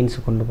ஆகிறவங்களும்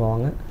மெயின்ஸுக்கு கொண்டு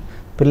போவாங்க.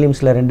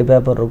 ப்ரிலிம்ஸில் 2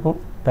 பேப்பர் இருக்கும்,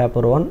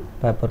 பேப்பர் 1,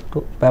 பேப்பர்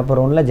 2.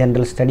 பேப்பர் 1ல்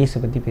ஜென்ரல் ஸ்டடீஸை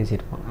பற்றி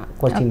பேசியிருப்பாங்க,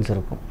 கொஸ்டின்ஸ்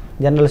இருக்கும்.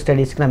 ஜென்ரல்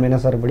ஸ்டடீஸ்க்கு நம்ம என்ன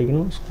சார்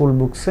படிக்கணும்? ஸ்கூல்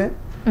புக்ஸு,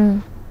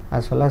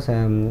 அது சொல்ல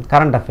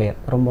கரண்ட் அஃபேர்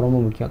ரொம்ப ரொம்ப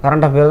முக்கியம்.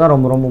 கரண்ட் அஃபேர் தான்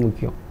ரொம்ப ரொம்ப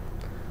முக்கியம்.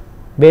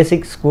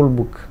 பேசிக் ஸ்கூல்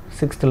புக்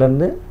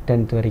 6th-லேருந்து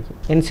 10th வரைக்கும்.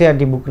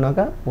 என்சிஆர்டி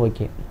புக்குனாக்கா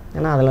ஓகே,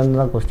 ஏன்னா அதுலேருந்து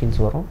தான் கொஸ்டின்ஸ்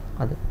வரும்.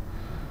 அது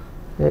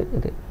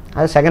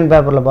செகண்ட்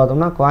பேப்பரில்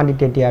பார்த்தோம்னா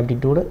குவான்டிடேட்டிவ்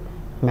ஆப்டிடியூடு,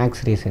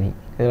 மேக்ஸ் ரீசனிங்,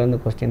 இதுலேருந்து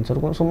கொஸ்டின்ஸ்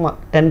இருக்கும். சும்மா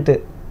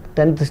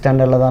 10th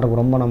ஸ்டாண்டர்டில் தான்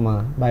இருக்கும். ரொம்ப நம்ம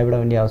பயப்பட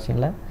வேண்டிய அவசியம்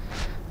இல்லை.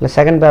 இல்லை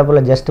செகண்ட்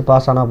பேப்பரில் ஜஸ்ட்டு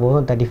பாஸ் ஆனால்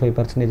போதும்,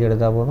 35%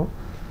 எடுத்தால் போதும்.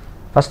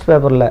 ஃபஸ்ட்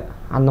பேப்பரில்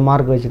அந்த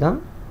மார்க் வச்சு தான்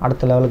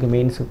அடுத்த லெவலுக்கு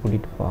மெயின்ஸுக்கு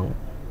கூட்டிகிட்டு போவாங்க.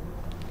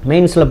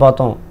 மெயின்ஸில்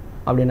பார்த்தோம்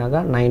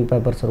அப்படின்னாக்கா 9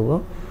 பேப்பர்ஸ்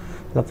இருக்கும்.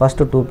 இல்லை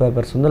ஃபஸ்ட்டு 2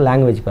 பேப்பர்ஸ் வந்து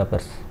லாங்குவேஜ்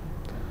பேப்பர்ஸ்.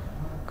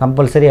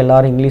 கம்பல்சரி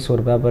எல்லோரும் இங்கிலீஷ்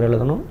ஒரு பேப்பர்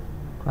எழுதணும்.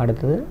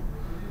 அடுத்தது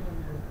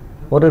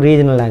ஒரு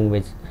ரீஜனல்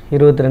லாங்குவேஜ்,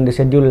 22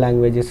 ஷெட்யூல்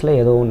லாங்குவேஜஸில்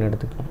ஏதோ ஒன்று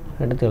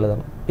எடுத்து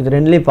எழுதணும். இது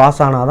 2லேயும் பாஸ்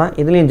ஆனால் தான்,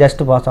 இதுலேயும்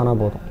ஜஸ்ட்டு பாஸ் ஆனால்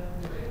போதும்.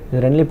 இது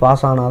 2லேயும்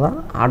பாஸ் ஆனால் தான்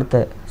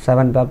அடுத்த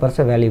 7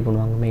 பேப்பர்ஸை வேல்யூ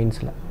பண்ணுவாங்க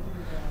மெயின்ஸில்.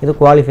 இது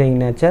குவாலிஃபையிங்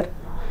நேச்சர்.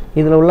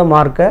 இதில் உள்ள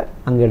மார்க்கை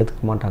அங்கே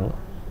எடுத்துக்க மாட்டாங்க,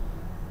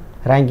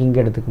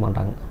 ரேங்கிங்க்கு எடுத்துக்க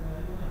மாட்டாங்க.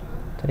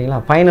 சரிங்களா?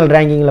 ஃபைனல்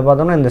ரேங்கிங்கில்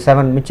பார்த்தோம்னா இந்த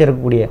 7 மிச்சம்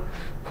இருக்கக்கூடிய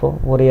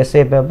ஒரு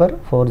S A paper,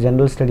 4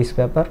 general studies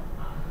paper,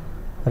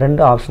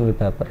 2 optional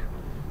paper,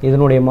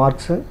 இதனுடைய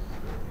மார்க்ஸு.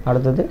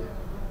 அடுத்தது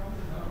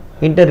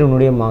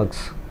இன்டர்வியூனுடைய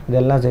மார்க்ஸ்,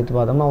 இதெல்லாம் சேர்த்து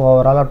பார்த்தோம்னா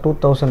ஓவராலாக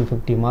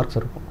 2050 மார்க்ஸ்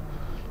இருக்கும்.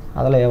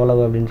 அதில்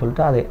எவ்வளவு அப்படின்னு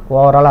சொல்லிட்டு அது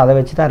ஓவராலாக அதை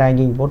வச்சு தான்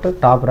ரேங்கிங் போட்டு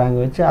டாப் ரேங்க்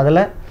வச்சு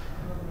அதில்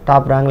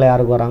டாப் ரேங்கில்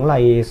யாருக்கு வராங்களோ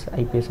ஐஏஎஸ்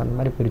ஐபிஎஸ் அந்த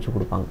மாதிரி பிரித்து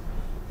கொடுப்பாங்க.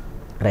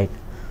 ரைட்.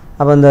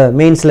 அப்போ இந்த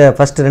மெயின்ஸில்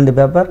first 2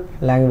 paper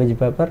language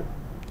paper,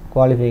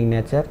 qualifying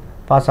nature,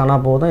 pass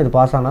ஆனால் போதும். இது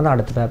பாஸ் ஆனால் தான்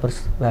அடுத்த பேப்பர்ஸ்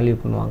வேல்யூ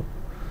பண்ணுவாங்க.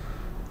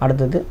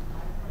 அடுத்தது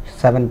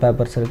 7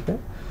 பேப்பர்ஸ் இருக்குது.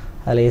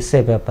 அதில்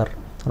எஸ்ஏ பேப்பர்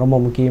ரொம்ப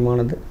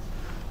முக்கியமானது.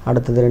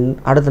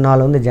 அடுத்த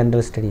 4 வந்து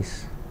ஜென்ரல் ஸ்டடீஸ்,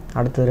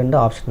 அடுத்தது 2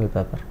 ஆப்ஷனல்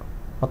பேப்பர்,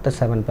 மொத்தம்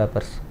 7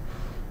 பேப்பர்ஸ்.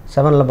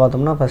 7ல்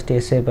பார்த்தோம்னா ஃபஸ்ட்டு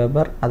எஸ்ஏ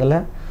பேப்பர். அதில்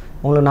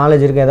உங்களுக்கு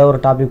நாலேஜ் இருக்க ஏதாவது ஒரு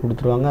டாபிக்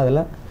கொடுத்துருவாங்க.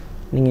 அதில்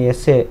நீங்கள்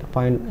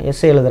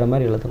எஸ்ஏ எழுதுகிற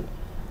மாதிரி எழுதணும்.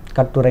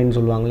 கட்டுரைன்னு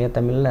சொல்லுவாங்க இல்லையா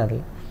தமிழில்.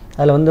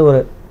 அதில் வந்து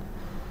ஒரு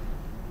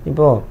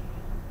இப்போது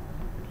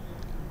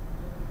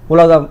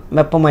உலக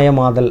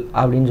வெப்பமயமாதல்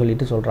அப்படின்னு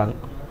சொல்லிட்டு சொல்கிறாங்க.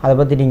 அதை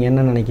பற்றி நீங்கள்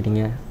என்ன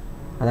நினைக்கிறீங்க?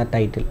 அதான்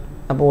டைட்டில்.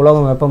 அப்போ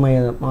உலகம்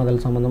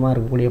வெப்பமயமாதல் சம்மந்தமாக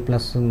இருக்கக்கூடிய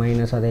ப்ளஸ்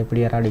மைனஸ், அதை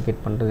எப்படி எராடிகேட்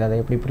பண்ணுறது, அதை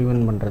எப்படி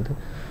ப்ரிவென்ட் பண்ணுறது,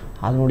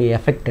 அதனுடைய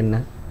எஃபெக்ட் என்ன,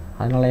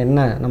 அதனால் என்ன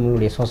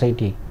நம்மளுடைய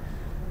சொசைட்டி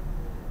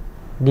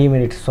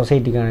டிமெரிட்ஸ்,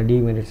 சொசைட்டிக்கான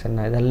டிமெரிட்ஸ்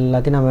என்ன, இது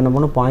எல்லாத்தையும் நம்ம என்ன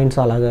பண்ணணும்?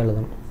 பாயிண்ட்ஸ் அழகாக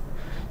எழுதணும்.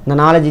 இந்த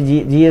நாலேஜ்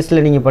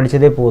ஜிஎஸ்சில் நீங்கள்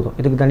படித்ததே போதும்,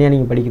 இதுக்கு தனியாக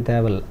நீங்கள் படிக்க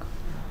தேவையில்லை.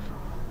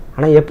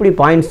 ஆனால் எப்படி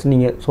பாயிண்ட்ஸ்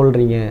நீங்கள்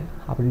சொல்கிறீங்க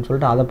அப்படின்னு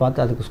சொல்லிட்டு அதை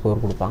பார்த்து அதுக்கு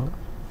ஸ்கோர் கொடுப்பாங்க.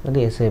 அது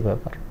எஸ்ஏ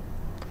பேப்பர்.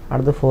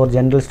 அடுத்து 4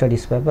 ஜென்ரல்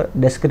ஸ்டடீஸ் பேப்பர்,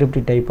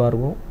 டெஸ்கிரிப்டிவ் டைப்பாக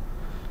இருக்கும்.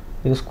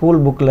 இது ஸ்கூல்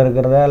புக்கில்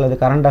இருக்கிறதா அல்லது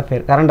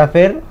கரண்ட்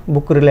அஃபேர்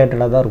புக்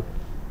ரிலேட்டடாக தான் இருக்கும்.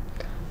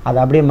 அதை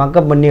அப்படியே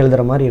மக்கப் பண்ணி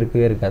எழுதுகிற மாதிரி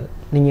இருக்கவே இருக்காது.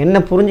 நீங்கள் என்ன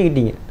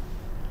புரிஞ்சுக்கிட்டீங்க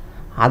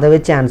அதை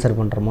வச்சு ஆன்சர்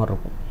பண்ணுற மாதிரி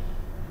இருக்கும்.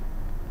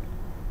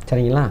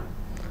 சரிங்களா?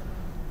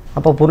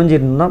 அப்போ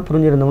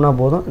புரிஞ்சிருந்தோம்னா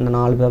போதும், இந்த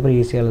 4 பேப்பர்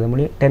ஈஸியாக எழுத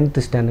முடியும். 10th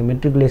ஸ்டாண்டர்ட்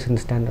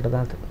மெட்ரிகுலேஷன் ஸ்டாண்டர்டு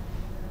தான் அது.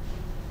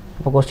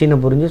 அப்போ கொஸ்டினை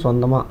புரிஞ்சு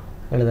சொந்தமாக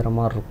எழுதுகிற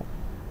மாதிரி இருக்கும்.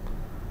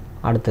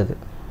 அடுத்தது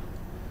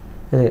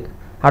இது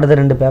அடுத்த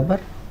 2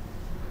 பேப்பர்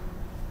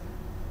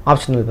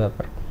ஆப்ஷனல்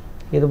பேப்பர்.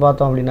 இது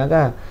பார்த்தோம்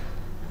அப்படின்னாக்கா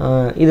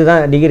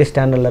இதுதான் டிகிரி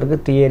ஸ்டாண்டர்டில்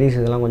இருக்குது. தியரிஸ்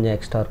இதெல்லாம் கொஞ்சம்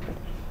எக்ஸ்ட்ரா இருக்கும்.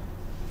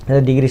 இது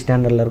டிகிரி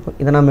ஸ்டாண்டர்டில் இருக்கும்.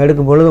 இதை நம்ம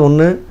எடுக்கும் பொழுது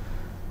ஒன்று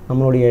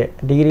நம்மளுடைய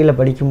டிகிரியில்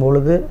படிக்கும்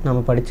பொழுது நம்ம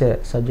படித்த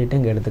சப்ஜெக்ட்டு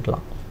இங்கே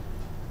எடுத்துக்கலாம்.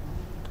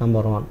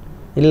 நம்பர் 1.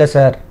 இல்லை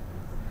சார்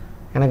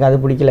எனக்கு அது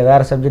பிடிக்கல,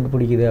 வேறு சப்ஜெக்ட்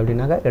பிடிக்குது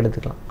அப்படின்னாக்கா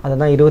எடுத்துக்கலாம். அதை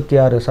தான்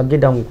 26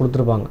 சப்ஜெக்ட் அவங்க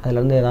கொடுத்துருப்பாங்க.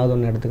 அதுலேருந்து ஏதாவது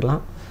ஒன்று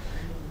எடுத்துக்கலாம்,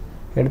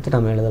 எடுத்து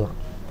நம்ம எழுதலாம்.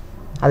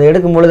 அதை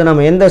எடுக்கும் பொழுது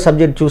நம்ம எந்த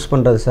சப்ஜெக்ட் சூஸ்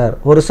பண்ணுறது சார்?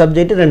 ஒரு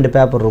சப்ஜெக்ட்டு 2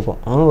 பேப்பர் இருக்கும்.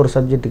 ஒரு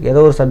சப்ஜெக்ட்டுக்கு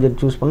ஏதோ ஒரு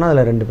சப்ஜெக்ட் சூஸ் பண்ணால்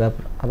அதில் 2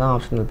 பேப்பர், அதான்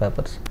ஆப்ஷனல்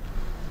பேப்பர்ஸ்.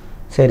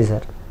 சரி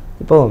சார்,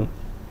 இப்போது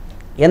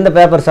எந்த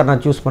பேப்பர் சார்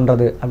நான் சூஸ்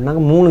பண்ணுறது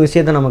அப்படின்னாக்க 3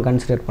 விஷயத்தை நம்ம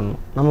கன்சிடர்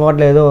பண்ணணும். நம்ம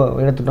வாட்டில் ஏதோ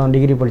எடுத்துட்டோம்,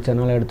 டிகிரி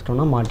படித்ததுனால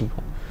எடுத்துட்டோம்னா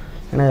மாட்டிப்போம்.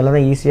 ஏன்னா இதில்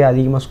தான் ஈஸியாக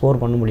அதிகமாக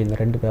ஸ்கோர் பண்ண முடியும் இந்த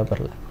 2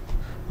 பேப்பரில்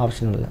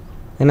ஆப்ஷனலில்.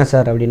 என்ன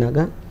சார்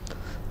அப்படின்னாக்கா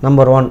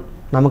நம்பர் 1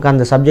 நமக்கு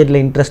அந்த சப்ஜெக்டில்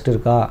இன்ட்ரெஸ்ட்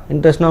இருக்கா?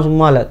 இன்ட்ரெஸ்ட்னால்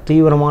சும்மா இல்லை,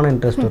 தீவிரமான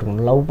இன்ட்ரெஸ்ட்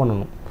இருக்கணும், லவ்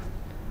பண்ணணும்.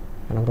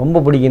 எனக்கு ரொம்ப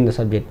பிடிக்கும் இந்த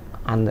சப்ஜெக்ட்,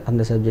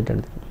 அந்த சப்ஜெக்ட்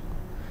எடுத்துக்கணும்.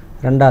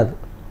 2வது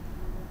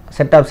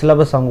செட் ஆஃப்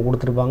சிலபஸ் அவங்க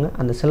கொடுத்துருப்பாங்க,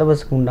 அந்த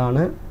சிலபஸ்க்கு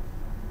உண்டான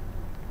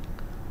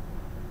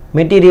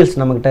மெட்டீரியல்ஸ்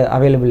நம்மக்கிட்ட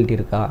அவைலபிலிட்டி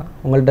இருக்கா?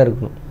 உங்கள்கிட்ட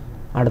இருக்கணும்.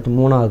 அடுத்து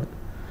 3வது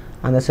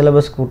அந்த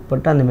சிலபஸ்க்கு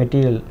உட்பட்டு அந்த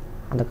மெட்டீரியல்,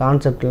 அந்த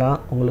கான்செப்ட்லாம்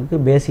உங்களுக்கு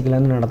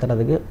பேசிக்லேருந்து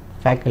நடத்துகிறதுக்கு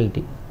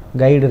ஃபேக்கல்ட்டி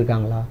கைடு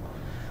இருக்காங்களா?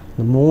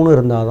 இந்த 3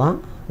 இருந்தால் தான்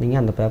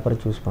நீங்கள் அந்த பேப்பரை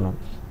சூஸ் பண்ணணும்.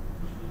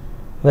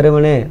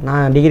 வெறுமனே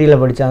நான்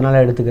டிகிரியில் படித்தேன்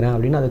அதனால் எடுத்துக்கிறேன்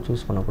அப்படின்னு அதை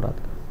சூஸ் பண்ணக்கூடாது.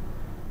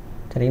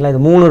 சரிங்களா?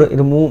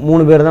 இது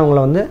 3 பேர் தான்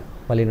உங்களை வந்து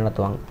வழி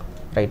நடத்துவாங்க.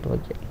 Right,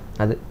 okay.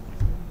 அது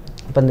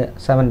இப்போ இந்த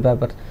 7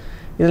 பேப்பர்ஸ்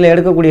இதில்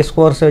எடுக்கக்கூடிய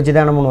ஸ்கோர்ஸை வச்சு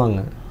தான் என்ன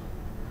பண்ணுவாங்க,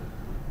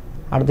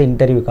 அடுத்து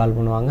இன்டர்வியூ கால்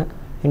பண்ணுவாங்க.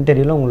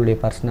 இன்டர்வியூவில் உங்களுடைய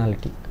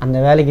பர்சனாலிட்டி, அந்த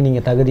வேலைக்கு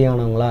நீங்கள்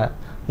தகுதியானவங்களா,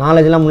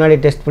 நாலேஜெலாம் முன்னாடி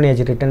டெஸ்ட்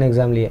பண்ணியாச்சு ரிட்டன்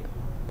எக்ஸாம்லேயே.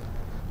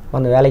 அப்போ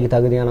அந்த வேலைக்கு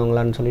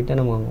தகுதியானவங்களான்னு சொல்லிவிட்டு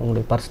நம்ம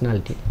உங்களுடைய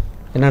பர்சனாலிட்டி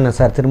என்னென்ன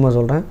சார் திரும்ப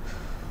சொல்கிறேன்,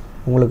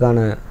 உங்களுக்கான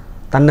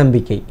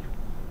தன்னம்பிக்கை,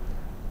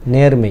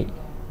 நேர்மை,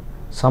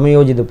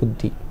 சமயோஜித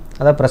புத்தி,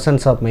 அதான்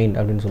ப்ரெசன்ஸ் ஆஃப் மைண்ட்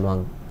அப்படின்னு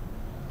சொல்லுவாங்க.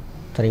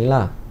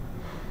 சரிங்களா?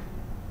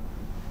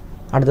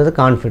 அடுத்தது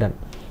கான்ஃபிடென்ட்.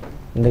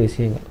 இந்த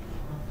விஷயங்கள்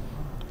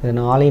இது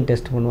 4ஐயும்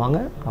டெஸ்ட் பண்ணுவாங்க.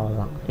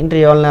 அவ்வளோதான்.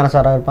 இன்டர்வியூ எவ்வளோ நேரம்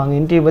சாராக இருப்பாங்க?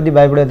 இன்டர்வியூ பற்றி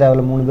பயப்பட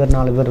தேவையில்லை. 3 பேர்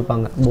 4 பேர்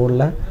இருப்பாங்க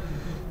போர்டில்.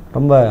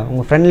 ரொம்ப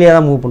உங்கள் ஃப்ரெண்ட்லியாக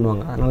தான் மூவ்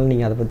பண்ணுவாங்க. அதனால்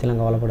நீங்கள் அதை பற்றிலாம்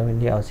கவலைப்பட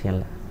வேண்டிய அவசியம்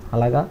இல்லை.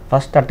 அழகாக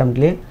ஃபஸ்ட்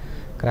அட்டம்ப்ட்லேயே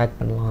கிராக்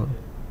பண்ணலாம்.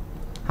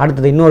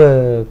 அடுத்தது இன்னொரு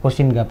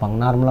கொஸ்டின் கேட்பாங்க.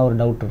 நார்மலாக ஒரு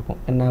டவுட் இருக்கும்.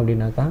 என்ன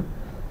அப்படின்னாக்கா,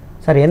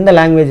 சார் எந்த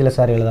லாங்குவேஜில்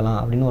சார் எழுதலாம்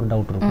அப்படின்னு ஒரு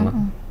டவுட் இருக்குண்ணா.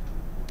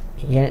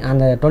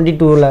 அந்த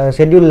 22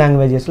 ஷெட்யூல்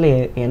லாங்குவேஜஸில்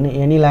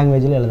எனி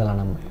லாங்குவேஜில் எழுதலாம்.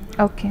 நம்ம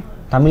ஓகே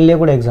தமிழ்லேயே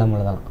கூட எக்ஸாம்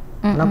எழுதலாம்.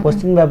 ஆனால்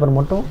கொஸ்டின் பேப்பர்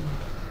மட்டும்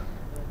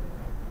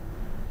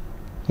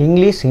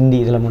இங்கிலீஷ், ஹிந்தி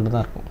இதில் மட்டும்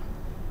தான் இருக்கும்.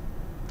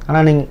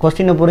 ஆனால் நீங்கள்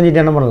கொஸ்டினை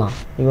புரிஞ்சுட்டு என்ன பண்ணலாம்,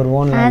 இவர்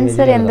ஓன்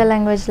ஆன்சர் எந்த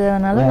லாங்குவேஜில்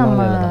வேணாலும்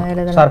நம்ம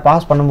எழுதலாம். சார்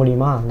பாஸ் பண்ண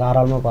முடியுமா?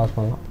 தாராளமாக பாஸ்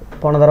பண்ணலாம்.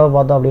 போன தடவை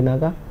பார்த்தோம்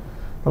அப்படின்னாக்கா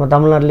நம்ம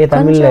தமிழ்நாட்டிலேயே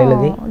தமிழில்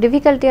எழுதி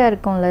டிஃபிகல்ட்டியாக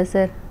இருக்கும்ல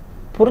சார்?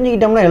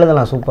 புரிஞ்சுக்கிட்டோம்னா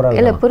எழுதலாம், சூப்பராக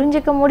இல்லை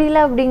புரிஞ்சிக்க முடியல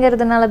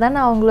அப்படிங்கிறதுனால தானே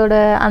அவங்களோட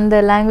அந்த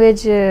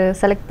லாங்குவேஜ்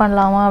செலக்ட்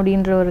பண்ணலாமா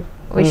அப்படின்ற ஒரு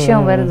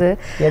விஷயம் வருது.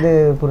 எது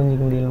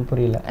புரிஞ்சிக்க முடியலன்னு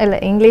புரியல. இல்லை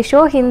இங்கிலீஷோ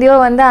ஹிந்தியோ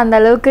வந்து அந்த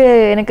அளவுக்கு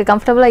எனக்கு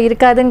கம்ஃபர்டபுளாக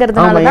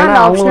இருக்காதுங்கிறதுனால தான்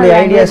அவங்களுடைய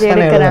ஐடியாஸ்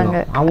எடுக்கிறாங்க.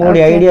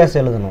 அவங்களுடைய ஐடியாஸ்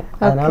எழுதணும்.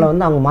 அதனால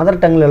வந்து அவங்க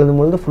மதர் டங்கில்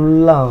எழுதும்போது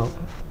ஃபுல்லாக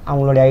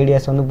அவங்களுடைய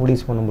ஐடியாஸ் வந்து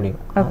ப்ரொடியூஸ் பண்ண முடியும்.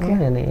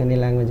 எனி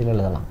லாங்குவேஜில்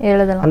எழுதலாம்.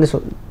 அந்த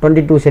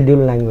 22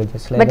 ஷெட்யூல்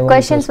லாங்குவேஜஸில். பட்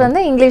क्वेश्चंस வந்து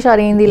இங்கிலீஷ்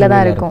ஆர் ஹிந்தியில்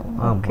தான் இருக்கும்.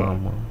 ஆமாம்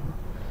ஆமாம்.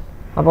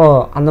 அப்போது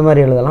அந்த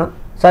மாதிரி எழுதலாம்.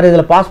 சார்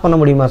இதில் பாஸ் பண்ண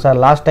முடியுமா சார்?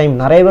 லாஸ்ட் டைம்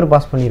நிறைய பேர்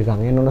பாஸ்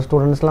பண்ணியிருக்காங்க. என்னோடய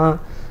ஸ்டூடெண்ட்ஸ்லாம்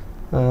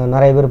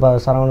நிறைய பேர்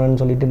சரவணன்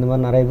சொல்லிட்டு இந்த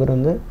மாதிரி நிறைய பேர்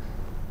வந்து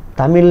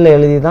தமிழில்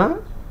எழுதி தான்.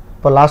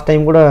 இப்போ லாஸ்ட்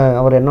டைம் கூட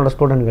அவர் என்னோடய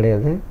ஸ்டூடெண்ட்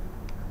கிடையாது,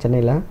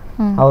 சென்னையில்.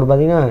 அவர்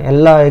பார்த்திங்கன்னா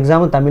எல்லா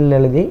எக்ஸாமும் தமிழில்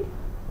எழுதி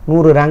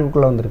 100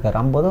 ரேங்க்குள்ளே வந்திருக்காரு.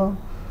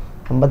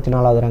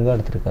 54வது ரேங்காக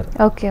எடுத்திருக்காரு.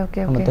 Okay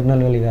okay. நம்ம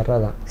திருநெல்வேலிக்காரராக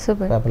தான்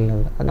பேப்பரில்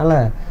இருந்து. அதனால்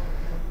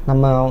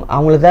நம்ம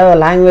அவங்களுக்கு தேவை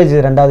லாங்குவேஜ்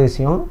 2வது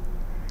விஷயம்.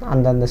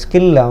 அந்த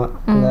ஸ்கில்,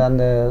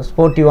 அந்த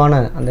ஸ்போர்ட்டிவான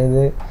அந்த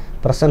இது,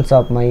 ப்ரெசன்ஸ்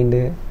ஆஃப்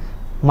மைண்டு,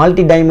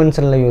 மல்டி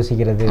டைமென்ஷனில்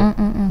யோசிக்கிறது,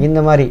 இந்த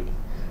மாதிரி.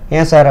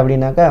 ஏன் சார்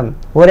அப்படின்னாக்கா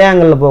ஒரே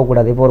ஆங்கிளில்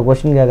போகக்கூடாது. இப்போ ஒரு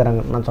கொஸ்டின்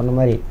கேட்குறாங்க, நான் சொன்ன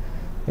மாதிரி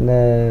இந்த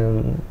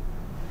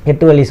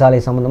 8 வழி சாலை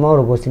சம்மந்தமாக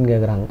ஒரு கொஸ்டின்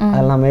கேட்குறாங்க.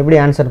 அதில் நம்ம எப்படி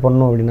ஆன்சர்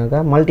பண்ணணும்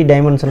அப்படின்னாக்கா மல்டி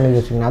டைமென்ஷனில்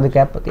யோசிக்கணும். அது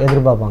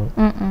எதிர்பார்ப்பாங்க.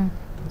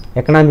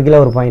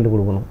 எக்கனாமிக்கில் ஒரு பாயிண்ட்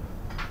கொடுக்கணும்,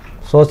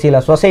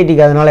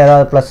 சொசைட்டிக்கு அதனால்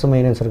ஏதாவது ப்ளஸ்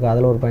மைனஸ் இருக்குது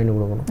அதில் ஒரு பாயிண்ட்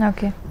கொடுக்கணும்.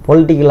 ஓகே.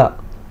 பொலிட்டிக்கலாக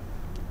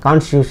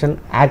கான்ஸ்டியூஷன்,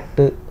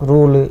 ஆக்டு,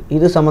 ரூலு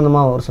இது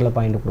சம்மந்தமாக ஒரு சில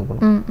பாயிண்ட்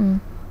கொடுக்கணும்.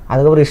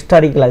 அதுக்கப்புறம்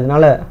ஹிஸ்டாரிக்கல்,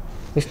 அதனால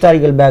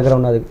ஹிஸ்டாரிக்கல்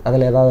பேக்ரவுண்ட்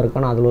அதில் ஏதாவது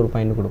இருக்கானா அதில் ஒரு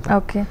பாயிண்ட் கொடுக்கணும்.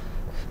 ஓகே.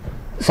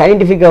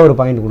 சயின்டிஃபிக்காக ஒரு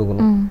பாயிண்ட்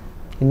கொடுக்கணும்.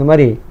 இந்த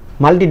மாதிரி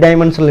மல்டி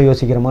டைமென்ஷனில்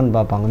யோசிக்கிறோமான்னு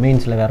பார்ப்பாங்க.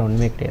 மெயின்ஸில் வேறு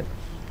ஒன்றுமே கிடையாது.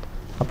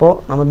 அப்போது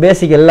நம்ம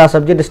பேசிக் எல்லா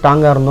சப்ஜெக்ட்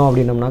ஸ்ட்ராங்காக இருந்தோம்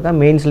அப்படின்னோம்னாக்கா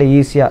மெயின்ஸில்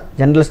ஈஸியாக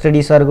ஜென்ரல்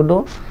ஸ்டடீஸாக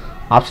இருக்கட்டும்,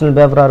 ஆப்ஷனல்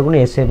பேப்பராக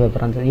இருக்கட்டும், எஸ்ஏ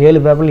பேப்பர், அந்த 7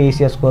 பேப்பர்லையும்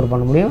ஈஸியாக ஸ்கோர்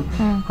பண்ண முடியும்.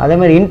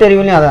 அதேமாதிரி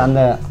இன்டர்வியூலையும் அதை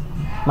அந்த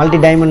மல்டி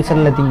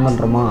டைமென்ஷனில் திங்க்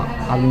பண்ணுறோமா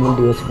அப்படின்னு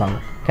சொல்லிட்டு யோசிப்பாங்க,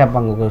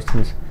 கேட்பாங்க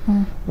கொஸ்டின்ஸ்.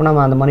 இப்போ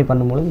நம்ம அந்த மாதிரி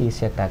பண்ணும்போது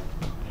ஈஸியாக கிராக்.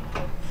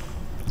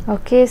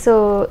 ஓகே, ஸோ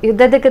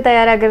யுத்தத்துக்கு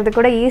தயாராகிறது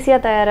கூட ஈஸியாக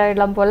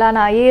தயாராகிடலாம் போல.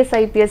 ஆனால் ஐஏஎஸ்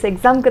ஐபிஎஸ்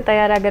எக்ஸாமுக்கு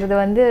தயாராகிறது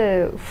வந்து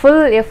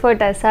ஃபுல்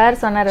எஃபர்ட்.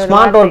 சார் சொன்னார்,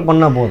 ஸ்மார்ட் ஒர்க்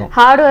பண்ணா போதும்,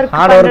 ஹார்ட் ஒர்க்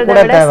பண்ணுறத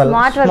விட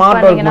ஸ்மார்ட் ஒர்க்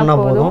பண்ணீங்கன்னா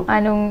போதும்.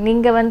 அண்ட்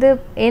நீங்கள் வந்து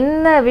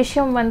என்ன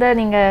விஷயம் வந்து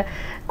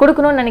நீங்கள்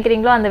கொடுக்கணும்னு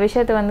நினைக்கிறீங்களோ அந்த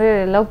விஷயத்தை வந்து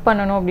லவ்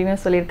பண்ணணும் அப்படின்னு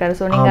சொல்லியிருக்காரு.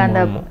 ஸோ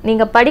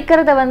நீங்கள்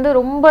படிக்கிறத வந்து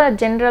ரொம்ப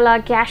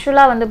ஜென்ரலாக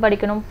கேஷுவலாக வந்து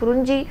படிக்கணும்,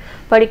 புரிஞ்சு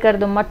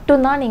படிக்கிறது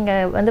மட்டும்தான்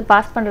நீங்கள் வந்து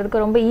பாஸ்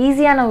பண்ணுறதுக்கு ரொம்ப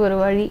ஈஸியான ஒரு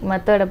வழி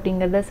மெத்தட்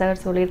அப்படிங்கிறத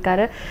சார்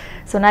சொல்லியிருக்காரு.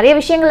 ஸோ நிறைய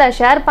விஷயங்களை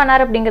ஷேர்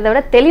பண்ணார் அப்படிங்கிறத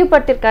விட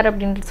தெளிவுபடுத்திருக்காரு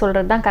அப்படின்னு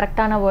சொல்கிறது தான்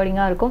கரெக்டான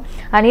வேர்டிங்காக இருக்கும்.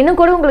 அண்ட்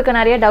இன்னும் கூட உங்களுக்கு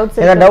நிறைய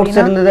டவுட்ஸ்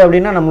இருந்தது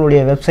அப்படின்னா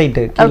நம்மளுடைய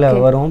வெப்சைட்டு கீழே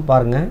வரும்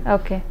பாருங்கள்.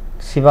 ஓகே,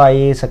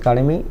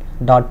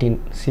 sivaIASacademy.in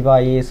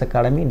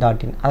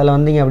sivaIASacademy.in அதில்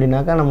வந்தீங்க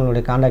அப்படின்னாக்கா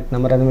நம்மளுடைய காண்டாக்ட்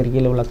நம்பர், அது மாதிரி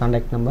கீழே உள்ள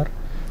காண்டாக்ட் நம்பர்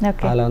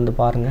அதில் வந்து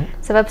பாருங்கள்.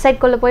 ஸோ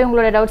வெப்சைட்குள்ளே போய்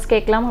உங்களோட டவுட்ஸ்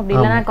கேட்கலாம். அப்படி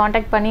இல்லைனா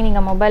காண்டாக்ட் பண்ணி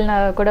நீங்கள் மொபைல்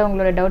கூட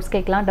உங்களோட டவுட்ஸ்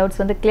கேட்கலாம்.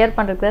 டவுட்ஸ் வந்து கிளியர்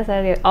பண்ணுறதுக்கு தான்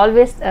சார்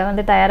ஆல்வேஸ்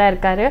வந்து தயாராக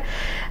இருக்கார்.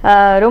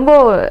 ரொம்ப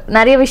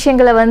நிறைய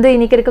விஷயங்களை வந்து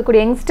இன்னைக்கு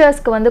இருக்கக்கூடிய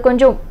யங்ஸ்டர்ஸ்க்கு வந்து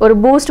கொஞ்சம் ஒரு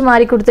பூஸ்ட்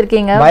மாதிரி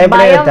கொடுத்துருக்கீங்க. பயம்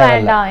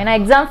வேண்டாம், ஏன்னா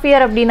எக்ஸாம்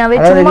ஃபியர் அப்படின்னாவே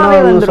சும்மாவே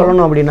வந்து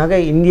சொல்லணும்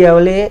அப்படின்னாக்கா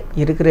இந்தியாவிலே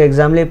இருக்கிற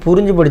எக்ஸாம்லேயே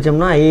புரிஞ்சு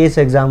படித்தோம்னா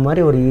ஐஏஎஸ் எக்ஸாம்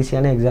மாதிரி ஒரு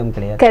ஈஸியான எக்ஸாம்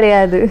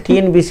கிடையாது.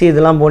 டிஎன்பிசி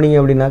இதெல்லாம்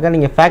போனீங்க அப்படின்னாக்கா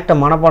நீங்கள் ஃபேக்டை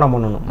மனப்பாடம்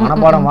பண்ணணும்.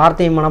 மனப்பாடம்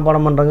வார்த்தையை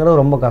மனப்பாடம்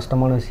பண்ணுறங்கிறது ரொம்ப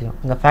கஷ்டமான விஷயம்.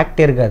 இந்த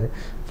ஃபேக்டே இருக்காது,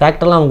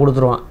 ஃபேக்டெல்லாம் அவன்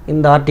கொடுத்துருவான்.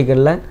 இந்த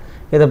ஆர்டிக்கலில்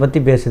இதை பற்றி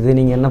பேசுது,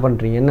 நீங்கள் என்ன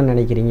பண்ணுறீங்க, என்ன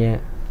நினைக்கிறீங்க,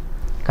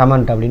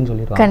 கமெண்ட் அப்படின்னு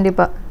சொல்லிடுவாங்க.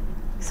 கண்டிப்பாக.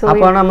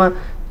 அப்போ நம்ம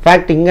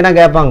ஃபேக்ட் இங்கேனா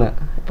கேட்பாங்க.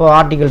 இப்போ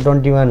article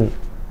 21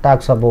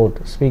 talks about,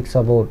 speaks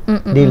about,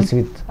 deals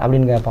with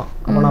அப்படின்னு கேட்பான்.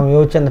 அப்போ நம்ம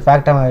யோசிச்சு அந்த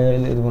ஃபேக்டை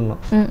இது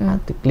பண்ணோம்,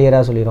 அது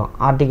கிளியராக சொல்லிடுவோம்.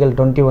 Article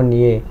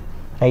 21A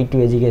right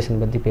to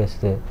education பற்றி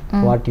பேசுது,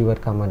 what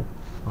your comment.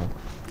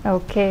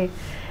 Okay,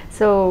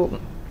 so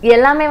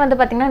எல்லாமே வந்து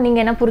பார்த்தீங்கன்னா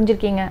நீங்கள் என்ன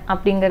புரிஞ்சிருக்கீங்க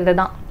அப்படிங்கிறது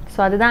தான். ஸோ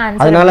அதுதான்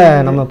ஆன்சர். அதனால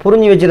நம்ம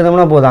புரிஞ்சு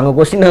வச்சுருந்தோம்னா போதும், அங்கே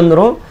கொஸ்டின்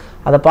வந்துடும்.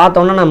 அதை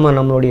பார்த்தோன்னா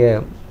நம்மளுடைய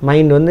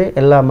மைண்ட் வந்து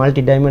எல்லா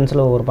மல்டி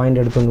டைமென்ஷனில் ஒரு பாயிண்ட்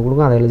எடுத்து வந்து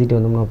கொடுக்கும், அதை எழுதிட்டு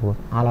வந்தோம்னா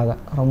போதும். அழகாக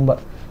ரொம்ப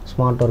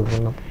ஸ்மார்ட் ஒர்க்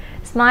பண்ணலாம்.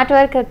 ஸ்மார்ட்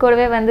ஒர்க்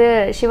கூடவே வந்து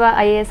சிவா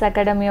ஐஏஎஸ்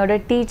அகாடமியோட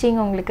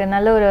டீச்சிங் உங்களுக்கு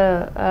நல்ல ஒரு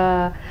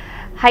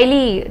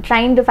ஹைலி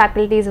ட்ரைன்டு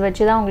ஃபேக்கல்ட்டிஸ்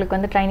வச்சு தான் உங்களுக்கு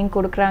வந்து ட்ரைனிங்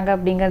கொடுக்குறாங்க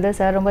அப்படிங்கிறது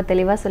சார் ரொம்ப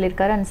தெளிவாக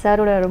சொல்லியிருக்காரு. அண்ட்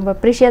சாரோட ரொம்ப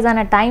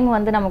ப்ரீஷியஸான டைம்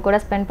வந்து நம்ம கூட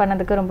ஸ்பெண்ட்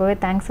பண்ணதுக்கு ரொம்பவே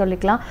தேங்க்ஸ்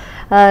சொல்லிக்கலாம்.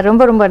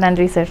 ரொம்ப ரொம்ப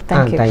நன்றி சார்.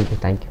 தேங்க்யூ.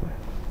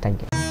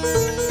 தேங்க்யூ.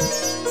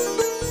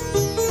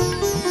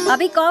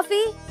 அபி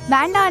காஃபி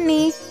வேண்டாம்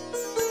அண்ணி.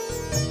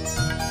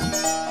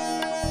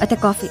 அத்த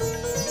காஃபி.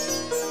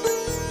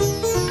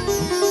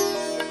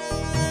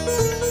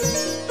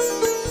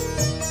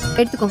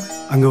 எடுத்துக்கோங்க.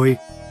 அங்க போய்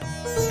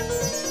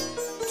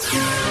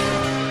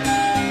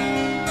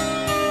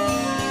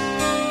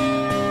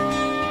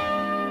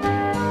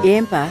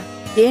ஏன்பா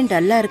ஏன்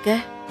டல்லா இருக்க?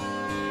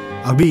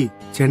 அபி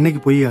சென்னைக்கு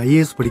போய்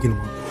ஐஏஎஸ்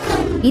படிக்கணுமா?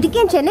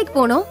 இதுக்கே சென்னைக்கு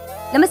போனோம்?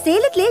 நம்ம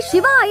சேலத்திலே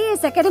சிவா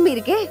ஐஏஎஸ் அகாடமி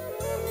இருக்கே.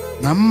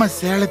 நம்ம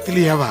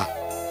சேலத்திலேயேவா?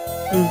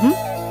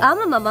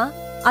 ஆமா மாமா,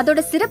 அதோட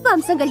சிறப்பு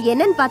அம்சங்கள்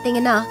என்னன்னு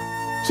பாத்தீங்கன்னா,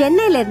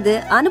 சென்னையில இருந்து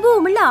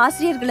அனுபவமுள்ள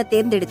ஆசிரியர்களை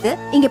தேர்ந்தெடுத்து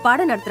இங்க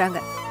பாடம் நடத்துறாங்க.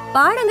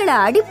 பாடங்களை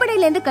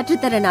அடிப்படையில இருந்து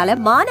கற்றுத்தரனால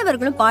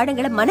மாணவர்களும்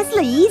பாடங்களை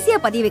மனசுல ஈஸியா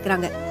பதிய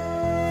வைக்கிறாங்க.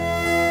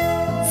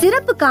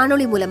 சிறப்பு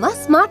காணொளி மூலமா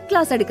ஸ்மார்ட்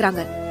கிளாஸ்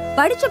எடுக்கிறாங்க.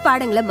 படிச்ச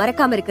பாடங்களை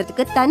மறக்காம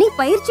இருக்கிறதுக்கு தனி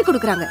பயிற்சி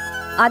கொடுக்கறாங்க.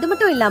 அது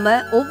மட்டும் இல்லாம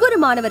ஒவ்வொரு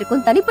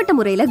மாணவருக்கும் தனிப்பட்ட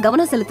முறையில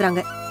கவனம்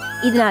செலுத்துறாங்க.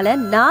 இதனால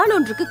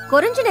நாளொன்றுக்கு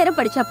குறைஞ்ச நேரம்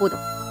படிச்சா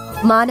போதும்,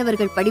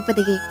 மாணவர்கள்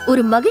படிப்பதையே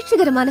ஒரு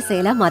மகிழ்ச்சிகரமான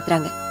செயலா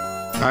மாத்துறாங்க.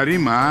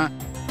 சரிமா,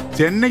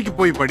 சென்னைக்கு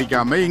போய்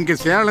படிக்காம இங்க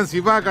சேலம்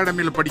சிவா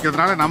அகாடமியில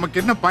படிக்கிறதுனால நமக்கு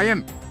என்ன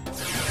பயன்?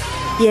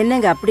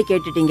 என்னங்க அப்படி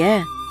கேட்டுட்டீங்க?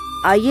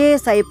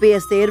 ஐஏஎஸ்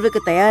ஐபிஎஸ்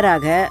தேர்வுக்கு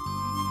தயாராக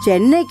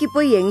சென்னைக்கு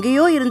போய்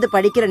எங்கேயோ இருந்து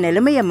படிக்கிற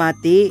நிலைமைய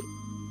மாத்தி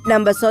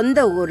நம்ம சொந்த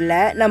ஊர்ல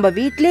நம்ம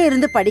வீட்டிலே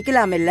இருந்து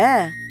படிக்கலாம் இல்ல?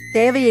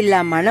 தேவையில்லா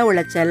மன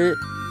உளைச்சல்,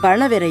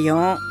 பண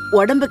விரயம்,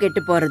 உடம்பு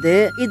கெட்டு போறது,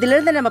 இதுல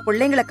இருந்து நம்ம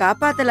பிள்ளைங்களை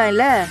காப்பாத்தலாம்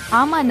இல்ல?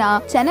 ஆமாண்ணா,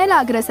 சென்னையில்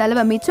ஆகிற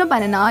செலவை மிச்சம்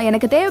பண்ணனா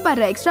எனக்கு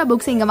தேவைப்படுற எக்ஸ்ட்ரா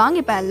புக்ஸ் இங்க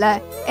வாங்கிப்பேன்ல.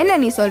 என்ன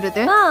நீ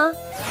சொல்றது?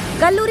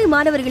 கல்லூரி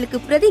மாணவர்களுக்கு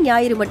பிரதி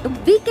ஞாயிறு மட்டும்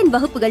வீக்கெண்ட்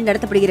வகுப்புகள்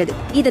நடத்தப்படுகிறது.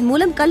 இதன்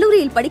மூலம்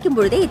கல்லூரியில் படிக்கும்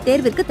பொழுதே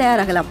இத்தேர்விற்கு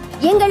தயாராகலாம்.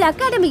 எங்கள்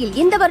அகாடமியில்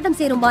இந்த வருடம்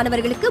சேரும்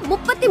மாணவர்களுக்கு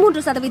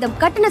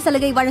 33% கட்டண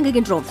சலுகை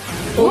வழங்குகின்றோம்.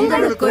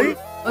 உங்களுக்குள்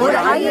ஒரு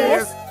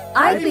ஐஏஎஸ்,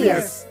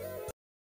 ஐபிஎஸ்